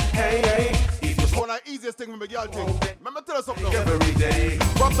me no. Hey, if you one of the easiest thing my girl think. Remember tell us something now. Every day.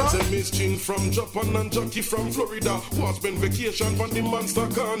 What's up? Say Miss Chin from Japan and Jackie from Florida. Was spend vacation on the Monster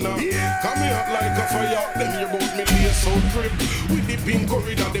Corner. Yeah. Come here like a fire. Them here bout me lace so crib. With the pink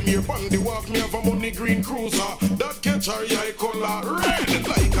corridor. Them here on the walk. Me have a money green cruiser. That catch her eye color. Red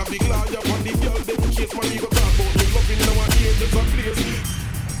like a big liar. On the girl them case. Man, you go talk about me loving now and here. There's a place.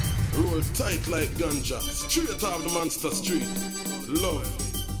 Roll tight like ganja. Straight off the Monster Street. Love.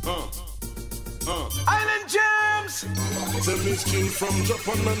 Island Jamz. Say Miss King from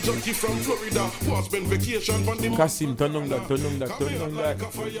Japan and Jackie from Florida. Was spend vacation on the CASSIM, turn on that.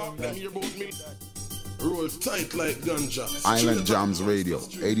 Roll tight like ganja. Island Jamz Radio,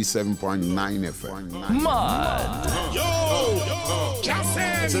 87.9 FM. Mud. Yo!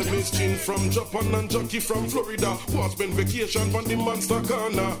 Say Miss Chin from Japan and Jackie from Florida. Was spend vacation on the Monster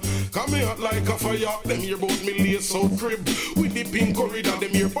Corner. Come here like a fire. Them here bout me lace so crib. With the pink corridor.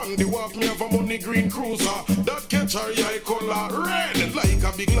 Them here on the walk. Me have a money green cruiser. That catch her eye color. Red like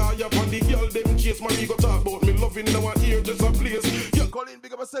a big liar. On the girl them case. Man, you go talk about me loving now and here just a place. Yeah, Colin,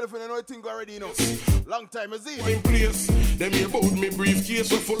 big up yourself and I know I think already, you know. Long time, is it? In place, them here bout me briefcase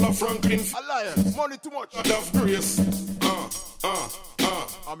so full of Franklin. A liar, money too much. Of grace.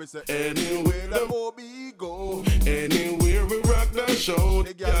 I say, anywhere the Moby go, anywhere we rock the show,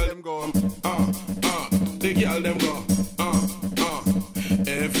 the girl them go. The girl them go.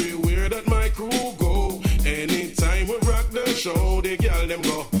 Everywhere that my crew go, anytime we rock the show, the girl them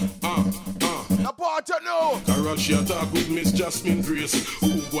go. The part you know. funeral, she attack with Miss Jasmine Grace.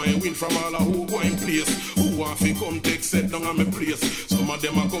 Who going win from all of who going place? Who want to come take set down on my place? Some of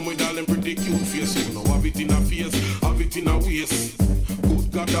them a come with all them pretty cute face. You know have it in a face, have it in a waist.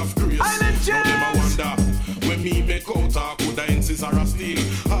 Good God of grace. Now them a wonder when me make out a could I insist or a steel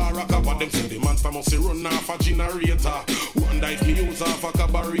or a copper. Them say the monster must run off a generator. Wonder if me use off a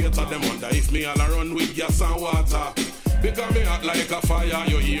carburetor. Them wonder if me all a run with gas and water. Because me hot like a fire,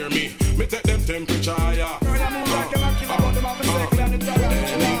 you hear me? Me take them temperature higher. Anywhere the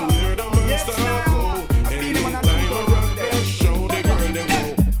monster go, anytime I rock the show, the girl them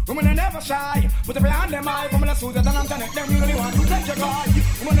go. Women are never shy, put it behind them eye. Women are sweet and I'm telling them you really want to take your guy.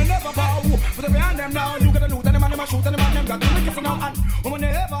 Women are never bow, put it behind them now. You gotta loot and the man them a shoot and the man them got to make it for now. And women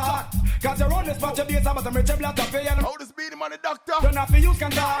are never hot, cause you're on this spot your days about the rich and black to pay. How this be the money doctor? You're not for use can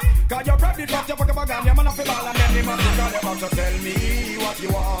talk, cause you're probably fucked your fucking bag and you're man off the ball. And then they must be call about to tell me what you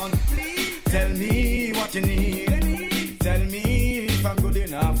want. Tell me what you need. Tell me if I'm good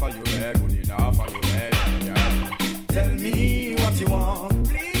enough for you, good enough for you, yeah. Tell me what you want.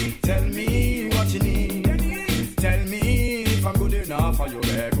 Tell me what you need. Tell me if I'm good enough for you,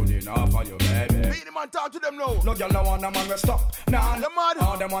 good enough for you, baby. Be the man talk to them now. No girl don't want a man we stop. Nah, the mad.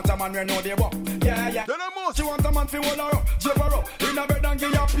 All them want a man we know they walk. Yeah, yeah. They know most. She want a man fi hold her up, jab her up in a bed and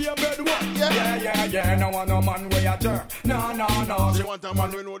give her pay bed work. Yeah. No want no man we a jerk. No. She want a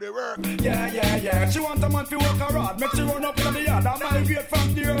man we know they work. Yeah. She want a man fi work her hard. Make she run up in the yard and migrate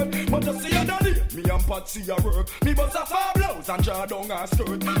from the earth. But you see her daddy, me and Patsy a work. Me bust a far blouse and draw down her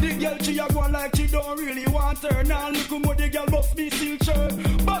skirt. The girl she a go like she don't really want her. Now look how the girl bust me silk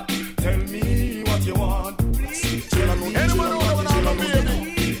shirt. But tell me what you want. Anyone know what I'm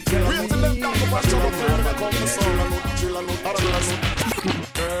baby? Wait till them talk about some of them that come to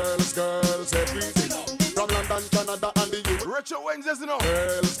Girls, everything. From London, Canada, and the UK. Retro Wednesdays, you know.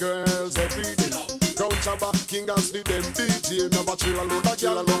 Girls, everything. Crown Shabba, King and Sleep, them DJ. Never chill alone, that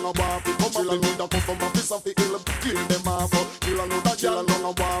girl along a waffy. Come chill alone, that come from a piece of the hill. Clear them off. Chill alone, that girl along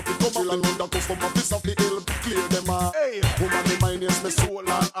a waffy. Come chill alone, that come from a piece of the hill. Clear them off. Hey, woman, the mind is my soul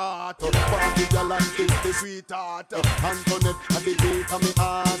and heart. Party girl and the sweetheart. Antoinette, and the beat of me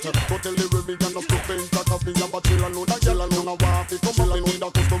heart. Go tell the women and the stupid that of me. But chill alone, that girl along a waffy. Come chill alone,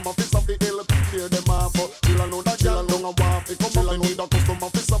 that come from a piece of the hill. Clear them off. Chill alone, that girl along a waffy. Come chill alone, that come from a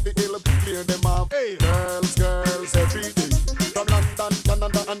piece of the hill. Clear them off. Hey. Girls, everything. From London,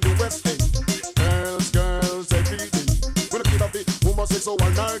 Canada, and the West End. Girls, everything. When a kid of it, woman say so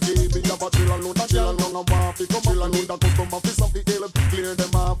and her game. Me have a chill alone, that chill alone a waffy. Come chill alone, that come from a piece of the hill. Clear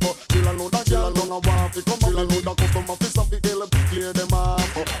them off. Chill alone, that chill alone a waffy. Come chill alone, that come from a piece of the hill. Clear them off.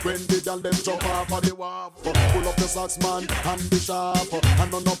 When the girl them jump off of the waffle. Pull up the socks, man, and the sharp.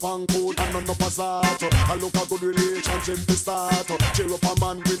 And none up on coat, and none up a salt. I look a good relationship to start. Chill up a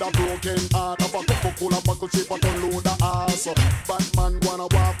man with a broken heart. Have a cup of cola, buckle chip, and unload the ass. Bad man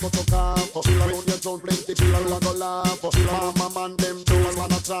wanna walk, but you can't. Chill alone, you don't plenty, chill alone, go laugh. Chill alone, my man, them don't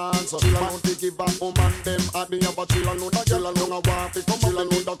want a chance. Chill alone, they give back, woman, them at the other. Chill alone, that chill alone, a walk. Come alone,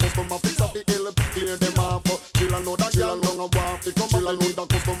 the customer fix up the hill, clear them off. Chill alone, that chill alone, a walk. Come alone, the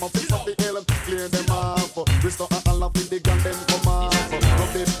customer fix up the hill, clear them off. Restore and love with the gun, them come off.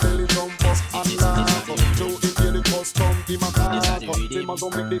 Rub them belly, jump us and laugh. Show it here, the custom, give a car. Them a go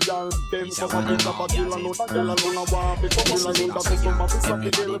make the girl, them cause I think about chill alone, that chill alone, a walk. Come alone, the customer fix up the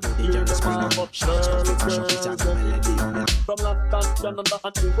hill, clear them off. Girls, from London, Canada,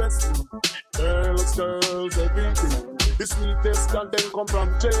 and the West. Girls, everything. The sweetest girl, them come from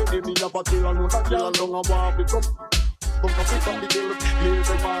JD. Me have a chill alone, that chill alone, a walk. Come fix up the hill, clear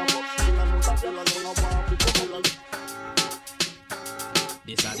them off. Chill alone, that chill alone, a walk.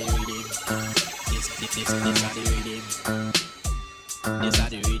 This are the rhythm. This are the rhythm. This are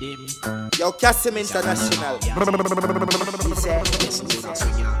the rhythm. Yo, CASSIM International. Listen to the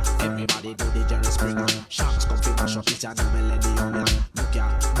swinger. Everybody do the Jerry Springer. Sharks come to mash up, it's a new millennium. Look ya,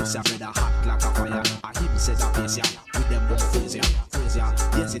 this a brother hot like a fire. I him said a place ya, with them both crazy.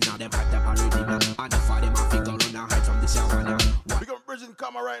 Yes, it now them hype them already, man. And if I them a figure run a hide from this ya one ya. We got Bridget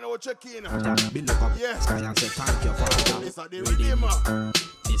come right now, check in. Be look up, yeah. Sky and say thank you for that. This are the rhythm.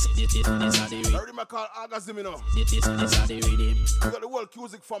 This are the rhythm. I already call CASSIM, you know. This are the rhythm. We got the world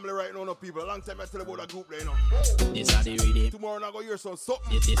music family right now, no people. A long time I tell about that group there, you know. This are the rhythm. Tomorrow I go hear something.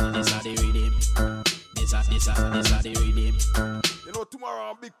 This are the rhythm. This are the rhythm. You know,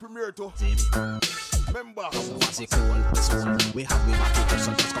 tomorrow a big premiere too. Remember. What's it called? We have we back it,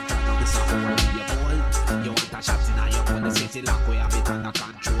 so just come try now this a hole. You bold, you want a shot in your hole. The city lock, we have it under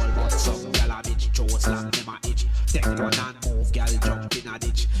control. But some gal a bitch, throw slam, them a itch. Take one and move, gal jump in a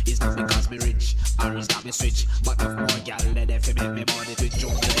ditch. It's not because me rich, or it's not me switch. But no more gal, let them make me body to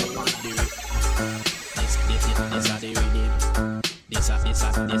jump in the rip. This This are the rhythm. This are the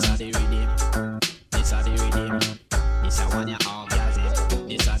rhythm. This are the rhythm. This are one you orgasm.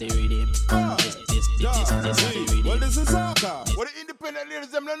 This are the rhythm. This are the rhythm. Well, this is soccer. What the independent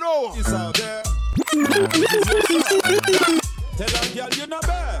ladies them don't know. It's out there. Tell a girl you not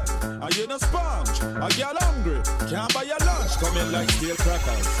bad, and you not sponge. A girl hungry, can't buy your lunch. Come in like steel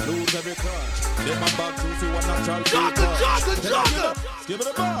crackers, lose every crunch. Get my back to see what natural Juggle. Give it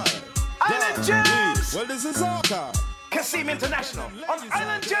a bar. Island Jamz. Well, this is soccer. CASSIM International on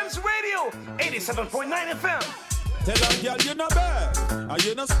Island Jamz Radio 87.9 FM. Tell a girl you not bad, and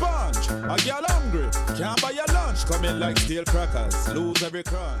you not sponge. A girl hungry, can't buy your lunch. Come in like steel crackers, lose every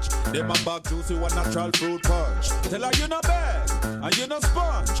crunch. Them a bag juicy, one natural fruit punch. Tell her you not bad, and you not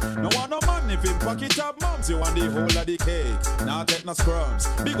sponge. No want no man if in pocket of mums. You want the whole of the cake, now get no scrums.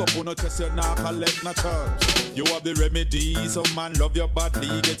 Big up on no chest, you now collect no church. You have the remedy, some man love your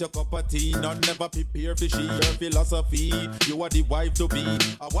badly. Get your cup of tea, none never prepare for she. Your philosophy, you are the wife to be.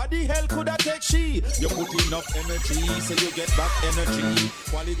 What the hell could I take she? You put enough energy, so you get back energy.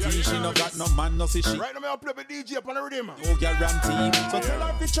 Quality, she no got no man, no see she. Right now, I'll play with DJ up on the rhythm. No guarantee, so tell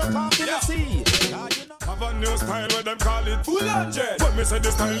her bitch you can't in the sea. Have a new style where them call it full on jet. When me say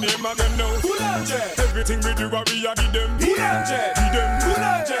the style name again now, full on jet. Everything we do, we a give them full on jet. Give them full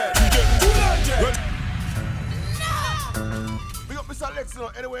on jet. Give them full on jet. Big up Mr. Lex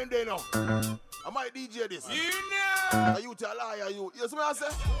now, anywhere in there now. I might DJ this. You know. Are you tell a liar, you? You see what I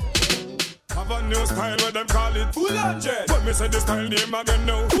say? Have a new style where them call it full on jet. When me say the style name again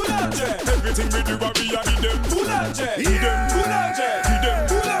now, full on jet. Everything we do, we a give them full on jet. Give them full on jet. Give them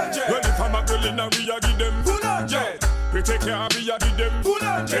full on jet. Well, if I'm a girl in a, we a give them full on jet. We take care of, we a give them full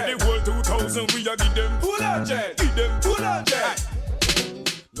on jet. The whole 2000, we a give them full on jet. Give them full on jet.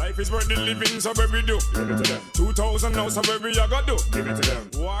 Life is worth the living, so where we do, give it to them. 2000 now, so where we a go do, give it to them.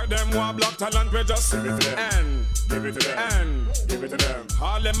 War them, war black talent, we just give it to them. And give it to them. And give it to them.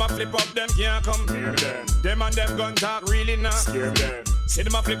 All them a flip up, them can't come near them. Them and them gun talk really not scare them. See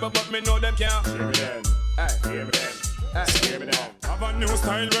them a flip up, but me know them can't scare me them. Hey, hear me them. Scare me them. Have a new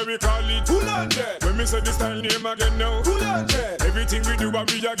style where we call it full on jet. When me say the style name again now, full on jet. Everything we do, we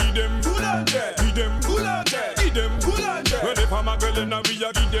a give them full on jet. Give them full on jet. Give them full on jet. Well, if I'm a girl, then we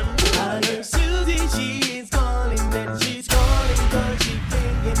a give them full on jet. Susie, she is calling, and she's calling cause she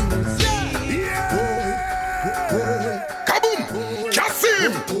can't get no sleep. Kaboom!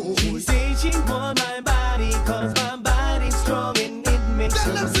 CASSIM! She says she want my body cause my body's strong and it makes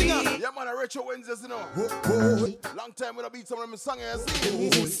her weak. Yeah, man, a retro Wednesdays, you know. Long time when I beat some of them songs,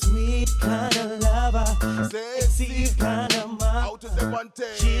 He's a sweet kind of lover, sexy kind of mama. Out of the one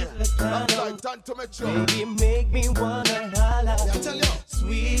thing. She's the kind of Tanto Metro. baby make me wanna holla. Yeah, tell you.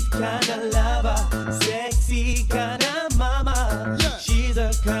 Sweet kind of lover, sexy kind of mama. Yeah. She's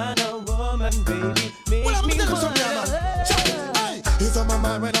a kind of woman, baby, make me wanna Hey, it's on my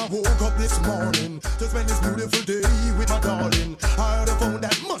mind when I woke up this morning to spend this beautiful day with my darling. I heard a phone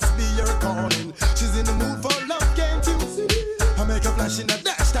that must be her calling. She's in the mood for love, can't you see? I make a flash in the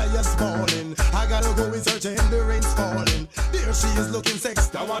dash, tires falling. I gotta go in search and the rain's falling. There she is looking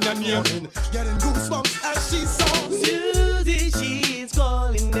sexy, I want that morning. Getting goosebumps as she songs. Susie, she's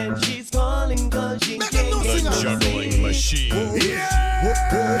calling and she's calling cause she can't get no Juggling machine.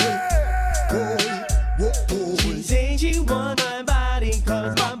 She say she want my body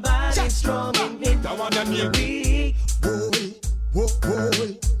cause my body's strong and it weak.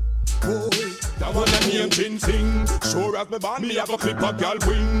 That one a name Chin Sing. Sure as me born, me have a clip a gal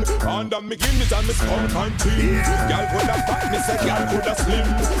wing. Under me Guinness and me skunk and ting. Gal coulda fat, me say gal coulda slim.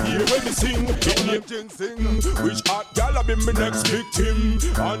 Hear when me sing, it name Chin Sing. Which hot gal a be me next victim?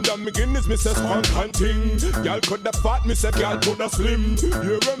 Under me Guinness, me say skunk and ting. Gal coulda fat, me say gal coulda slim.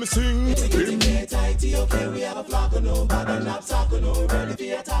 Hear when me sing. Everything get tighty, okay, we have a flock of no, bad and not sock of no, ready for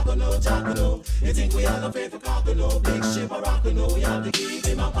your taco no, jack of no. You think we have a faith for cock of no, big ship a rock of no, we have to give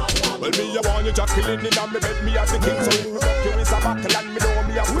him a pot. Well, me a want you jacqueline in and me bed, me as the king. So if you rock you is a buckle and me know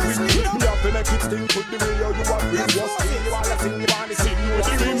me have to win. Me have to make it sting, put the way how you want to win. Just sing, you wanna sing, you wanna sing with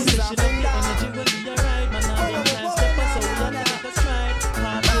the rim. Energy will be alright, man, I'll be a step or so, you'll take a stride.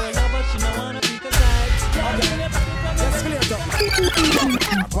 Hardcore lover, she don't wanna pick a side.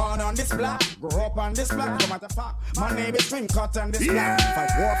 Born on this block, grew up on this block, no matter fuck. My name is Swing Cut on this block.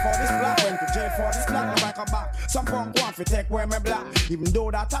 Fight war for this block, went to jail for this block, no back or back. Some punk want to take away my block. Even though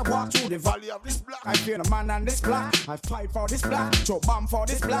that I walk through the valley of this block, I fear the man on this block. I fight for this block, throw bomb for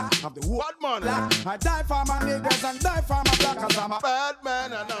this block. Have the wood man block. I die for my niggas and die for my block, cause I'm a bad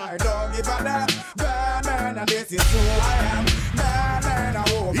man and I don't give a damn. Bad man and this is who I am. Bad man, I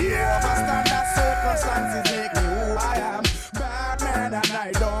hope you understand that circumstances make me who I am. Bad man and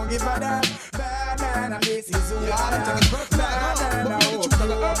I don't give a damn. Bad man and this is who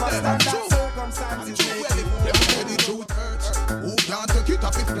Who can't take it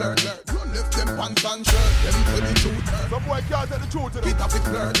off its flirt? Run left them pants and shirt. Them say the truth hurt. Some boy can't tell the truth. It off its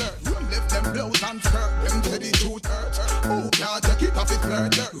flirt. Run left them blouse and skirt. Them say the truth hurt. Who can't take it off its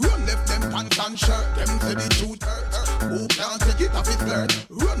flirt? Run left them pants and shirt. Them say the truth hurt. Who can't take it off its flirt?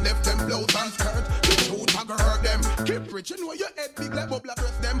 Run left them blouse and skirt. The truth a go hurt them. Keep rich, you know your head big like bubble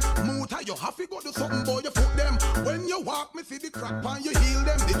dress them. Moota, you have to go do something, boy, you foot them. When you walk, me see the crack pan, you heal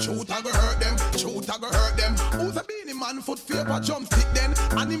them. The truth a go hurt them. Truth a go hurt them. Who's a beanie man foot favor jump stick then?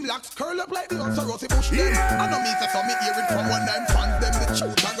 And him locks curl up like the answer Rossi Bush them. I know me say so me hear it from one time fans them. The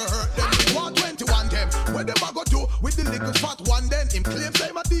truth a go hurt them. 121 them. Where them a go do with the little fat one then? Him claim say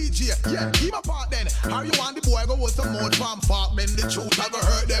him a DJ. Yeah, him a part then. How you want the boy go with some more farm farm men? The truth a go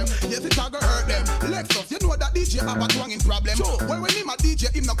hurt them. Yes, it a go hurt them. Lexus, you know that DJ have a twanging problem. When him a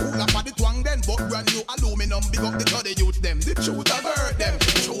DJ, him no cool up at the twang then. But brand new aluminum, big up the other youth them. The truth a go hurt them.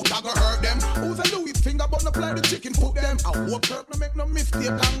 The truth a go hurt them. Who's a Louis finger but no play the chicken foot them? I hope Kirk no make no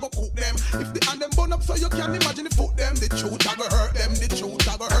mistake and go cook them. If the hand them bun up so you can imagine the foot them. The truth a go hurt them. The truth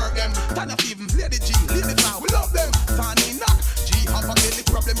a go hurt them. Tanya Stevens, Lady G, Lady Town, we love them. Fanny Knock, G have a daily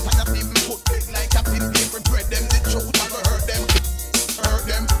problem. Tanya Stevens foot big like Captain Paper bread them. The truth a go hurt them. Hurt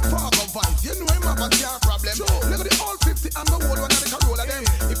them. Fargo Vice, you know him have a car problem. Look at the all 50 and the whole one of the Corolla them.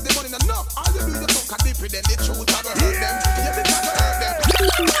 If the money enough, all you do is just suck a dip it then. The truth a go hurt them. Yeah, the truth a hurt them.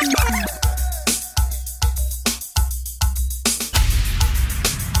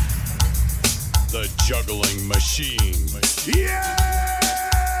 The juggling machine. Yeah!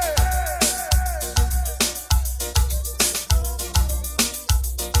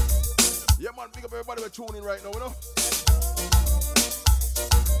 Yeah, man, big up everybody we're tuning right now, you know?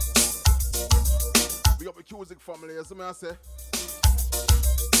 Big up the Cusick family, as I say.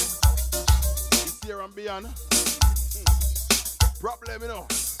 This year and beyond. Problem, you know?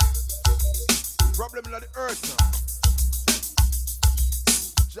 Problem in the earth.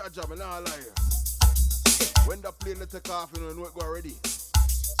 Jaja, me nah lie. When the plane they take off, you know it go already.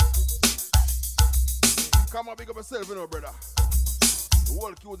 Come on, big up yourself, you know, brother. The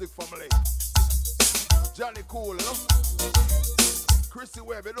whole Cusick family. Johnny Cool, you know. Chrissy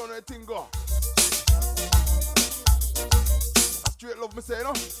Webb, you don't know anything go. A straight love me say, you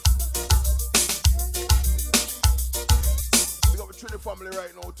know. Big up the Trinity family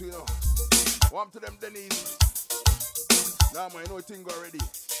right now too, you know. Warm to them Denny's. Nah man, you know anything go already.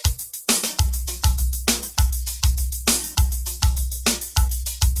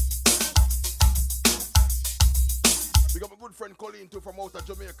 We got my good friend Colleen too from out of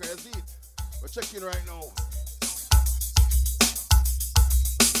Jamaica, you see it? We're checking right now.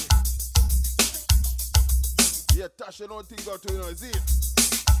 Yeah, Tasha, no thing got to, you know, is it?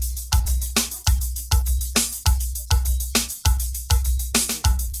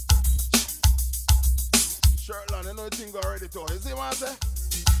 Shirtland, you know the thing got ready to, is it, man, say?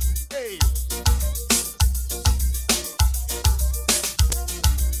 Hey!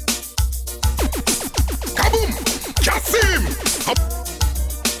 Kaboom! CASSIM!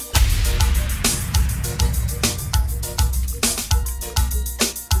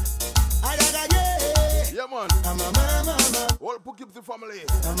 Yeah, man. All Poughkeepsie family.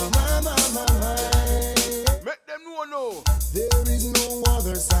 Make them know. There is no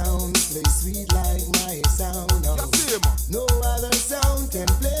other sound play sweet like my sound. No other sound can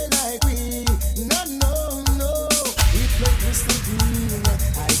play like we. No. It plays crystal clean.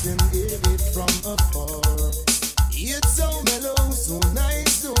 I can hear it from afar. It's so mellow, so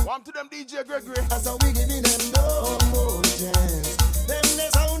nice. So warm to them DJ Gregory. As we giving them no more chance. Them the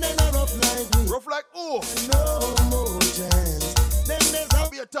sound and a rough like we. Rough like who? No more chance. Them the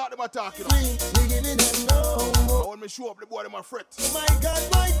sound. Be a talk them a talking. We giving them no more. I want me show up the boy them a fret. Oh my God,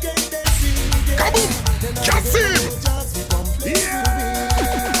 why can't they see? Kaboom! CASSIM! Yeah!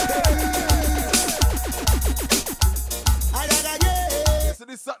 See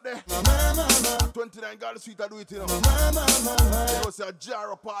this Saturday? 29 Garden Street, I do it, you know. You know, it's a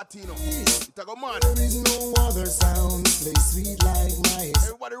jar of party, you know. It's a go man. There is no other sound play sweet like my.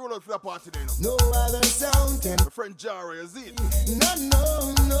 Everybody roll out for that party, you know. No other sound can. My friend Jara, you see it?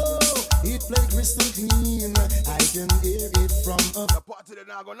 No. It play crystal clean. I can hear it from up. The party that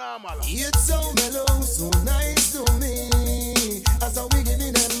now go normal. It's so mellow, so nice to me. As we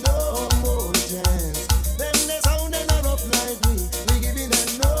giving them no more chance. Them the sound and a rough like we. We giving them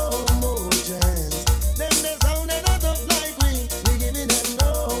no more chance. Them the sound and a rough like we. We giving them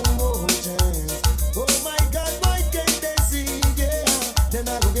no more chance. Oh my God, why can't they see? Yeah, then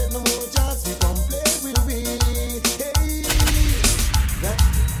I don't get no more chance to come play with we. Hey,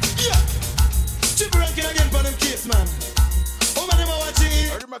 yeah. Chip ranking again for them kids.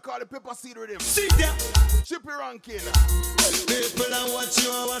 pepper seed with him. See that? Chippy ranking. People are watch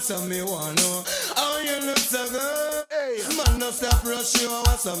you, what's up me want know. How you look so good. Hey. Man, no stop rush you,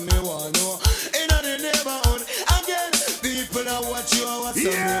 what's up me want know. In the neighborhood, again. People are watch you, what's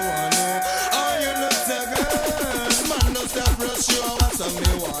up me want know. How you look so good. Man, no stop rush you, what's up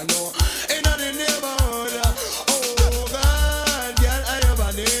me want know. In the neighborhood, oh God, girl, are you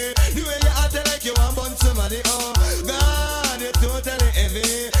body? The way you act like you want bun somebody, oh God, you're totally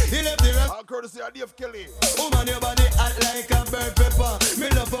heavy. You left the rock. All courtesy of Dave Kelly. Woman, your body hot like a bird pepper. Me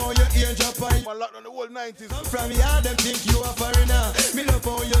love how you ear drop on. Man, locked on the whole 90s. From here, them think you a foreigner. Me love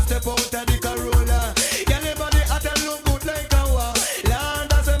how you step out of the Corolla. Girl, your body hot and look good like a wall. Land,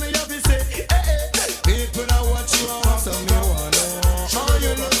 that's what me have to say. People that watch you, what's up me want know. How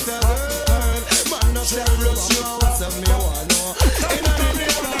you look so good. Man, no step rush you, what's up me want know. In a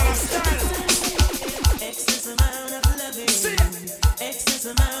Excess amount of loving, excess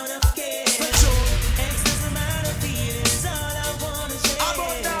amount of care, excess amount of feelings. All I wanna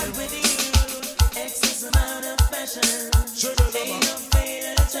share with you. Excess amount of passion, ain't no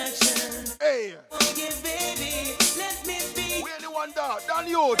fatal attraction. Hey, forgive, baby, let me be. We ain't the one that, down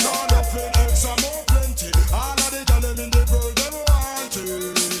you. Nothing extra, more plenty. All of the girls in the world, them want to.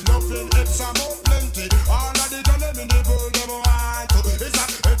 Nothing extra, more plenty. All of the girls in the world, them want to. It's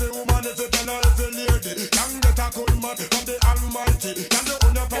like every woman, every girl, every lady can get a good man from the Almighty. Can the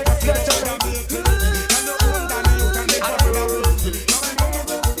own your power, can the own your baby. Can the own that you can get a good baby.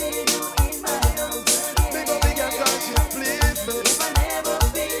 Big up, big up, girl, she please me. If I never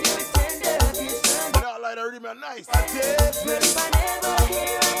feel your tender kiss, that light already man nice. if I never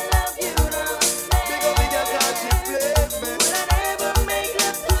hear I love you now, big up, big up, girl, she please me. will I never make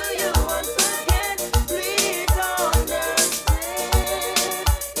love to you once again? Please understand.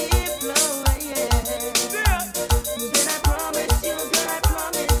 If love, then I promise you, that I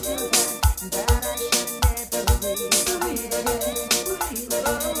should never leave again.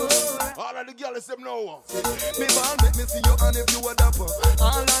 All of the girls them know. Me ball make me see you and if you a dapper.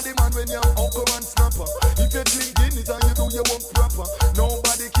 All of the man when you uncle and snapper. If you drink Guinness and you do your work proper,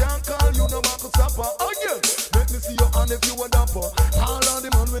 nobody can call you no back stopper. Oh yeah, make me see you and if you a dapper. All of the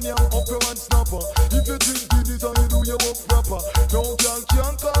man when you uncle and snapper. If you drink Guinness and you do your work proper, no girl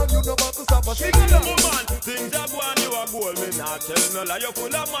can call you no back stopper. Sing it up, woman. Things that one you a goal, me not tell no lie. You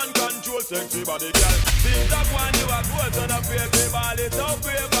full of man control, sexy body girl. Things that one you a goal, son of baby, ball it up,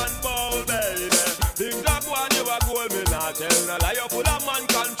 brave and bold, baby. Things that one you a goal, me not tell no lie. You full of man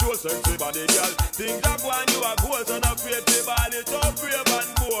control, sexy body girl. Things that one you a goal, son of baby, ball it up, brave and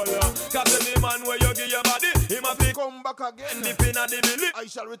bold. Cause any man where you give your body, he must be come back again. The pin of the belly, I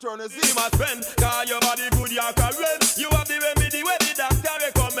shall return as he must spend. Cause your body good, you can rent. You have the remedy where the doctor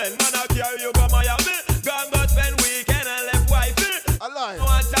recommend. Man, I carry you go Miami. Gone but spend weekend and left wifey. Alive. No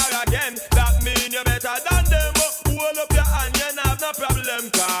answer again. That mean you better than them. Hold up your hand, you have no problem.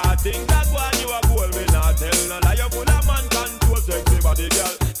 Cause think that one you a goal, me not tell no lie. You full of man control, sexy body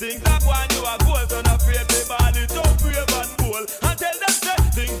girl. Think that one you a goal, son of pretty body, so brave and bold. And tell them say,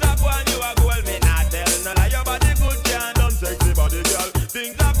 think that one you a goal, me not tell no lie. Your body good, can't done, sexy body girl.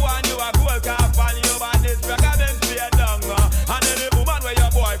 Think that one you a goal, can't find your body strong and then stay down. And any woman where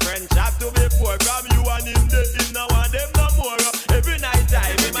your boyfriend chat to be poor from you and him, they in no one them no more. Every night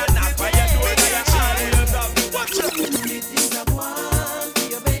time, him and knock for your door, and you call yourself. Watch out. Big things I want for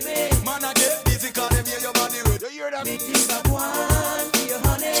your baby. Man, I get busy cause them hear your body red. You hear that? Big things I want for your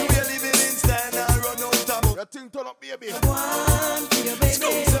honey. You be living in style and run out of money. Your thing turn up, baby. Want for your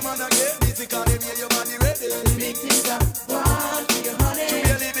baby. Say man, I get busy cause them hear your body red. Big things I want for your honey. You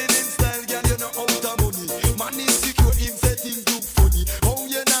be living in style, girl, you know out of money. Man insecure, him say things look funny. How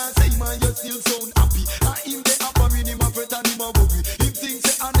you not say man, you still sound happy. And him they happy, him a fret and him a worry. Him think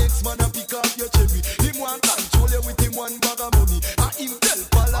say an next man a pick up your cherry. Him want control you with him one bag of money. And him tell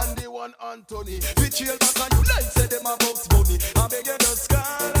Paul and the one Anthony. We chill back and you like say them a box money. I beg you just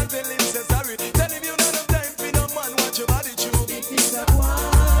call and tell him say sorry. Tell him you not have time for no man watch your body chew. Big things I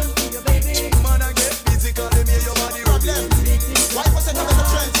want for your baby. Man I get busy cause them hear your body rubbing. Why was it never the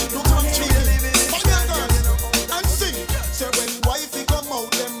trend? Look on me. And sing. Say when wifey come out,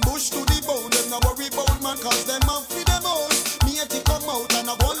 them bush to the bone. Them not worry about man cause them have for them own. Me and he come out and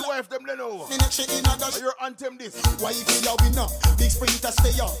I go The wife them then over. me next shit in a dash. Your anthem this. Wifey a winner, big sprinter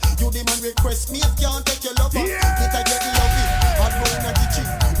stay on. You the man request me, it can't take your lover. Yeah. It I get the love it, hard round a kitchen.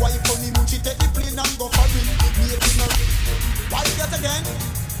 Wife on me munchi take the plane and go for it. Me a winner. Why get again?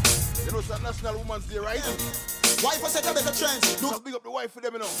 You know it's a National Women's Day, right? Wife was set a better chance. Look, big up the wife for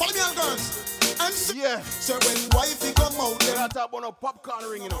them, you know. Follow me on girls. And yeah. So when wifey come out, They them talk about no popcorn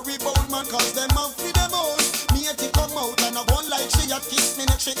ring, you know. rebound man cause them have for them own. Me Mate come out and I one like she a kiss me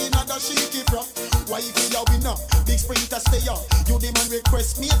neck, she in a the shaky from. Wifey a winner, big sprinter stay on. You the man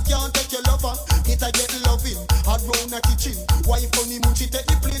request, mate can't take your lover. It I get loving, hard round a kitchen. Wife funny moon, she take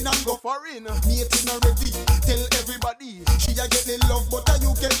the plane and go foreign. Mate in a ready, tell everybody. She a get the love, but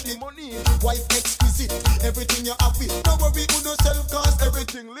you get the money. Wife exquisite, everything you have it. No worry, you no self cause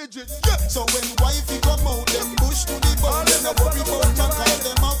everything legit. Yeah. So when wifey come out, them bush to the bone. Then no worry about your cause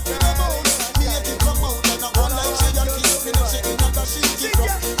them up in the mouth. Mate come out, and I one like she a kiss me, she in a the shaky from.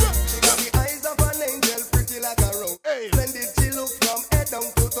 She got the eyes of an angel, pretty like a rose. Splendid she look from head down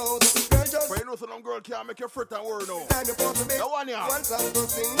to toe. Girl just but you know some girl can't make you fret and worry now. time before to The one ya. one song to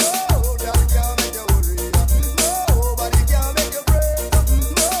sing. No, that can't make you worry. Nobody can make you pray.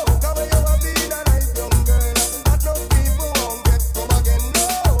 No, come when you have been a nice young girl. That no people won't get come again.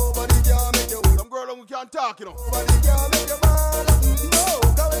 Nobody can make you worry. Some girl who can't talk, you know. Nobody can make you fall. No,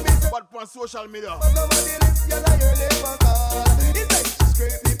 come when me say. But on social media. But nobody listen, girl, I hear them call. It's like she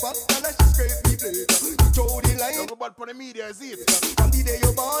scrape me pot and she scrape me plate. You throw the line. Don't go bad for the media, is it? From the day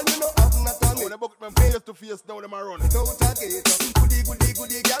you born, you know have not on me. When I book them face to face, now them a run. Without a gate,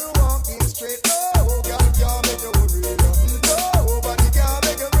 goody, girl walking straight. No, girl can't make you worry. Nobody can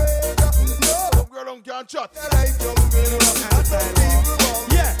make you break. No, Some girl don't can't chat. like young girl. That's how people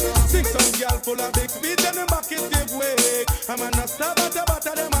want. Yeah, sing some girl full of big feet and the bucket give wake. I'm a star, but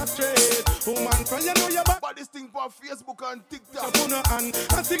them a straight. Woman, from you know your back. But this thing for Facebook and TikTok. So put no hand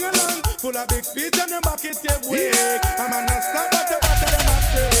and sing along. Full of big feet and the bucket give wake. I'm a star, but them a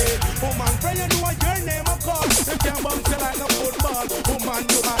straight. Woman, from you know your name of course. You can't bounce you like a football. Woman,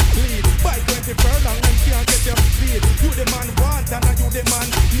 you are lead. By 20 furlong and can't get your speed. You the man want and you the man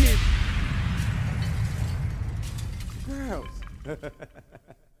need. Girls.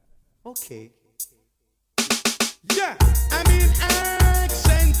 Okay. Yeah, I mean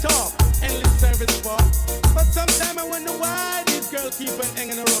accent top, endless service for. But sometimes I wonder why these girls keep on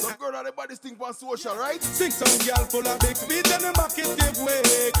hanging around. Some girl that about this thing for social, right? Sing some girl full of big feet and the bucket give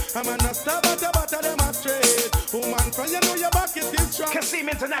wake. I'm a star, but them a straight. Woman, from you know your bucket is strong. CASSIM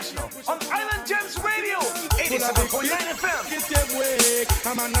International on Island Jamz Radio 87.9 FM. Bucket give wake.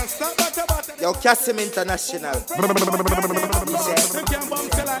 I'm a star, but Yo, CASSIM International. you can't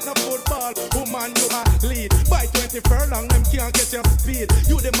bounce you like a football. Woman, you are lead. By 20 furlong, them can't get your speed.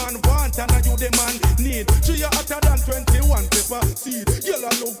 You the man want and you the man need. So you're hotter than 21 pepper seed. You'll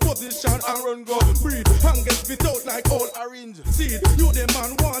look position and run go breed. And get spit out like old orange seed. You the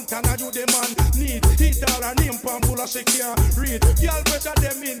man want and you the man need. Eat all a name pan full of she can't read. Y'all pressure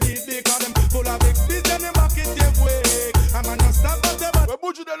them indeed because them full of big spit and them bucket give wake. I'm a stop but them Where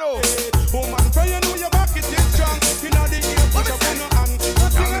would you know? woman, for you know your bucket is strong. You know the ear push up on your hand.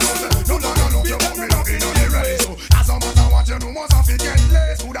 No, you want me not in on the race. As a matter what you know, must have to get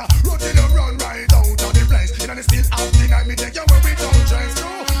laced. Woulda rotate them run right out of the place. You know the still out the night, me take you where we don't chase.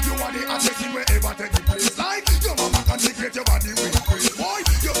 You are the attitude wherever take the place. Like your mama consecrate your body with grace. Boy,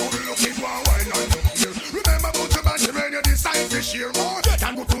 you go looking for a while and look here. Remember about your body when you decide to share more.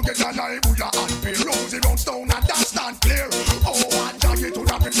 Can go together like Booyah and Pay. Rosy round stone and that stand clear. Oh, what joy it would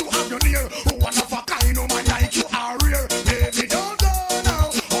happen to have you near. Oh, what of a kind of man like you are rare. Baby, don't go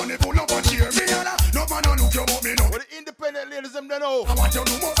now. Only pull up and cheer me and no man don't look you but me no. What the independent ladies them they know. I want you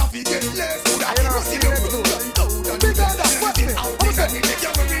to must have to get less. So that you know see the world right out. Big on that, what's me? Out the me take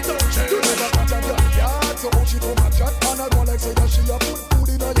you where we don't share. You never catch a girl yard, so how she go my chat. And I don't like say that she a put food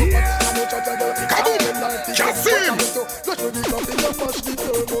in her yard. I know chat a girl, CASSIM! Just when you come in, you mash the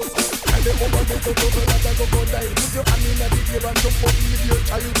thermos. And the woman make you trouble like a crocodile. Put your hand in the grave and jump up with your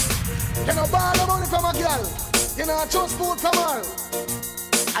child. You know ball of money from a girl. You know just food from her.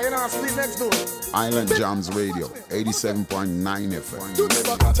 And you know sleep next door. Island Jamz Radio, 87.9 FM. You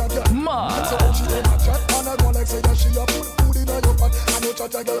never catch a girl. Man. So how she go my chat. And I don't like say that she a put food in her pot. I know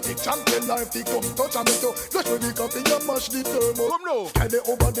chat a girl, big champion life. They come touch and make you. Just when you come in, you mash the thermos. Come now. And they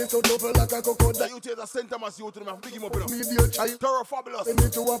over there so double like a crocodile. You take the center mass you to them and pick him up. With your child. Thorough fabulous. Penny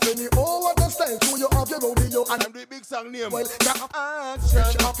to a penny. Oh, what a style. So you have your body, you. And I'm the big song name. Well,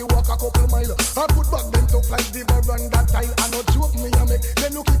 stretch off you walk a couple mile. I put back them to like the and that tile. I not joke me a make.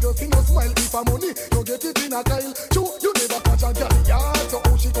 Then look if you see no smile. If I'm money, you get it in a tile. True, you never catch a girl. Yeah, so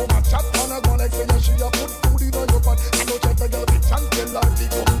how she come and chat. And I go like say she a put food in your pot. I know chat a girl big champion like the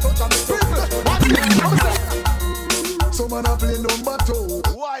come touch and so man a play number 2.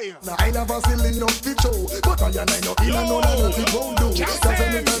 Why? Now I never silly no picture. But I know in a no that it won't do. Cause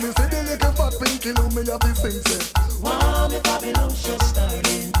anytime you see the little fat pinky loom, me have to sing say Wow, the Babylon just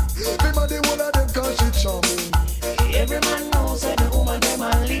starting. Remember the one of them cause she charming. Every man knows that the woman them a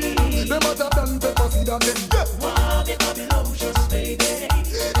lead. Them a tap and pepper seed again. Wow, the Babylon just baby.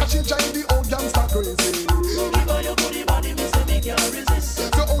 And she drive the old gangster crazy.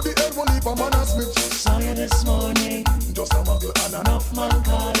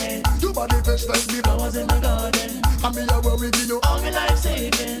 vegetables. I was in my garden. And me a worry, you know. All my life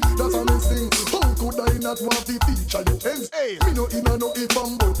saving. That's how me sing. How could I not want the teacher defense? Hey. Me no in a no if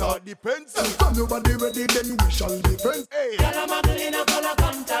I'm but depends. From nobody ready, then we shall defend. Hey. Girl, I'm a in a color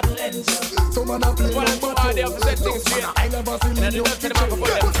contact lens. So man a play number 2. I never seen you kitchen.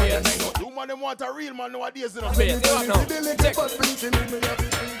 You man them want a real man nowadays.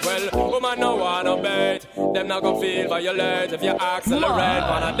 Well, woman no want no bait. Them not gon' feel violate if you accelerate.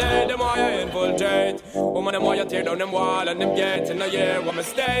 Man a day, them why you infiltrate. Woman them why you tear down them wall and them gates in the year. Woman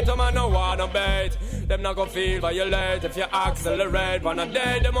state, woman no want no bait. Them not gon' feel violate if you accelerate. Man a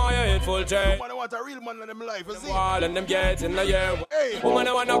day, them why you infiltrate. Woman want a real man in them life, is it? Wall and them gates in the year. Woman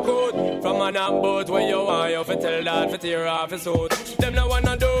no want no good from man and boat. When you want you fi tell that fi tear off his suit. Them no want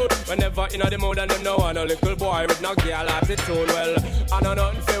no dude whenever in the mood and them no want no little boy with no girl attitude. Well, I know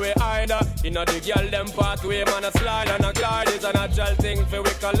nothing fi we either. You know the girl them pathway man a slide and a glide is a natural thing fi we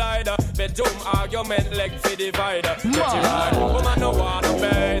collide. Bedroom argument leg fi divider. Woman no want no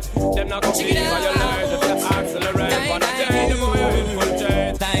bait. Them not gon' feel violate if you accelerate. But I tell you more you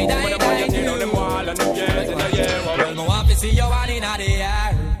infiltrate. Woman the more you tear down them wall and them gates in the year. Well, no one fi see you one inna the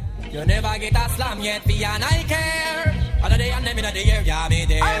air. You never get a slam yet for your night care. Other day and them inna the air, yeah me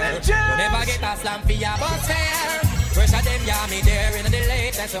there. You never get a slam for your bus fare. Pressure them, yeah me there inna the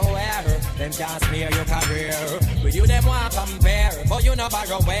latest aware. Them can't smear your career. With you them want compare, but you no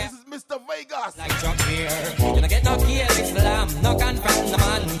borrow where. This is Mr. Vegas. Like Chuck here. You no get no kill slam, no confront the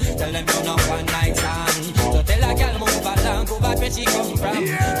man. Tell them you no one night stand. So tell a girl move along, go back where she come from. Tell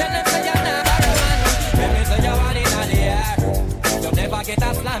them say you're not borrow man. Let me say you want inna the air. You never get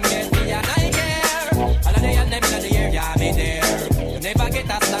a slam yet for your night care. All of the and them in the air, yeah me there. You never get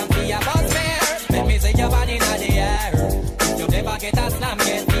a slam for your bus fare. Let me say you're born in the air. You never get a slam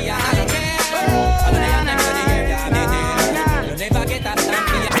yet for your night care. All of the and them in the air, yeah me there. You never get a slam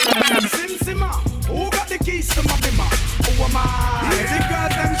for your Sim Simma, who got the keys to my bimmer? Who am I? The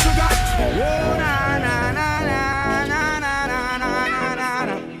girls them sugar. Oh na na na na na na na na na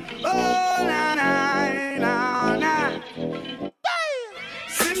na. Oh na na na na.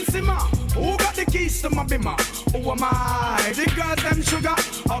 Sim Simma, who got the keys to my bimmer? Who am I? The girls them sugar.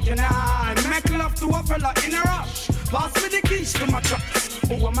 How can I make love to a fella in a rush? Pass me the keys to my trucks.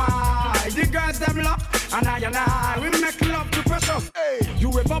 Who am I? The girls them lock. And I, we make love to pressure. Hey, you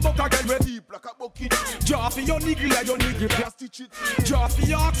ever buck a girl with deep like a bucket? Draw for your nigga like your nigga just stitch it. Draw for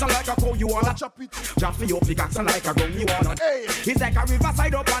your oxen like a cow, you wanna chop it. Draw for your pickaxe like a gun, you wanna. Hey, it's like a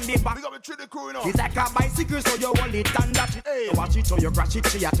riverside up on the back. We got me through the crew, you know. It's like a bicycle, so you hold it and that it. Hey, you watch it, so you crash it.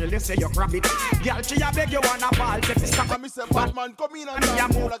 She a tell you say you grab it. Girl, she a beg you wanna ball, say fi stop. And me say Batman come in and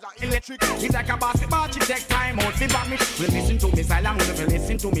you move like a electric. It's like a basketball, she take time out fi back me. Well, listen to me silent, well,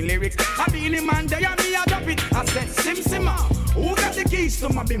 listen to me lyrics. I be the man there and me a drop it. I said Sim Simma, who got the keys to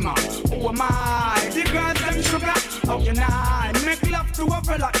my bimmer? Who am I? The girls them sugar. How can I make love to a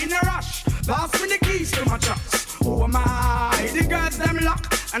fella in a rush? Pass me the keys to my trucks. Who am I? The girls them lock.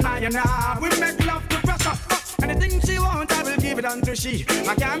 And I we make love to pressure. Anything she want, I will give it unto she.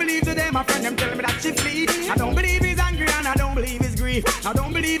 I can't believe today my friend them tell me that she flee. I don't believe he's angry and I don't believe he's grief. I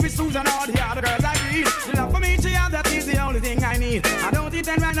don't believe it's Susan or the other girls I grieve. The love for me she have, that is the only thing I need. I don't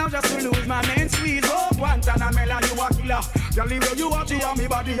intend right now just to lose my main squeeze. Oh, Guantanamela, you a killer. Girl, the way you watch you on me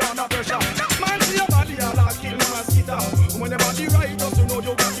body under pressure. Man, see your body, I'll kill my mosquito. When the body right, just to know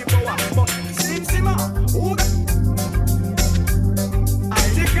you got the power. But Sim Simma, who got I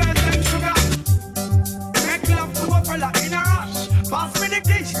the girls them sugar. Make love to a fella in a rush. Pass me the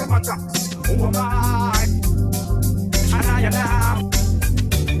keys to my trucks. Who am I? And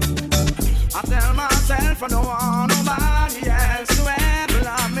I tell myself I don't want nobody else to ever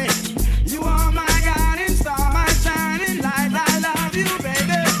love me. You are my guiding star, my shining light. I love you,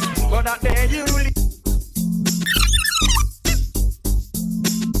 baby. But that day you leave.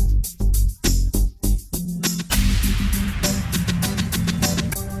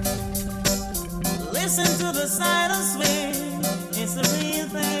 Listen to the silent swing. It's a real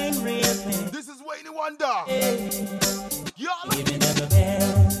thing, real thing. This is Wayne Wonder. Y'all giving them the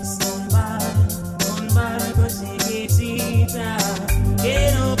best. On my cosita.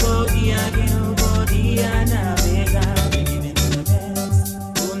 Que no podía navegar. Giving them the best.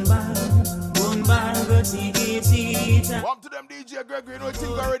 On my cosita. Welcome to them DJ Gregory, you know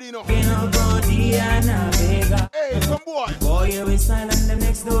things already know. Que no podía navegar. Hey, some boy. Boy, you is silent, them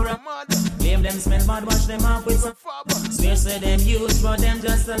next door. Blame them smell bad, wash them up with some fab. Swear say them use, but them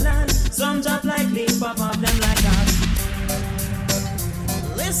just a land. Some drop like leaf, pop up them like that.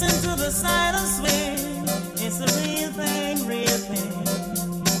 Listen to the silent swing. It's a real thing, real thing.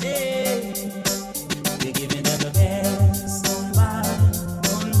 Yeah. They're giving them the best. On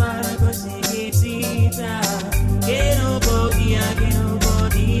by, cause she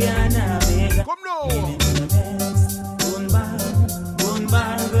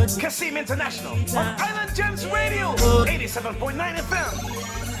CASSIM International on Island Jamz Radio 87.9 FM.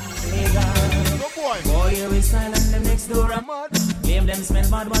 Boy, here is silent, them next door are mud. Leave them smell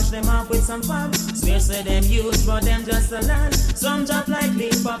bad, wash them off with some fab. Swear say them use, but them just a land. Some drop like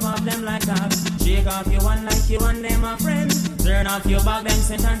leaf, pop off them like that. Shake off your one like you and them a friend. Turn off your back, them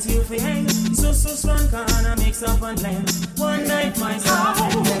sentence you for hang. So strong, corner mix up and blend. One night, my son.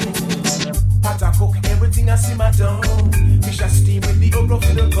 Pot I cook everything I see my dough. Fish I steam with the okra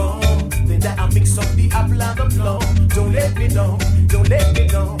for the bone. Then that I mix up the apple and the plum. Don't let me know, don't let me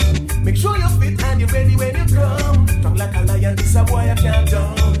know. Make sure you're fit and you're ready when you come. Talk like a lion, this a boy I can't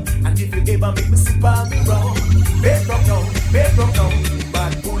down. And if you ever make me sip on me wrong, bed rock down,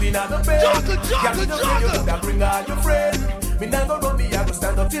 bad pulling out the bed. Yeah, me don't say you coulda bring all your friend. Me not go run me, I go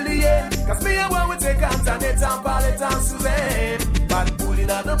stand up till the end. Cause me and one will take Antoinette and Paulette and Suzanne. Bad pulling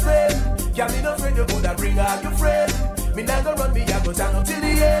out the bed. Yeah, me no afraid you coulda bring all your friend. Me not go run me, I go stand up till the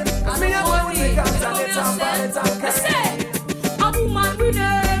end. Cause me and one will take Antoinette and Paulette and Suzanne. A woman with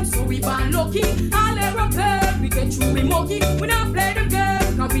them, so we born lucky. All aeroplane, we get through we monkey. We not play the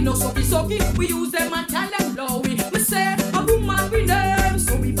game, cause we no sucky. We use them and tell them blowy. Me say, a woman with them,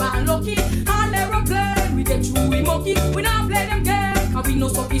 so we born lucky. All aeroplane, we get through we monkey. We not play them game, cause we no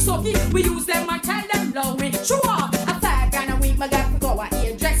sucky. We use them and tell them blowy. True, a fag and a week, my got to go a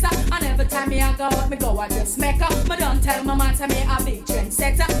hairdresser. And every time me I go out, me go a dressmaker. Me don't tell my man to me a big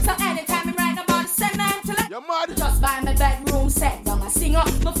trendsetter. So anytime me write about the same name to let just buy my bedroom set down a singer.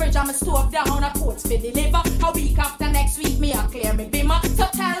 My fridge and my stove down a ports for deliver. A week after next week me a clear me bimmer. So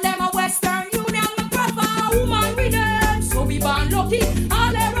tell them a Western Union my proper woman with them. So we born lucky.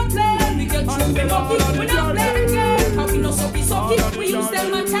 All aeroplane we get through we lucky. We not play the game, cause we no sucky. We use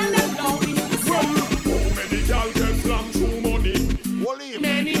them and tell them no. How many y'all get slammed through money?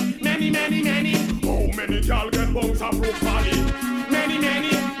 Many. How many y'all get bounced up through money? Many. How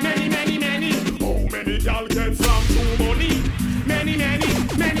many y'all get slammed through money? Many. How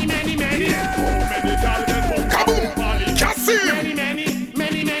many y'all get bounced up through money? CASSIM.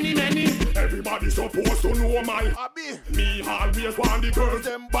 Many. Everybody supposed to know my hobby. Me always want the girls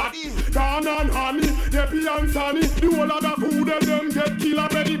them body. Down and honey, Deppy and Sunny. The whole of the food them get kill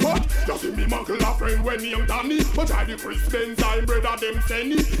already. But just see me muckle a friend when me and Danny. But I the Chris Benz, I'm brother them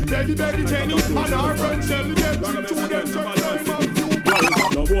Senny. Betty Jenny and our friend Shelly. Get to them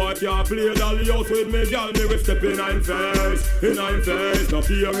no boy can't play dolly house with me, girl. Me will step in I'm face. No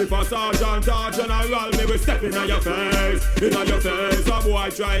fear if a sergeant or general. Me will step in your face. A boy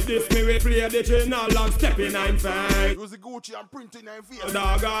try this, me will play the channel and step in I'm face. Use the Gucci and print in I'm face.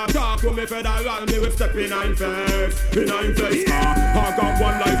 Dog talk to me federal, me will step in I'm face. I got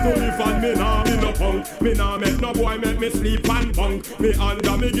one life to live and me nah me no punk. Me nah make no boy make me sleep and bunk. Me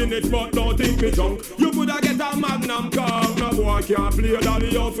under me Guinness but don't think me drunk. You coulda get a magnum car. No boy can't play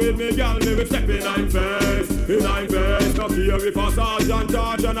dolly house with me, girl. Me will step in I'm face. No fear if a sergeant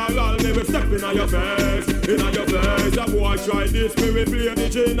or general. Me will step in your face. A boy try this, me will play the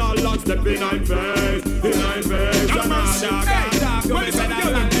channel and step in I'm face.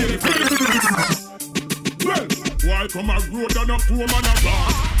 Well, why come a road and up to a man a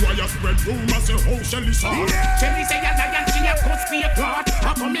bar? Why you spread rumors say how Shelly saw? Shelly say a lion, she a cuss for a clot.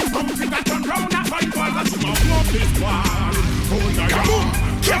 I come in from Africa, turn round and find for us. My walk this wall. Oh, now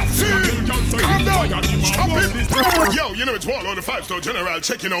CASSIM! Calm down! Stop it! Yo, you know it's Wall on the 5-star general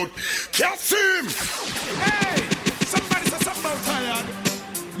checking out CASSIM! Hey! Somebody say something about tired.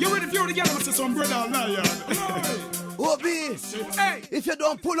 You ready for you to get him to some brother lion? Obi, hey, if you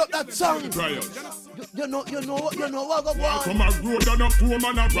don't pull up that song, you know what go why come a road and up to a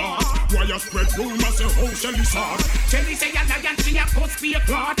man a rat? Why you spread rumors say how Shelly saw? Shelly say a lion, she a cuss for a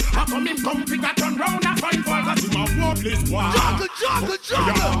clot. I come in from Africa, turn round and find for us. My worthless boy.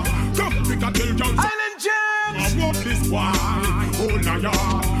 Juggle. Come pick a tell Jamz. Island Jamz. My worthless boy. Oh na ya.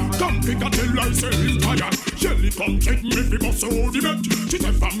 Come pick a tell I say him tired. Shelly come check me fi bust out the bet. She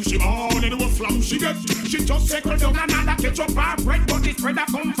say fam she born and what flam she get. She just circle down another ketchup or bread, but this bread a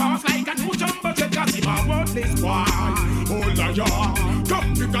come fast like a new jumbo jet. Cause him a worthless boy. Oh na ya.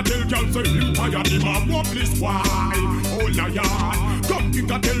 Come pick a tell Jamz say him tired. Him a worthless boy. Oh na ya. Come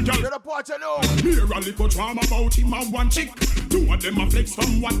pick a tell Jamz. Get a party now. Hear a little drama about him and one chick. Two of them a flex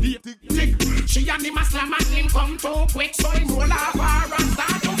from what they tick. She and him a slam and him come too quick. So him roll off her and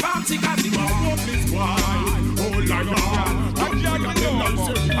start to party. Cause him a worthless boy. Oh la la. Come pick a tell Jamz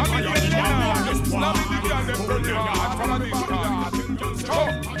say him tired. Him a worthless boy.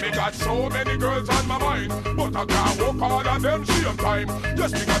 Me got so many girls on my mind, but I can't walk all of them same time.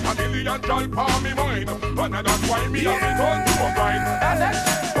 Yes, me got a million jump on me mind, and that's why me have it on to a grind.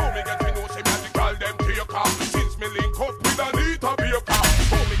 Oh, me get me know say magical them take off, since me link up with a little baker.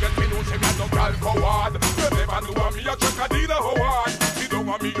 Oh, me get me know say me a no girl coward. You never know me a check a dealer how hard. See don't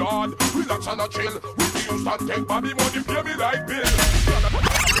want me yard, relax and a chill. With the Houston take baby money pay me like bill.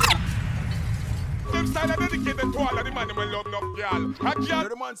 Them style are dedicated to all of the man who love enough girl. You're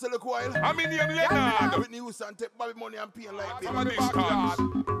the man sell a coil. I'm in here Leonard. With the Houston take baby money and pay like From a distance.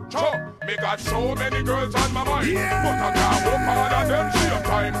 Me got so many girls on my mind, but I can't work hard at them same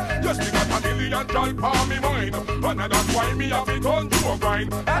time. Just because a million girls on me mind, and that's why me have it on to a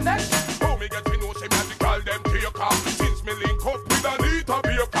grind. And that's how me get to know say me have to call them taker. Since me link up with Anita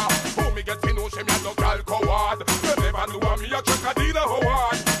Baker, how me get to know say me have no girl coward. You never know me a check a dealer how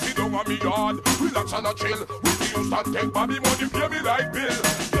hard. See don't want me yard, relax and a chill. With the Houston take baby money pay me like bill.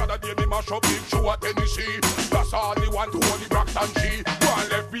 The other day me mash up big show at Tennessee. That's all the one to only Braxton G. One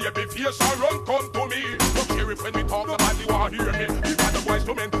left baby face and run come to me. Don't care if when we talk nobody want hear me. If I the boys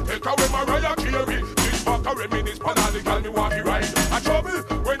to men take away Mariah Carey. This fuck a reminisce but all the girl me want me right. A trouble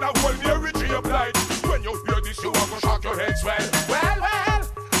when I hold near Richie applied. When you hear this you are gonna shock your head swell. Well,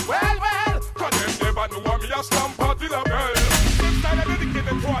 cause them never know me a slam party la girl. Them style are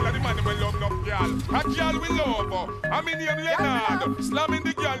dedicated to all of the man who love enough girl. A girl we love, I'm in here Leonard. Slamming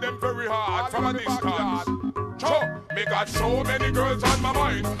the girl them very hard from a distance. Me got so many girls on my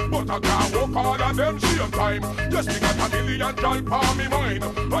mind, but I can't work hard at them same time. Just because a million girls on me mind,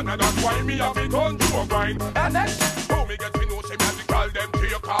 and that's why me have it on to a grind. And that's how me get to know say me have to call them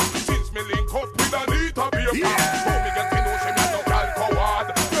taker. Since me link up with Anita Baker, how me get to know say me no girl coward.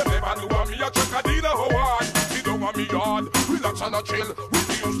 You never know me a check a dealer how hard. See don't want me yard, relax and a chill. With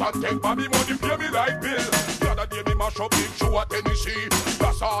the Houston take baby money pay me like bill. The other day me mash up big show at Tennessee.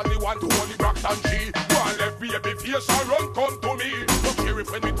 That's all the one to only Braxton G. One left baby face and run come to me. Don't care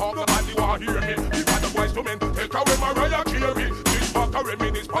if when we talk nobody want hear me. If I the boys to men take away Mariah Carey. This fuck a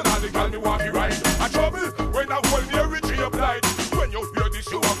reminisce but all the girl me want me right. A trouble when I hold near Richie applied. When you hear this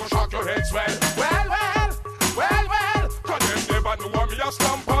you are gonna shock your head swell. Well, cause them never know me a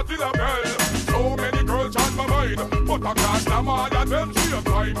slam party la girl. So many girls on my mind, but I can't slam all of them same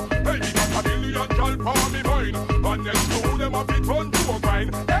time. Hey, me got a million girls on me mind, and next to them have it on to a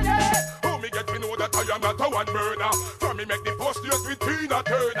grind. How me get to know that I am not a one burner? From me make the post yet with Tina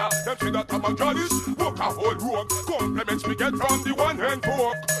Turner. Them say that I'm a goddess, walk a whole room. Compliments me get from the one hand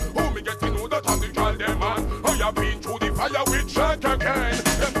fork. How me get to know that I'm the girl them man? I have been through the fire with Jack again.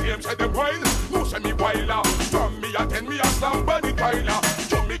 Them claims say them wild, no say me wilder. From me attend me a slam body Tyler.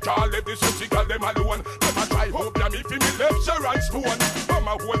 So me can't let the sexy girl them alone. Them a try hope ya me fi me left Sharon Stone. I'm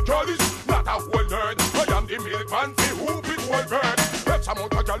a whole goddess, not a whole nerd. I am the milkman fi hoop it whole bird. X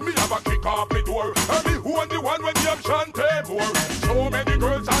amount of girl me have a kick off me door. And me who the one when me am Shantae more. So many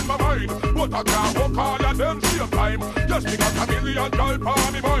girls on my mind, but I can't walk all of them same time. Just because a million girls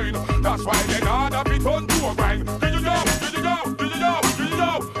on me mind. That's why they gotta be done to a grind. Did you know?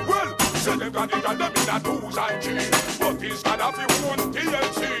 Well, say them got the girl them in a 2s and 3s, but it's gotta be one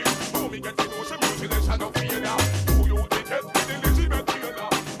TLC. Who me get to know some useless and no fear now. Who you detect with Elizabeth Taylor?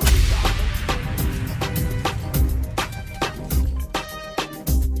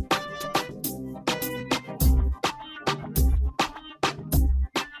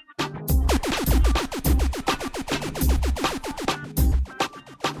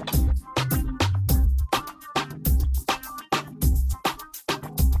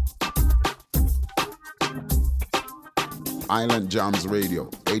 Island Jamz Radio,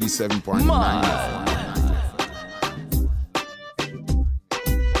 87.9.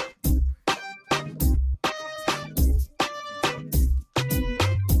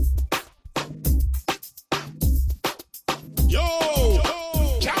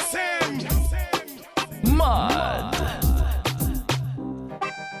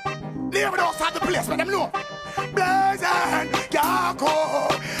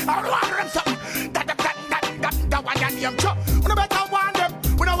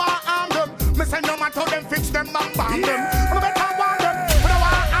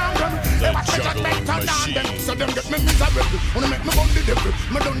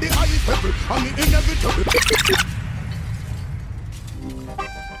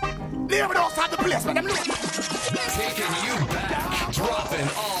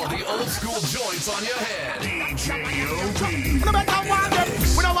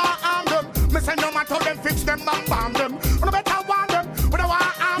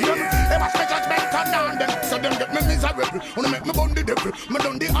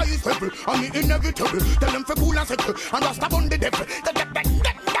 And rasta bun the devil.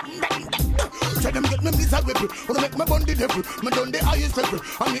 Tell them get me miserable. Wanna make me bun the devil. Me done the highest level.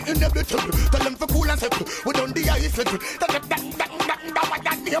 I'm the inevitable. Tell them for cool and settle. We done the highest level. What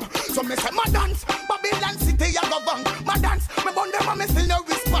that name? So me say my dance. Babylon City I go bang. My dance. Me bun them and me still no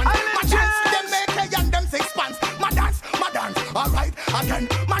respond. Alright, again,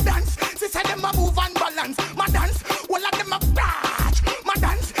 my dance. She said them a move and balance. My dance, well of them a crash. My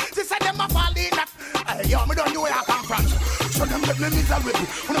dance, she said them a fall in that. Hey, yo, me don't know where I come from. So them make me miserable.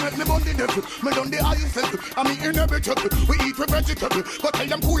 When I make me bun the devil, me done the highest level. And me inevitable. We eat with vegetable. But tell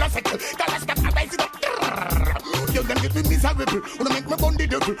them cool as settle. Tell us that I rise it up. You them get me miserable. When I make me bun the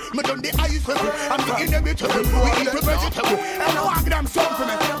devil, me done the highest level. And me inevitable. We eat with vegetable. And I want them song for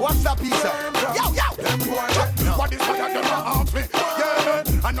me. What's that piece of? Yo, yo. What is that them off me?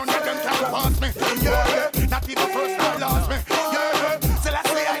 Yeah. And none of them can pass me. Yeah. Not even first time lost me. Yeah. So let's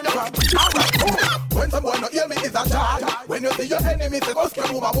say I know. Alright. When someone not hear me is a charge. When you see your enemy, say go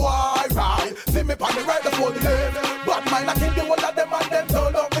scream over boy, right? See me on the right, the fold the left. But mine I kill the one of them and them so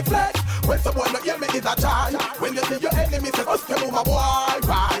long me flex. When someone not hear me is a charge. When you see your enemy, say go scream over boy,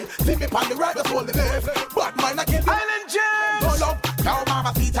 right? See me on the right, the fold the left. But mine I kill the Island Jamz. So long, cow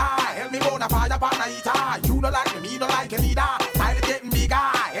mama sita. Help me bona fire pana eater. You don't like me don't like me neither. Style getting bigger.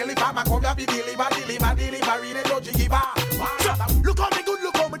 Hell if I'm a come here be deliver, really don't you give up. Look how me good,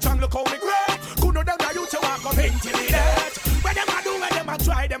 look how me strong, look how me great. Could know them that you to walk up into the net. When them a do, when them a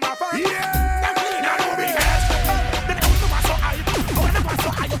try, them a first. Yeah. Them clean and no big ass. Then they come to so high. Oh, when they pass so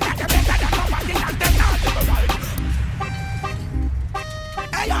high, you can't get better than nobody and them not the right.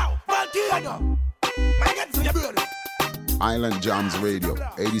 Hey yo, Valkyrie. I get to your bird. Island Jamz Radio,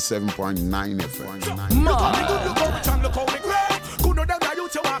 87.9 FM. Look how me good, look how me strong, look how me great. Could know them that you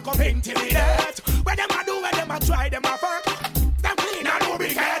to walk up into the net. When them a do, when them a try, them a first. Them clean and no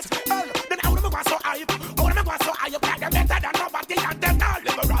big ass. Then I wanna go so high. I wanna go so high. You can't get better than nobody and them not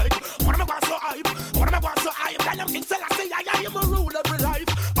live right. I wanna go so high. I wanna go so high. Tell them King Selassie, I am a rule every life.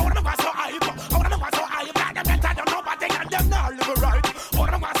 I wanna go so high. I wanna go so high. You can't get better than nobody and them not live right. I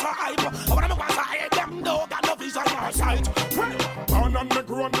wanna go so high. I wanna go so high. Them no got no vision or sight. Born and me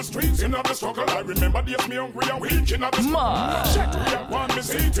grew on the streets in the struggle. I remember days me hungry and weak in the struggle. Check me up one me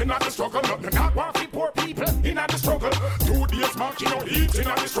seat in the struggle. Nothing not want for poor people in the struggle. 2 days marking out heat in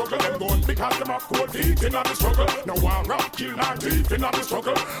the struggle. Them gone because them have cold feet in the struggle. No one rock kill not teeth in the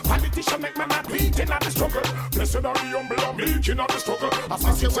struggle. Politician make me not beat in the struggle. Blessed are the humble and meek in the struggle.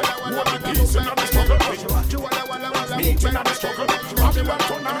 Assassin say I want the peace in the struggle. Meet in the struggle. Babylon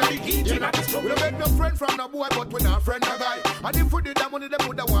turn and the heat in the struggle. We make no friend from no boy, but we not friend no guy. And if we did that money, them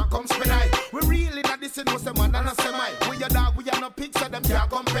would have want come spend I. We really not this in no semi and a semi. We a dog, we are no pigs, so them can't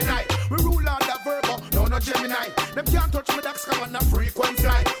come penny. We rule out the Virgo, no Gemini. Them can't touch me, that's come on a frequent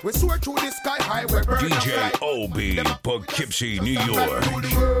fly. We soar through the sky high, we burn DJ Obi, Poughkeepsie, New York.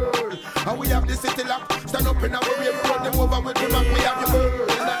 And we have the city lock. Stand up in our way, we run them over with the map. We have the world,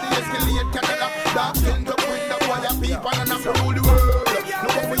 and the escalate Cadillac. Dark skin up with the wire people, and I'm the rule the world.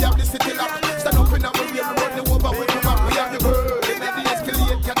 Look how we have the city lock. Stand up in our way, we run them over with the map. We have the world, and the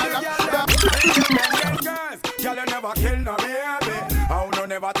escalate Cadillac. Girl, you never kill no baby. I will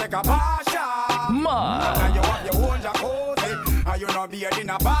never take a passion. And you have your own jacuzzi. And you not be in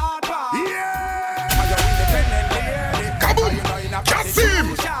a bad part. Yeah. And you're independent lady. Kaboom. You know in a CASSIM.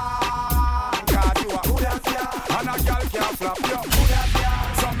 Cause you are good as ya. And a girl can't flop you. Good as ya.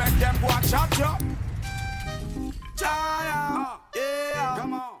 So make them go and chat you. Chaya. Yeah.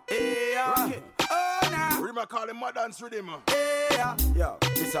 Come on. Yeah. Oh, nah. We might call him my dance rhythm. Yeah. Yo,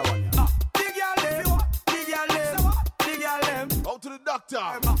 this a one, yeah. Big girl, big girl, big girl, out to the doctor.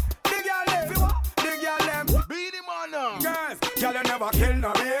 Big girl, big girl, beat him on now. Girls, girl, you never kill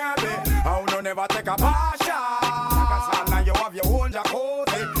no baby. How no never take a passion. Now you have your own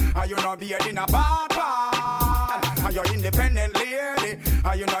jacuzzi. And you not be in a bad part. And you're independent lady.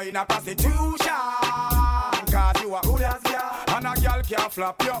 And you not in a prostitution. Cause you are good as ya. And a girl can't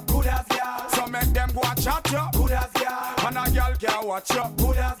flop you. Good as ya. So make them go and chat you. Good as ya. And a girl can't watch you.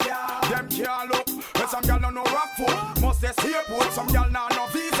 Good as ya. Them can't look. But some girl don't know rock foot. Must they see port. Some girl now no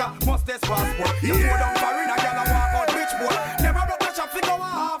visa. Must they passport. You go down for in a girl and walk out bitch boat. Never broke the shop figure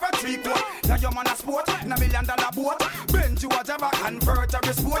half a 3/4. Now your man a sport. In $1 million boat. Bend you a jabber. Convert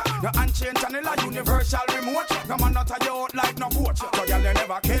every sport. No unchained channel a universal remote. No man not a you out like no coach. So girl you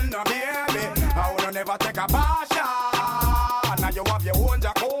never kill no baby. I will never take a passion. Now you have your own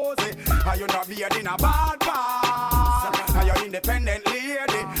jacuzzi. And you not be in a bad part. And you're independent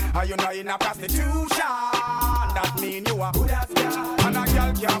lady. And you not in a prostitution. That mean you are good as girl. And a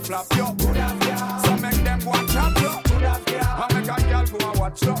girl can't flop you. Good as girl. So make them go and chat you. Good as girl. And make a girl go and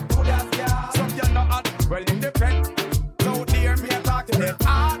watch you. Good as girl. Some girl not hot, well independent. So dear me a talk to them.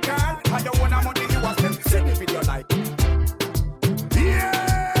 Ah girl. And you want a money you want them. Sing the video like. Yeah.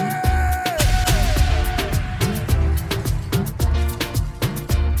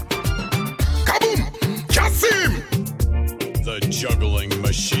 CASSIM, the juggling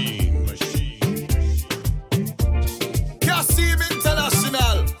machine. CASSIM.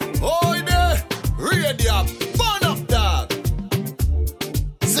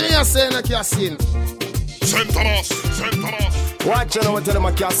 saying a CASSIM? St. Thomas. Watch out, I tell them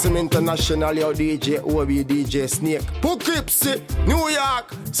a CASSIM International, yo, DJ Obi, DJ Snake. Poughkeepsie, New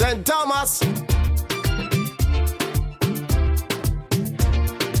York, St. Thomas.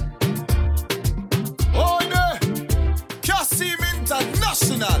 Oh, yeah. CASSIM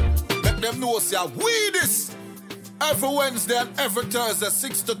International. Make them know, say, we this. Every Wednesday and every Thursday,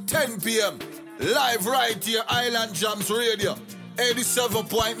 6 to 10 p.m. Live right here, Island Jamz Radio.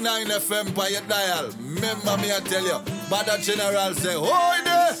 87.9 FM by your dial. Remember me, I tell you. Bada General say, oh,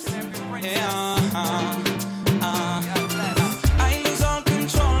 there. I lose all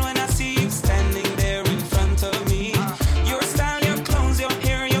control when I see you standing there in front of me. Your style, your clothes, your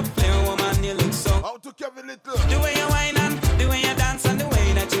hair, your flair, woman, you look so. How to Kevin Little? The way you whine and the way you dance and the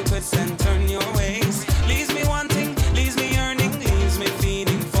way that you twist and turn your waist leaves me wanting, leaves me yearning, leaves me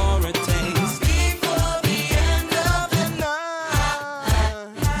feeling for a taste. Before the end of the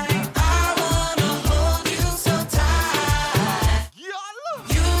night, I wanna hold you so tight.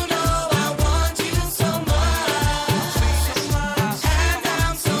 You know I want you so much, and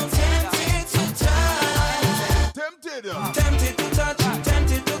I'm so tempted to touch. Tempted to touch,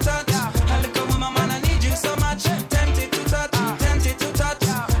 tempted to touch. A little woman, man, I need you so much. Tempted to touch, tempted to touch.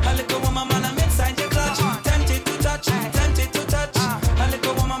 A little woman, man, I'm inside your clutch. Tempted to touch, tempted to touch. A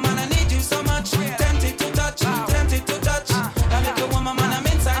little woman, man, I need you so much. Tempted to touch, tempted to touch. A little woman, man, I'm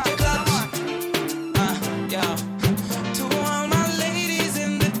inside your clutch. Yeah. To all my ladies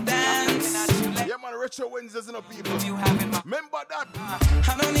in the dance. Yeah, man, Retro Wednesdays in the people. Remember that.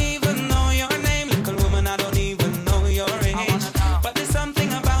 I don't even know your name, little woman. I don't even know your age. But there's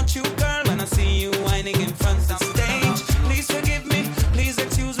something about you, girl, when I see you whining in front of the stage. Please forgive me, please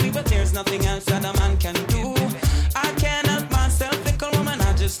excuse me, but there's nothing else that a man can do. I can't help myself, little woman.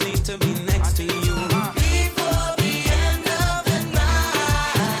 I just need to be next to you. Before the end of the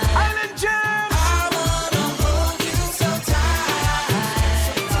night, Island Jamz, I wanna hold you so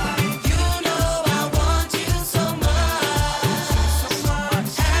tight. You know I want you so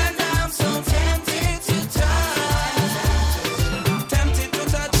much, and I'm so tempted to touch. Tempted to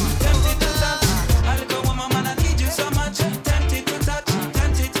touch, tempted to touch. A little woman, man, I need you so much. Tempted to touch,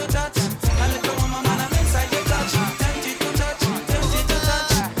 tempted to touch. A little woman, man, I'm inside your clutch. Tempted to touch, tempted to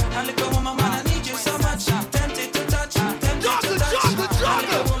touch. A little woman, man, I need you so much. Tempted to touch, tempted to touch. A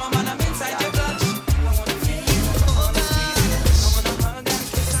little woman, man, I'm inside your clutch. I wanna feel you, I wanna squeeze you, I wanna hug and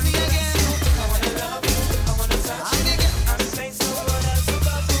kiss me again. I wanna love you, I wanna touch you. I'm saying so what else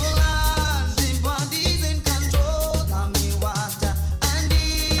above you. Everybody's in control of me, water. And if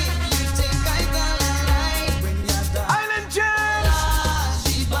you think I got a right when you're done. Island Jamz.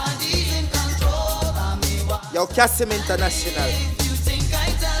 Everybody's in control of me, water. Yo, CASSIM International. If you think I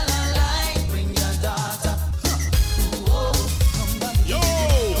tell a lie, bring your daughter. Yo,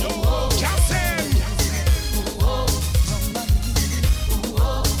 CASSIM.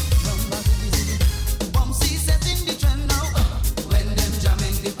 Bumsy setting the trend now. When them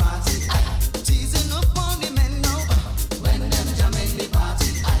jamming the party, teasing up on the men now. When them jamming the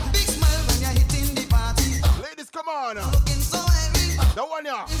party, big smile when you're hitting the party. Ladies, come on. Looking so heavy. That one,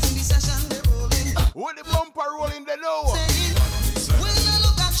 yeah. In the session they rolling. With the bumper rolling the low. When I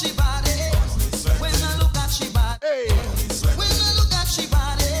look at she body, when I look at she body, Hey. when I look at she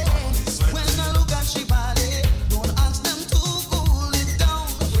body, when I look at she body, don't ask them to cool it down.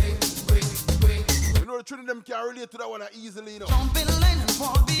 You know the truth, them can relate to that one easily, you know. Jump in line and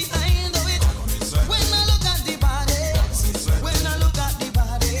fall behind of it. When I look at the body, when I look at the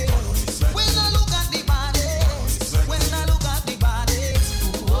body, when I look at the body, when I look at the body.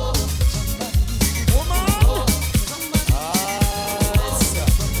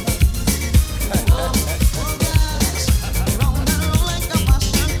 Round and round like a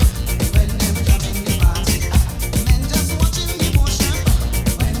passion. When them jamming the party, men just watching the motion.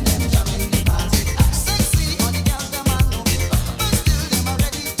 When them jamming the party, sexy all the girls them all know it, but still them are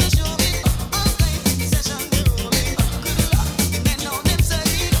ready to show it. All night in the session they rolling. Good luck, the men know them say it.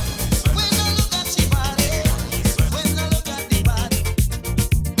 When I look at she body, when I look at the body,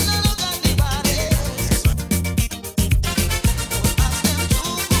 when I look at the body, ask them to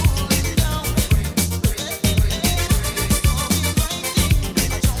cool it down.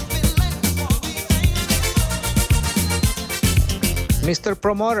 Mr.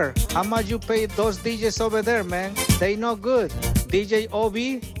 Promoter, how much you pay those DJs over there, man? They no good. DJ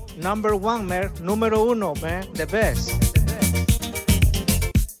OB, number one, man. Numero uno, man. The best.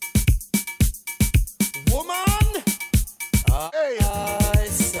 Woman! Hey!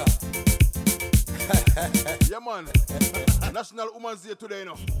 Yeah, man. National Women's Day today, you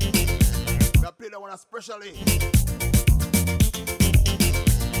know. I play that one especially.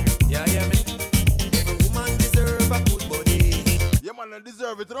 Yeah, yeah, me. Every woman deserve a good body. Yeah, man, I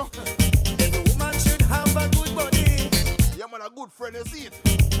deserve it, you know. Every woman should have a good body. Yeah, man, a good friend, you see it.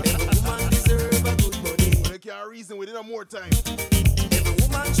 Every woman deserve a good body. They can't reason with it no more time. Every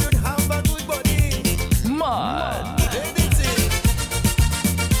woman should have a good body. Mud.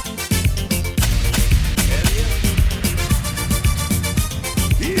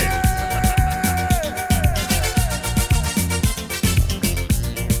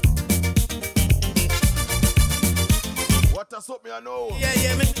 What a something I know. Yeah,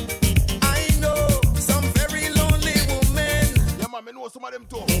 yeah, me. I know some very lonely women. Yeah, man, I know some of them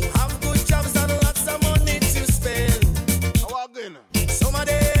too. Who have good jobs and lots of money to spend. How again? Some of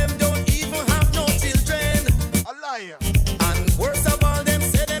them don't even have no children. A liar. And worst of all, them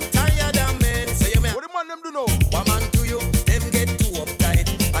say them tired of men. So you what the man them do now? What man do you? Them get too uptight.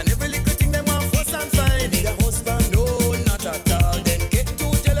 And every little thing them want fuss and fight. Need a husband? No, not at all. Then get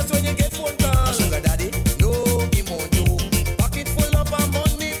too jealous when you get phone calls. Sugar daddy? No, he won't do. Pocket full up of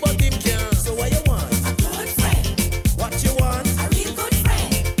money, but him can't. So what you want? A good friend. What you want? A real good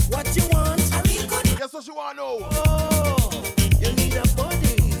friend. What you want? A real good friend. Guess what you want now? Oh, you need a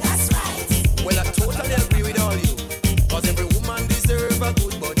body. That's right. Well, I totally agree with all you. Cause every woman deserve a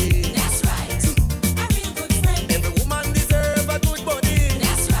good body. That's right. A real good friend. Every woman deserve a good body.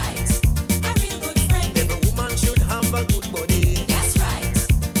 That's right. A real good friend. Every woman should have a good body. That's right.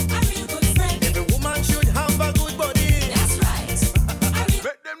 A real good friend. Every woman should have a good body. That's right.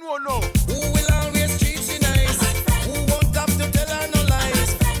 Let them know now. Who will always treat you nice? Who won't have to tell her no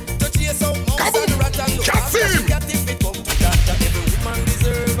lies? To chase out mouse and rat and look after she got if it come to that. Every woman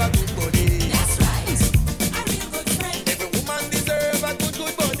deserve a good body. That's right. A real good friend. Every woman deserve a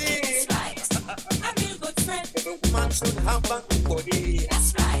good body. That's right. A real good friend. Every woman should have a good body. That's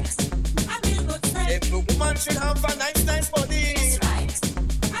right. A real good friend. Every woman should have a nice body. That's right.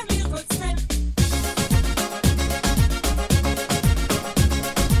 A real good friend.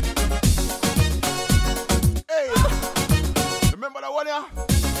 Hey, remember that one, yeah?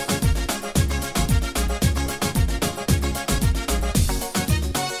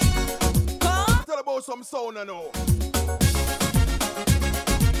 Tell about some sound I know.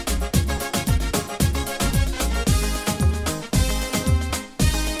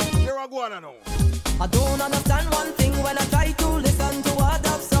 Here I go on I know. I don't understand one thing when I try to listen to a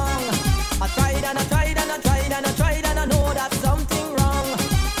dub song. I tried and I tried and I tried and I tried and I know that's something wrong.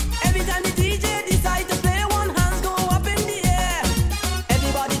 Every time the DJ decide to play, one hands go up in the air.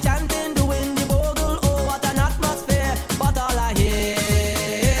 Everybody chanting, doing the bogle, oh what an atmosphere. But all I hear,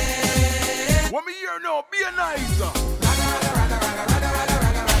 what me hear now, be a nice.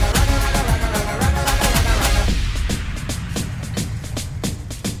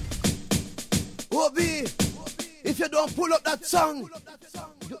 Obi, if you don't pull up that song,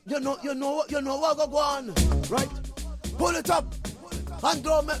 you know what go on, right? Pull it up and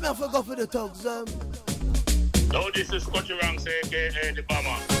don't make me forget for the thugs. No, this is Scotty Ranks, aka the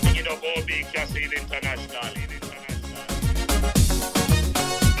Bomber. Picking up OB CASSIM International.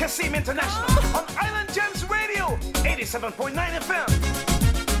 CASSIM International on Island Jamz Radio 87.9 FM.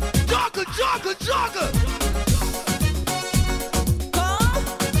 Jogger.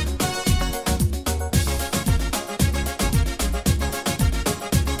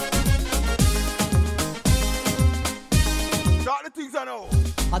 Got the things I know.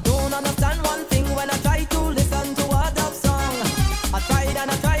 I don't understand one thing when I try to listen to a dub song. I tried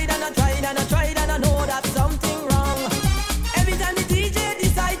and I tried and I tried and I tried and I know that's something wrong. Every time the DJ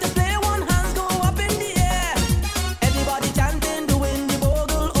decide to play, one hands go up in the air. Everybody chanting, doing the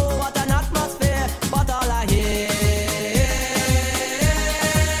bogle, oh what an atmosphere. But all I hear,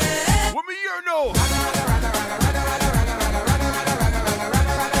 what me hear now?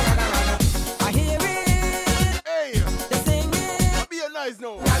 I hear it. Hey, they sing it. be a nice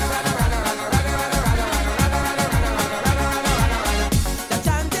now. They're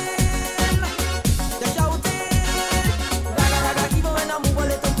chanting, they're shouting. Even when I move a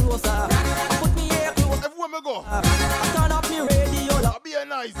little closer, put me here close. Everywhere me go, I turn up me radio. I'll be a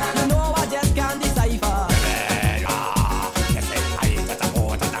nice. You know I just can't decipher.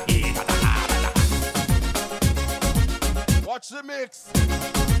 Watch the mix.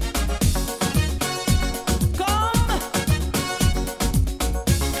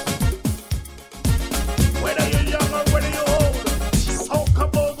 Whether you're young or whether you're old, soca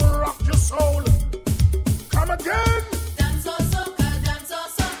bogle rock your soul. Come again. Dance or soca,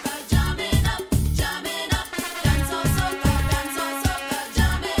 jamming up. Dance or soca,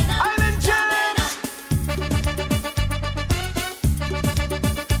 jamming up. Island Jamz.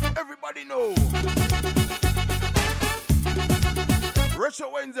 Everybody know. Show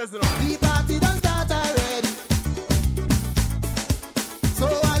Wednesdays, The party done start already. So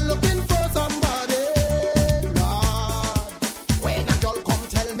I'm looking for somebody. Lord, when a girl come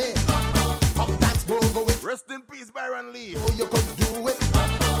tell me, come dance, go it. Rest in peace, Byron Lee. Oh, you could do it.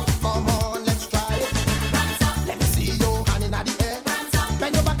 Come on, let's try it. Let me see your hand in the air.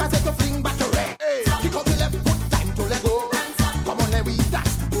 Bend your back and take a fling back to red. Kick out the left foot, time to let go. Come on, let we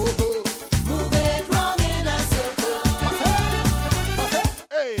dance, go. Move it round in a circle.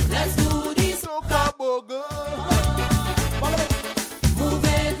 Hey, let's do this soca bogo. Move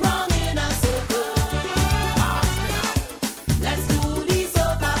it round in a circle. Let's do this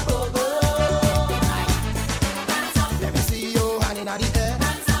soca bogo. Let me see your hand in the air.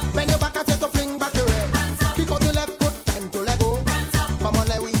 Bend your back and take a fling back to red. Kick out the left foot, time to let go. Come on,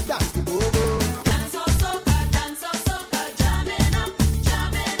 let we dance the go-go. Dance of soca, jamming up,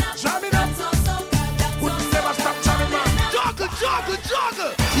 jamming up. Jamming up. Would never stop jamming, man. Jogger.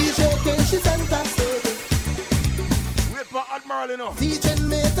 She's shaking, she's fantastic. Wait for Admiral, you know. Teaching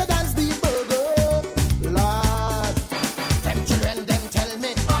me to dance the go-go. Lord, them children, them tell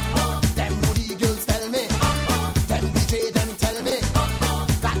me. Them moody girls tell me. Them DJ, them tell me.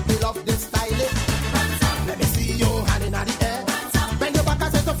 That we love this style. Let me see your hand in the air. Bend your back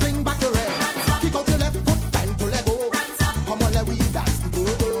and set a fling back to red. Kick out your left foot, time to let go. Come on, let we dance the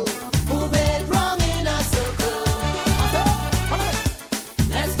go-go. Move it round in a circle.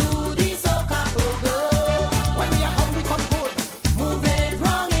 Let's do the soca go-go. When we are hungry, come good. Move it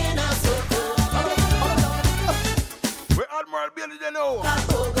round in a circle. Where Admiral Billy, they know.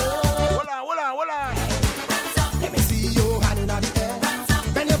 Hold on. Let me see your hand in the air.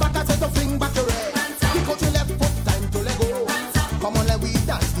 Bend your back and set a fling back to red. Kick out your left foot, time to let go. Come on, let we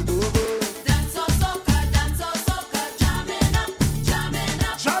dance the go-go. Dance of soca, jamming up, jamming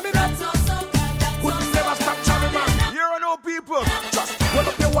up. Jamming up. Dance of soca, Would never stop jamming, man. Here are no people. Just roll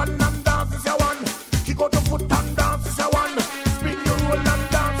up your one and dance is your one. Kick out your foot and dance is your one. Spin your roll and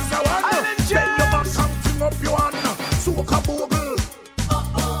dance is your one. Bend your back and fling up your one. Soca bogle.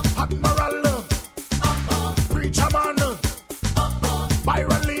 Admiral. Preacher man.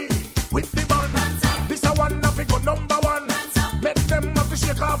 Byron Lee with the band. This a one of go number one. Make them have to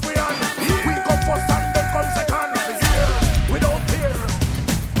shake off we hand. We come first and then come second. Yeah, we don't care.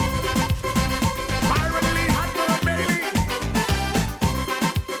 Byron Lee, Admiral Bailey.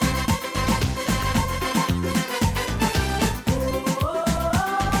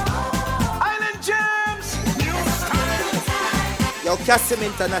 Island Jamz. Yo, CASSIM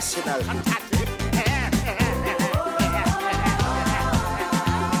International.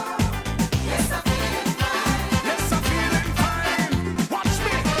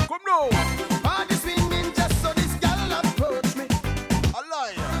 Come now. Party swinging just so this girl approach me. A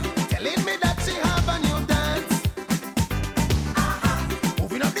liar. Telling me that she have a new dance.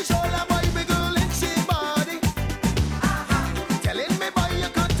 Moving up the shoulder, boy, big girl in she body. Telling me, boy, you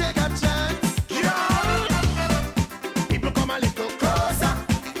could take a chance. People come a little closer.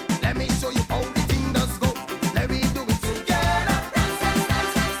 Let me show you how the thing does go. Let me do it together.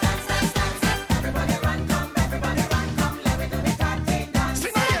 Everybody run, come, let me do the party dance.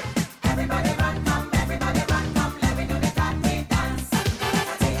 Sing again. Everybody run, come, let me do the party dance.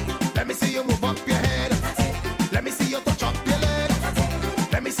 Let me see you move up your head. Let me see you touch up your leg.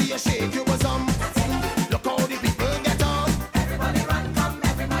 Let me see you shake your bosom. Look how the people get on. Everybody run, come,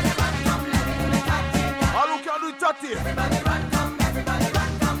 let me do the party dance. All who can do it, Tati. Everybody run, come, let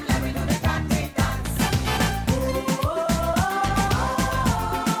me do the party dance.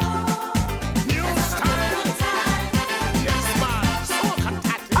 New style. Yes, man. Soca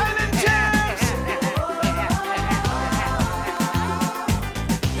tatty. Island Jamz.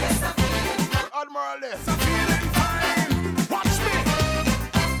 Admiral there. Feeling fine. Watch me.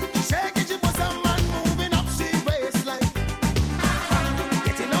 Shaking your bosom and moving up she waistline.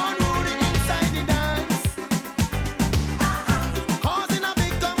 Getting on rooting inside the dance. Causing a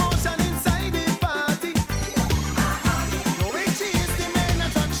big commotion inside the party. Knowing she is the main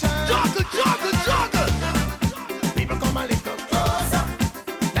attraction. Jogger. People come a little closer.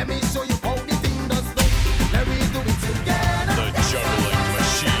 Let me show you how the thing does go. Let me do it together. The juggling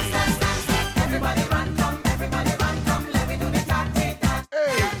machine. Everybody run, come, let me do the party dance.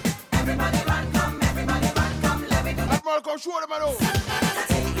 Hey, Everybody run, come, let me do the Admiral, come show them, I know.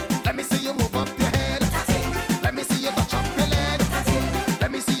 Let me see you move up your head. Let me see you touch up your leg.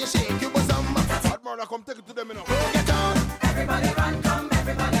 Let me see you shake your bosom. Admiral, come take it to them, you know. Get on. Everybody run, come, let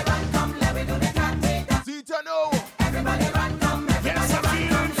me do the party dance. See it, you know. Everybody run, come, Yes, I'm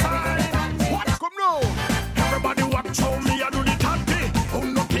feeling fine. Watch. Come now. Everybody watch how me a do the tatty. Who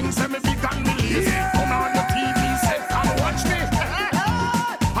no things say me big and me lazy. Come on the TV set and watch me.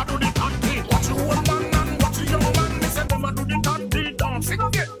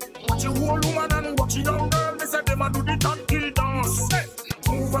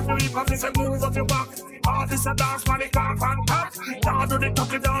 and me say move up your back. Artists a dance, man, it can't contact. Down to the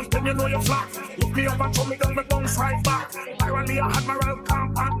touchy dance, then you know you're flat. Look me up and show me down, me bounce right back. Irony, I had my real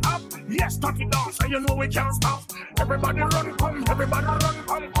camp and up. Yes, touchy dance, and you know we can't stop. Everybody run, come, everybody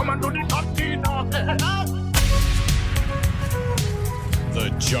run, come and do the touchy dance. The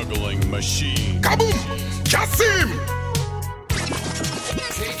juggling machine. Kaboom! CASSIM!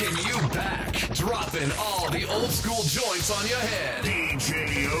 Taking you back, dropping all the old school joints on your head.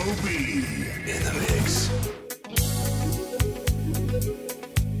 DJ OB in the mix.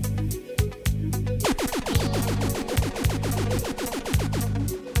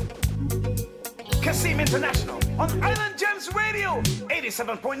 CASSIM International on Island Jamz Radio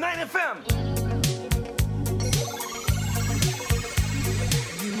 87.9 FM.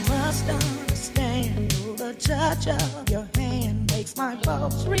 You must understand, the touch of your hand makes my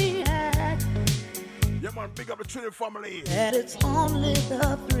pulse react. Yeah, man, big up the Trinity family. That it's only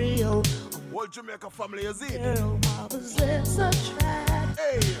the thrill. What Jamaica family is it? Girl, opposites attract.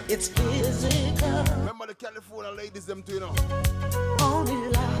 Hey, it's physical. Remember the California ladies, them too, you know. Only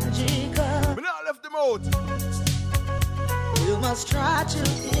logical. We not left them out. You must try to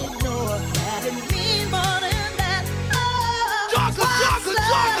ignore that it means more than that. Oh, got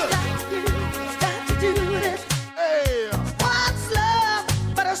to do this. Hey, what's love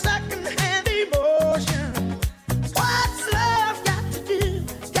but a second-hand emotion? What's love got to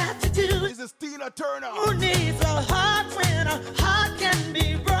do? This is Tina Turner. Who needs a heart when a heart can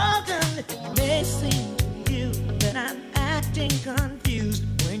be broken? It may seem to you that I'm acting confused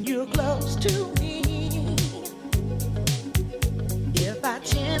when you're close to me. If I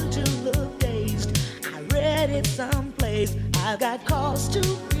tend to look dazed, I read it someplace. I've got cause to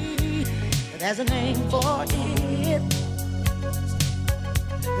be. There's a name for it.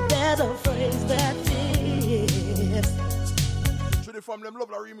 There's a phrase that fits. Trinity from them love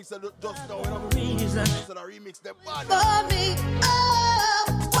the remix that just now, you know. Reason. So the remix them bad. For me, oh,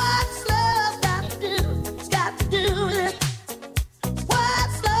 what's love got to do? Got to do it.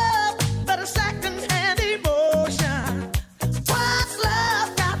 What's love but a second-hand emotion? What's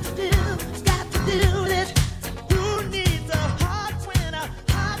love got to do? Got to do it. Who needs a heart when a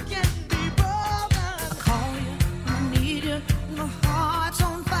heart can be broken? I call you, I need you, my heart's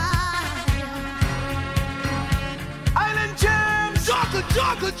on fire. Island Jamz!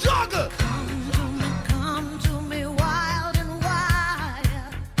 Jogger! Come to me wild and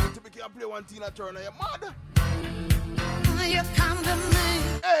wild. To be can play one Tina Turner, you mad? You come to me.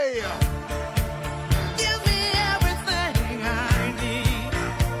 Hey! Give me everything I need.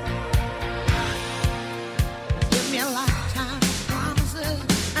 Give me a lifetime of promises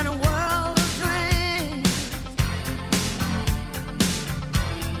and a world of dreams.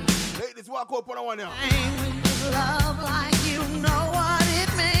 Ladies, walk up on one now. Love like you know what it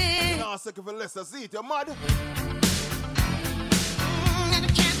means. Now, second for less, see it, you mad? And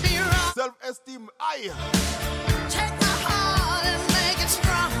it can't be wrong. Self-esteem, aye. Take my heart and make it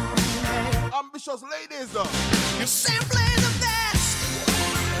strong. Ambitious ladies, you're simply the best.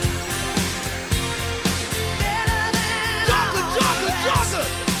 Better than Jogger!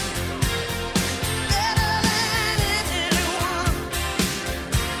 Better than anyone.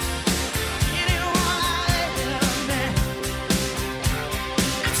 Anyone I ever met.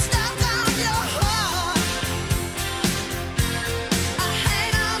 I'm stuck on your heart. I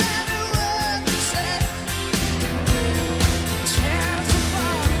hate on every word you say. Tears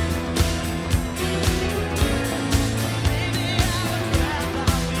apart.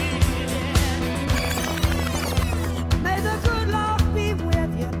 May the good Lord be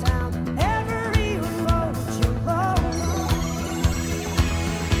with you down every road you go.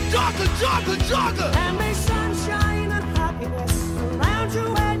 Jogger! And may sunshine and happiness surround you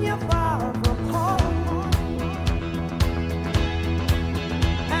when you're far from home.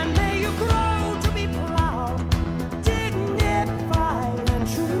 And may you grow to be proud, dignified and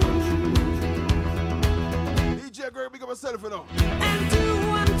true. DJ girl, big up yourself, you know. And do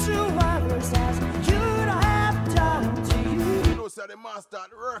unto others as you'd have done to you. You know, sir, the master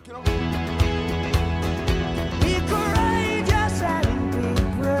at work, you know. Be courageous and be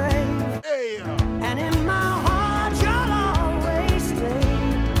brave. Hey! And in my heart you'll always stay.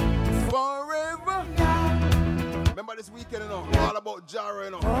 Forever. Remember this weekend, you know, all about Jara,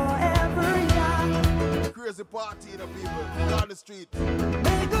 you know. Forever young. Crazy party, you know, people. Garden Street.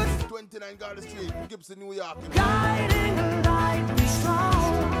 29 Garden Street, Gibson, New York. Guiding the light be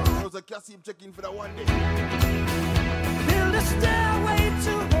strong. There was a CASSIM check-in for that one day. Build a stairway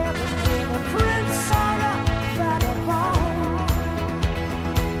to heaven with a prince or a vagabond.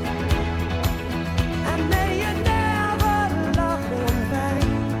 And may you never love in vain.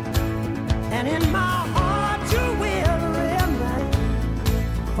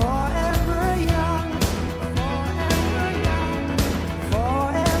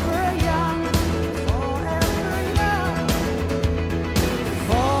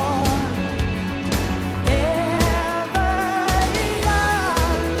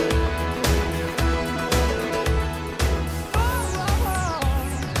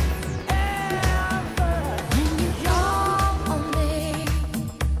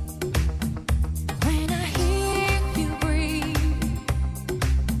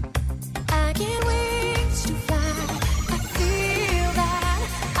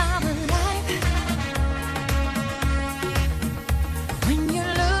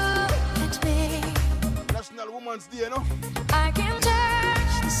 Woman's Day, you know? I can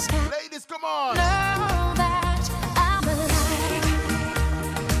touch the sky. Ladies, come on. Know that I'm alive.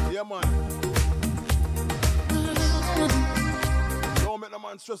 Yeah, man. Don't make the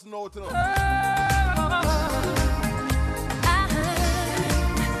man stress out, you know.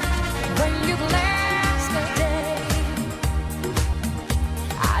 When you last the day,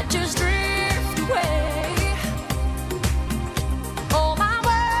 I just drift away. All my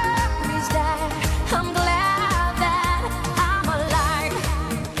worries die. I'm glad that I'm alive.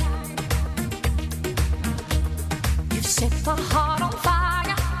 You've set my heart on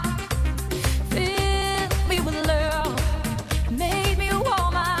fire, filled me with love, made me a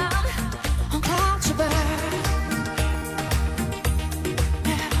woman on clouds above.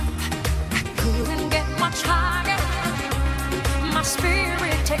 Couldn't get much higher. My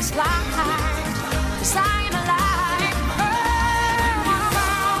spirit takes flight, 'cause I am alive.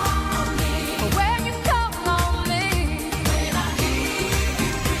 When you call on me,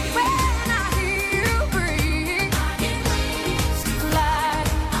 when I hear you breathe, like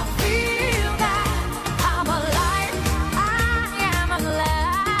I feel that I'm alive. I am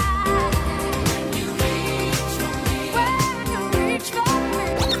alive. When you reach for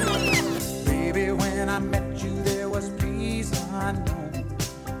me. Baby, when I met you, there was peace unknown.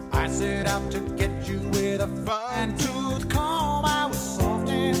 I set out to get you with a fine-tooth comb. I was soft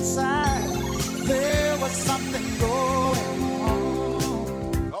inside. There was something going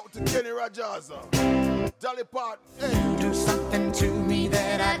on. Out to Kenny Rogers, Dolly Part. Hey. Do something to me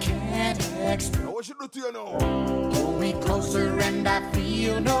that I can't explain. What should do to you now? Hold me closer and I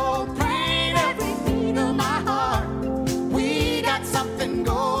feel no pain. Every beat of my heart, we got something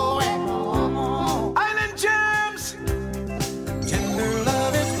going on. Island Jamz. Tender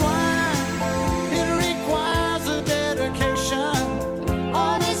love is blind. It requires a dedication.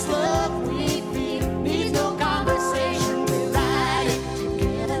 All this love we feel needs no conversation. We ride it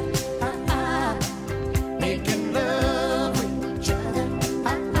together, making love with each other.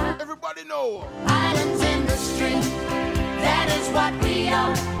 Everybody know. Islands in the stream, that is what we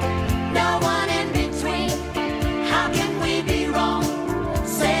are. No one in between. How can we be wrong?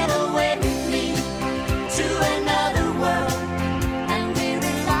 Sail away with me to another world, and we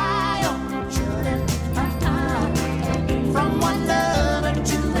rely on each other. From one lover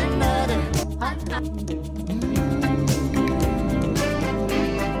to another.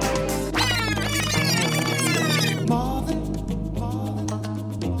 Marvin,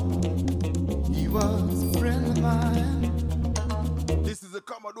 he was a friend of mine, This is the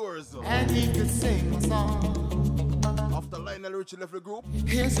Commodores. and he could sing a song. After Lionel Richie left the group,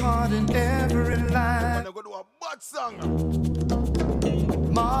 His heart in every and line. they're going to do a bad song.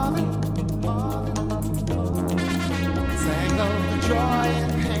 Marvin, sang of the joy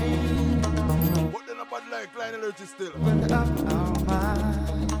and pain. But they're not bad like Lionel Richie still. Opened up our mind,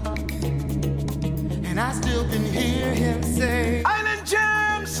 and I still can hear him say, Island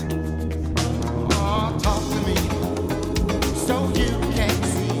Jamz. oh, talk to me, so you can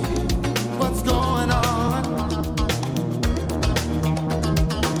see what's going on.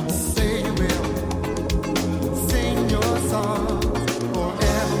 Say you will sing your song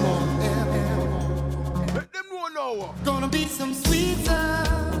forevermore, evermore. Let them know now. Gonna be some sweet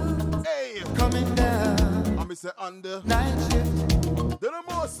sounds Hey, coming down. I'm Mr. Under. Night shift, Then I'm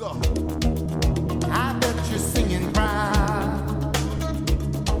also. I bet you're singing proud.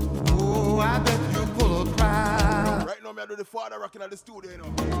 Oh, I bet you pull a crowd. Right now, me I do the father rocking at the studio, you know.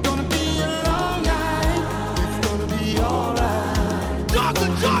 Gonna be a long night. It's gonna be alright.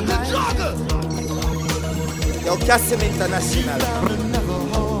 Jogger. Yo, CASSIM International. Never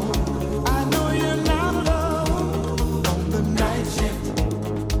home. I know you're not alone on the night shift.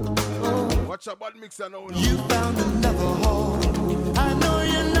 Watch a bad mixer now. You found another home. I know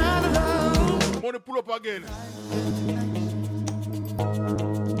you're not alone. Want to pull up again.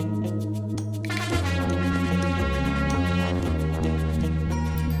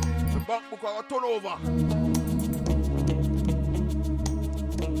 The back book will turn over.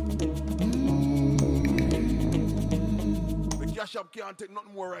 The cash up can't take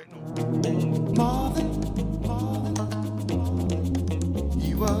nothing more right now. Marvin,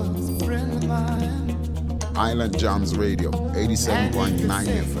 he was a friend of mine. Island Jamz Radio, 87.9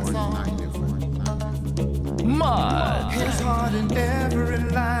 FM. Mud. His heart in every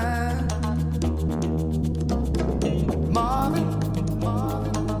line. Marvin,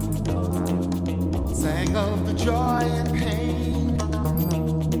 sang of the joy and pain.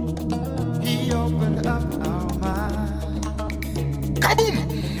 He opened up our mind. Kaboom!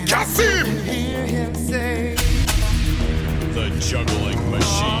 Kassim! Hear him say, The Juggling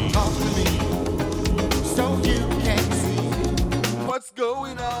Machine. talk to me, so you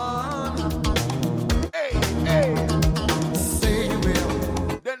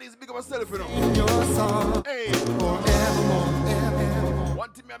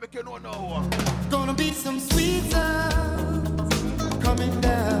make you know now. Gonna be some sweet sounds coming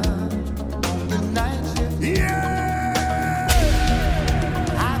down on the night shift. Yeah!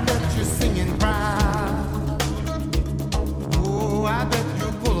 I bet you're singing proud. Oh, I bet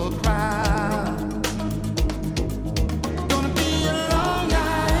you're full of pride. Gonna be a long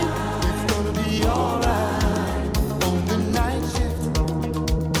night. It's gonna be alright on the night shift.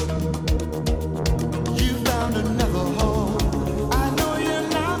 You found another home. I know you're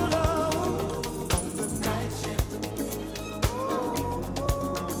not alone on the night shift.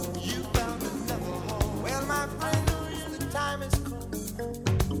 You found another home. Well, my friends, the time has come.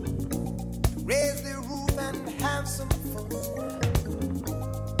 Raise the roof and have some fun.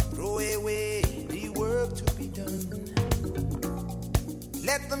 Throw away the work to be done.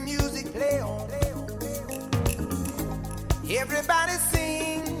 Let the music play on. Everybody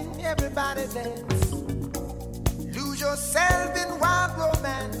sing, everybody dance. Lose yourself in wild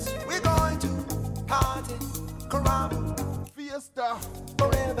romance. We're going to party, caramba, fiesta,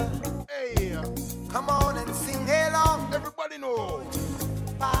 forever. Hey, come on and sing along. Everybody know.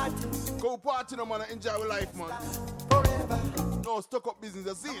 Party. Go party no man and enjoy your life, man. Forever. No stuck up business,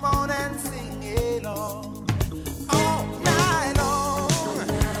 that's it. Come on and sing along. All night long.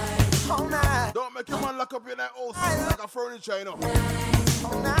 All night. Don't make your man lock up in that house like a furniture, you know.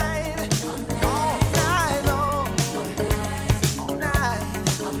 All night. All night long. All night.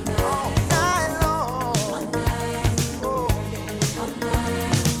 All night long. Oh, yeah.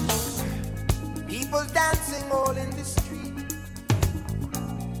 People dancing all in the street.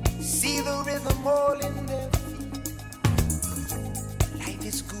 See the rhythm all in their feet. Life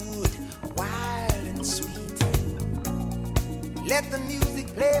is good, wild and sweet. Let the music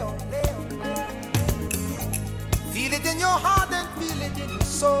play on, play on, play on. Feel it in your heart and feel it in your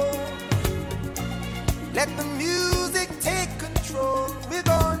soul. Let the music take control. We're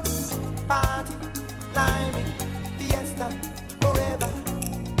going to party, climbing, fiesta, forever.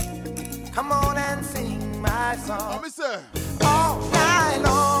 Come on and sing my song. Let me say. All night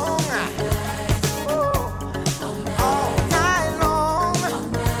long.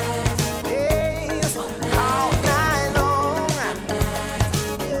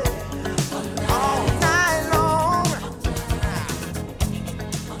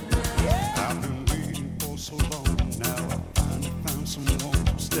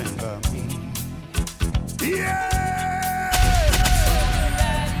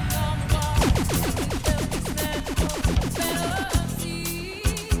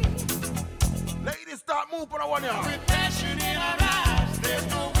 One year. With passion in our eyes, there's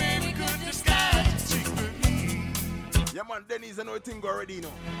no way we could disguise it secretly. Yeah, man, Denny's and everything already, you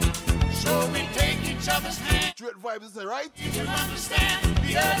know. So we take each other's hand. Straight vibes, is it right? You can understand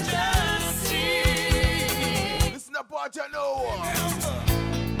the urgency. Listen to part you know.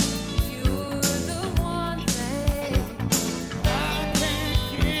 You're the one thing I can't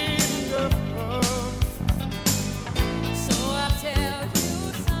get enough of. So I tell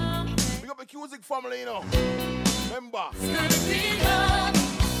you something. We got the music family, you know. Remember. It's gonna be love.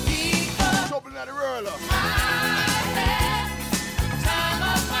 Trouble in the world. Time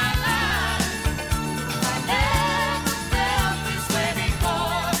of my life. I never felt this way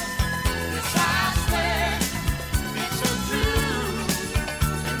before. Yes, I swear it's so true.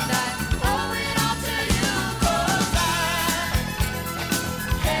 And I owe it all to you, 'cause I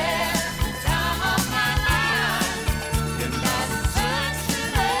had the time of my life. And I searched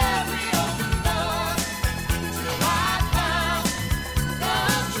in every open door till I found the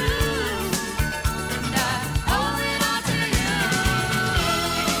truth. And I owe it all to you.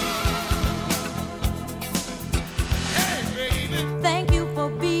 Thank you for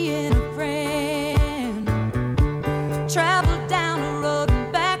being a friend. Travel down the road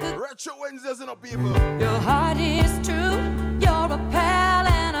and back again. Retro Wednesdays, you know, people. Your heart is true. You're a pal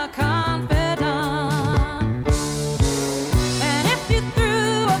and a confidant. And if you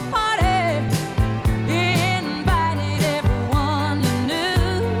threw a party, invited everyone you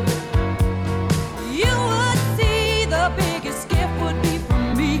knew, you would see the biggest gift would be from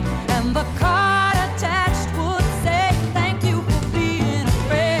me, and the card attached would say, thank you for being a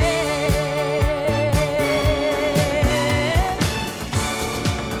friend.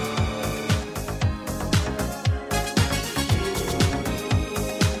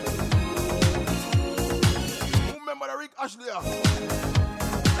 Who remember the Rick Ashley?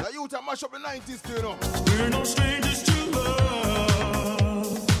 The youth that mash up the 90s too, you know. We're no strangers to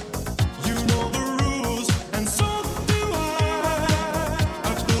love. You know the rules, and so do I.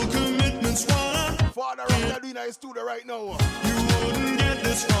 I've full commitments, wanna. Father Rock, they're doing a studio right now. You wouldn't get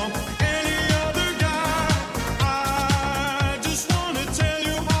this from any other guy. I just wanna tell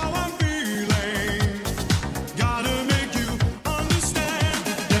you how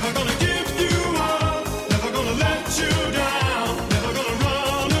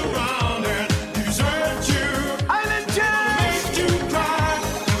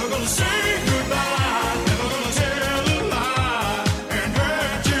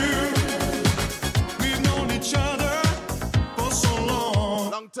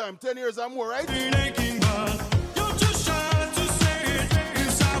 10 years or more, right?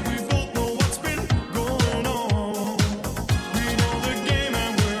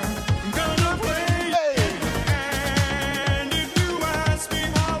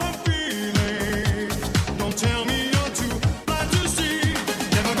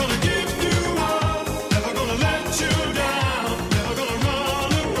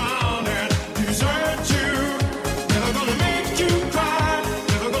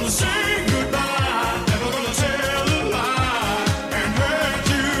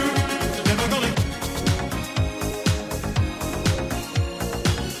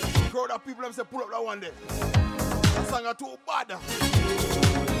 Say pull up that one day. That song are too bad.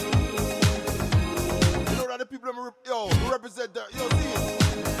 You know that the people who represent the, you see it.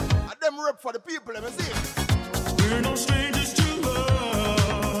 And them rep for the people, let me see it. We're no strangers to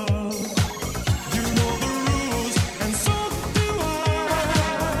love. You know the rules, and so do I.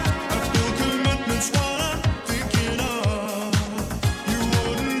 I feel commitment's what I'm thinking of. You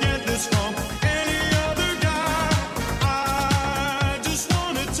wouldn't get this from any other guy. I just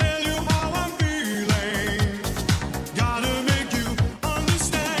want to tell you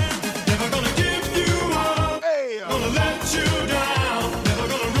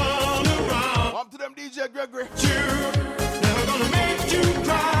Gregory. Never gonna make you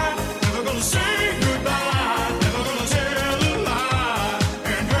cry, never gonna say goodbye, never gonna tell a lie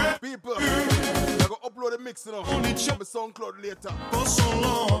and hurt people. I'm gonna upload a mix, you know. Only check my SoundCloud later. For so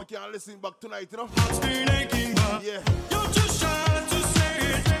long, you can't listen back tonight, you know. Heart's been aching, but yeah, you're too shy to say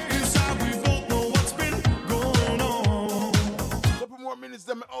it. Inside we both know what's been going on. Couple more minutes,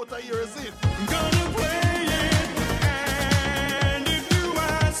 then I'm out of here, is it? I'm gonna play it, and if you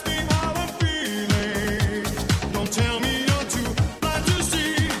ask me how I feel. Tell me you're too blind to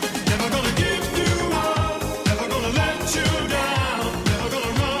see. Never gonna give you up. Never gonna let you down. Never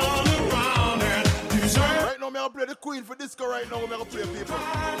gonna run around and desert. Right now, I'm gonna play the Queen for disco. Right now, I'm gonna play people.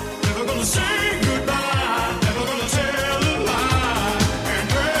 Never gonna say goodbye. Never gonna tell a lie and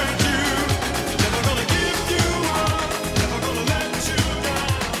hurt you. Never gonna give you up. Never gonna let you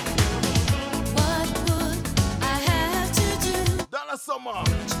down. What would I have to do? Donna Summer.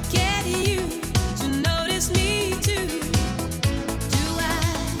 To get you to notice me.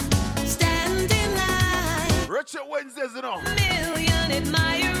 Richard Wednesdays, you know. Million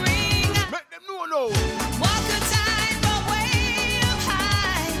admiring. Make them know, no. Walk a tightrope way up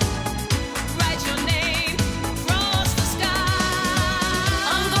high. Write your name across the sky.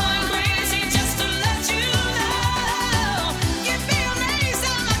 I'm going crazy just to let you know. You'd be amazed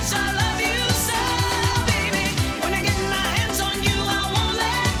how much I love you so, baby. When I get my hands on you, I won't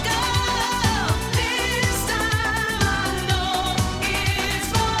let go. This time I know it's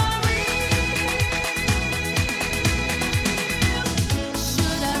for real.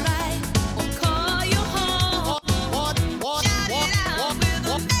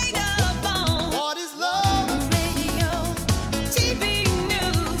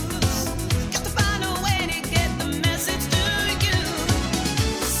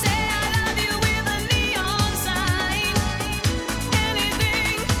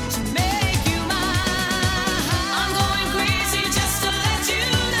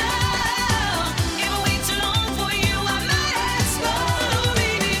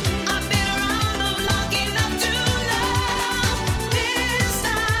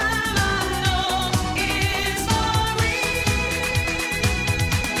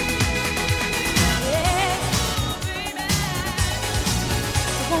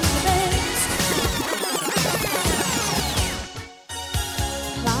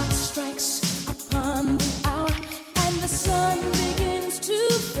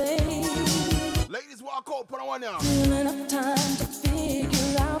 Still enough time to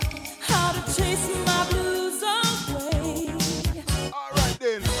figure out how to chase my blues away. All right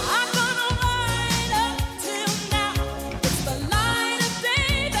then. I'm gonna ride up till now. It's the light of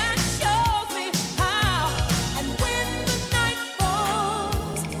day that shows me how. And when the night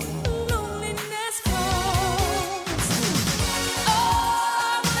falls, loneliness falls. Oh,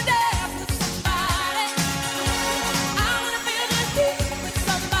 I wanna dance with somebody. I wanna feel the heat with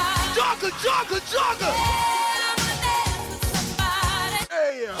somebody. Jogger, jogger, jogger.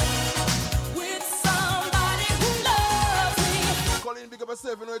 Big up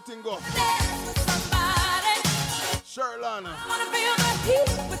yourself, you know what thing go. Sherlana.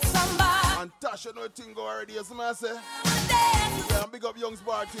 And Tasha, you know what thing go already, you see what I say? Yeah, and big up Young's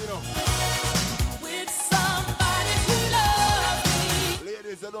Party, you know. With somebody who loves me.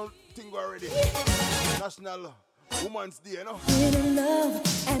 Ladies, I don't think go already. National Women's Day, you know. In love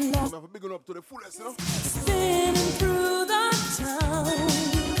and love. I'm big up to the fullest, you know. Spinning through the town.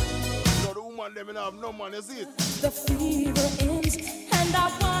 woman, them have no man, you see it? The fever ends and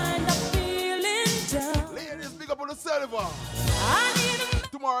I wind up feeling down. Ladies, big up on the server. I need a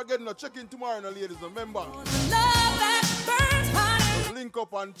Tomorrow again, no check in tomorrow, no ladies, remember. love that burns hot and Link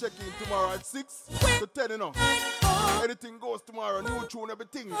up and check in tomorrow at 6 to 10, you know. Anything goes tomorrow, new tune,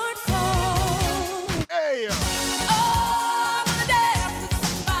 everything. Hey!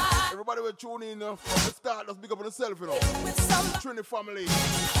 Everybody will tune in from the start, let's big up on yourself, you know. Trini family,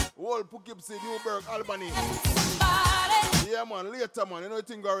 Wall, Poughkeepsie, Newburgh, Albany. Yeah, man, later, man, you know you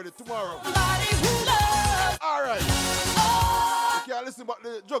think already, tomorrow. Alright. You can't listen about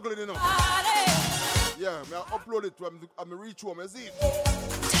the juggling, you know. Yeah, I upload it to I'm reach home, you see it?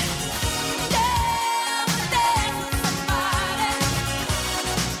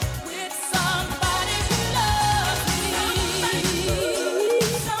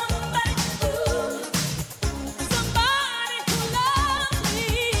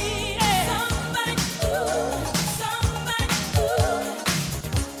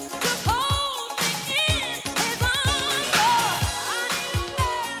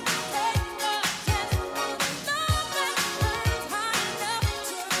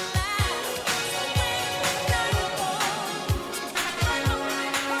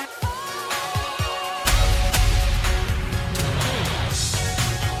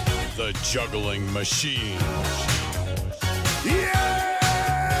 The juggling machine.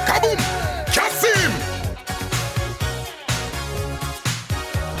 Yeah! Kaboom! CASSIM!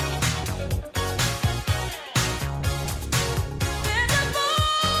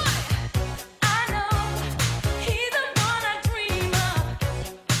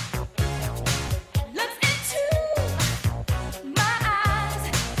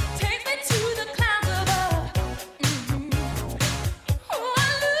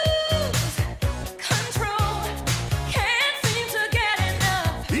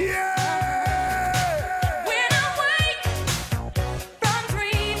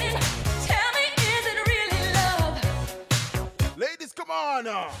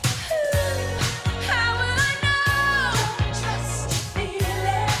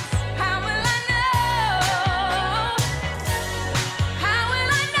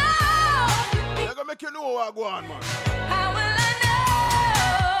 Go on, man.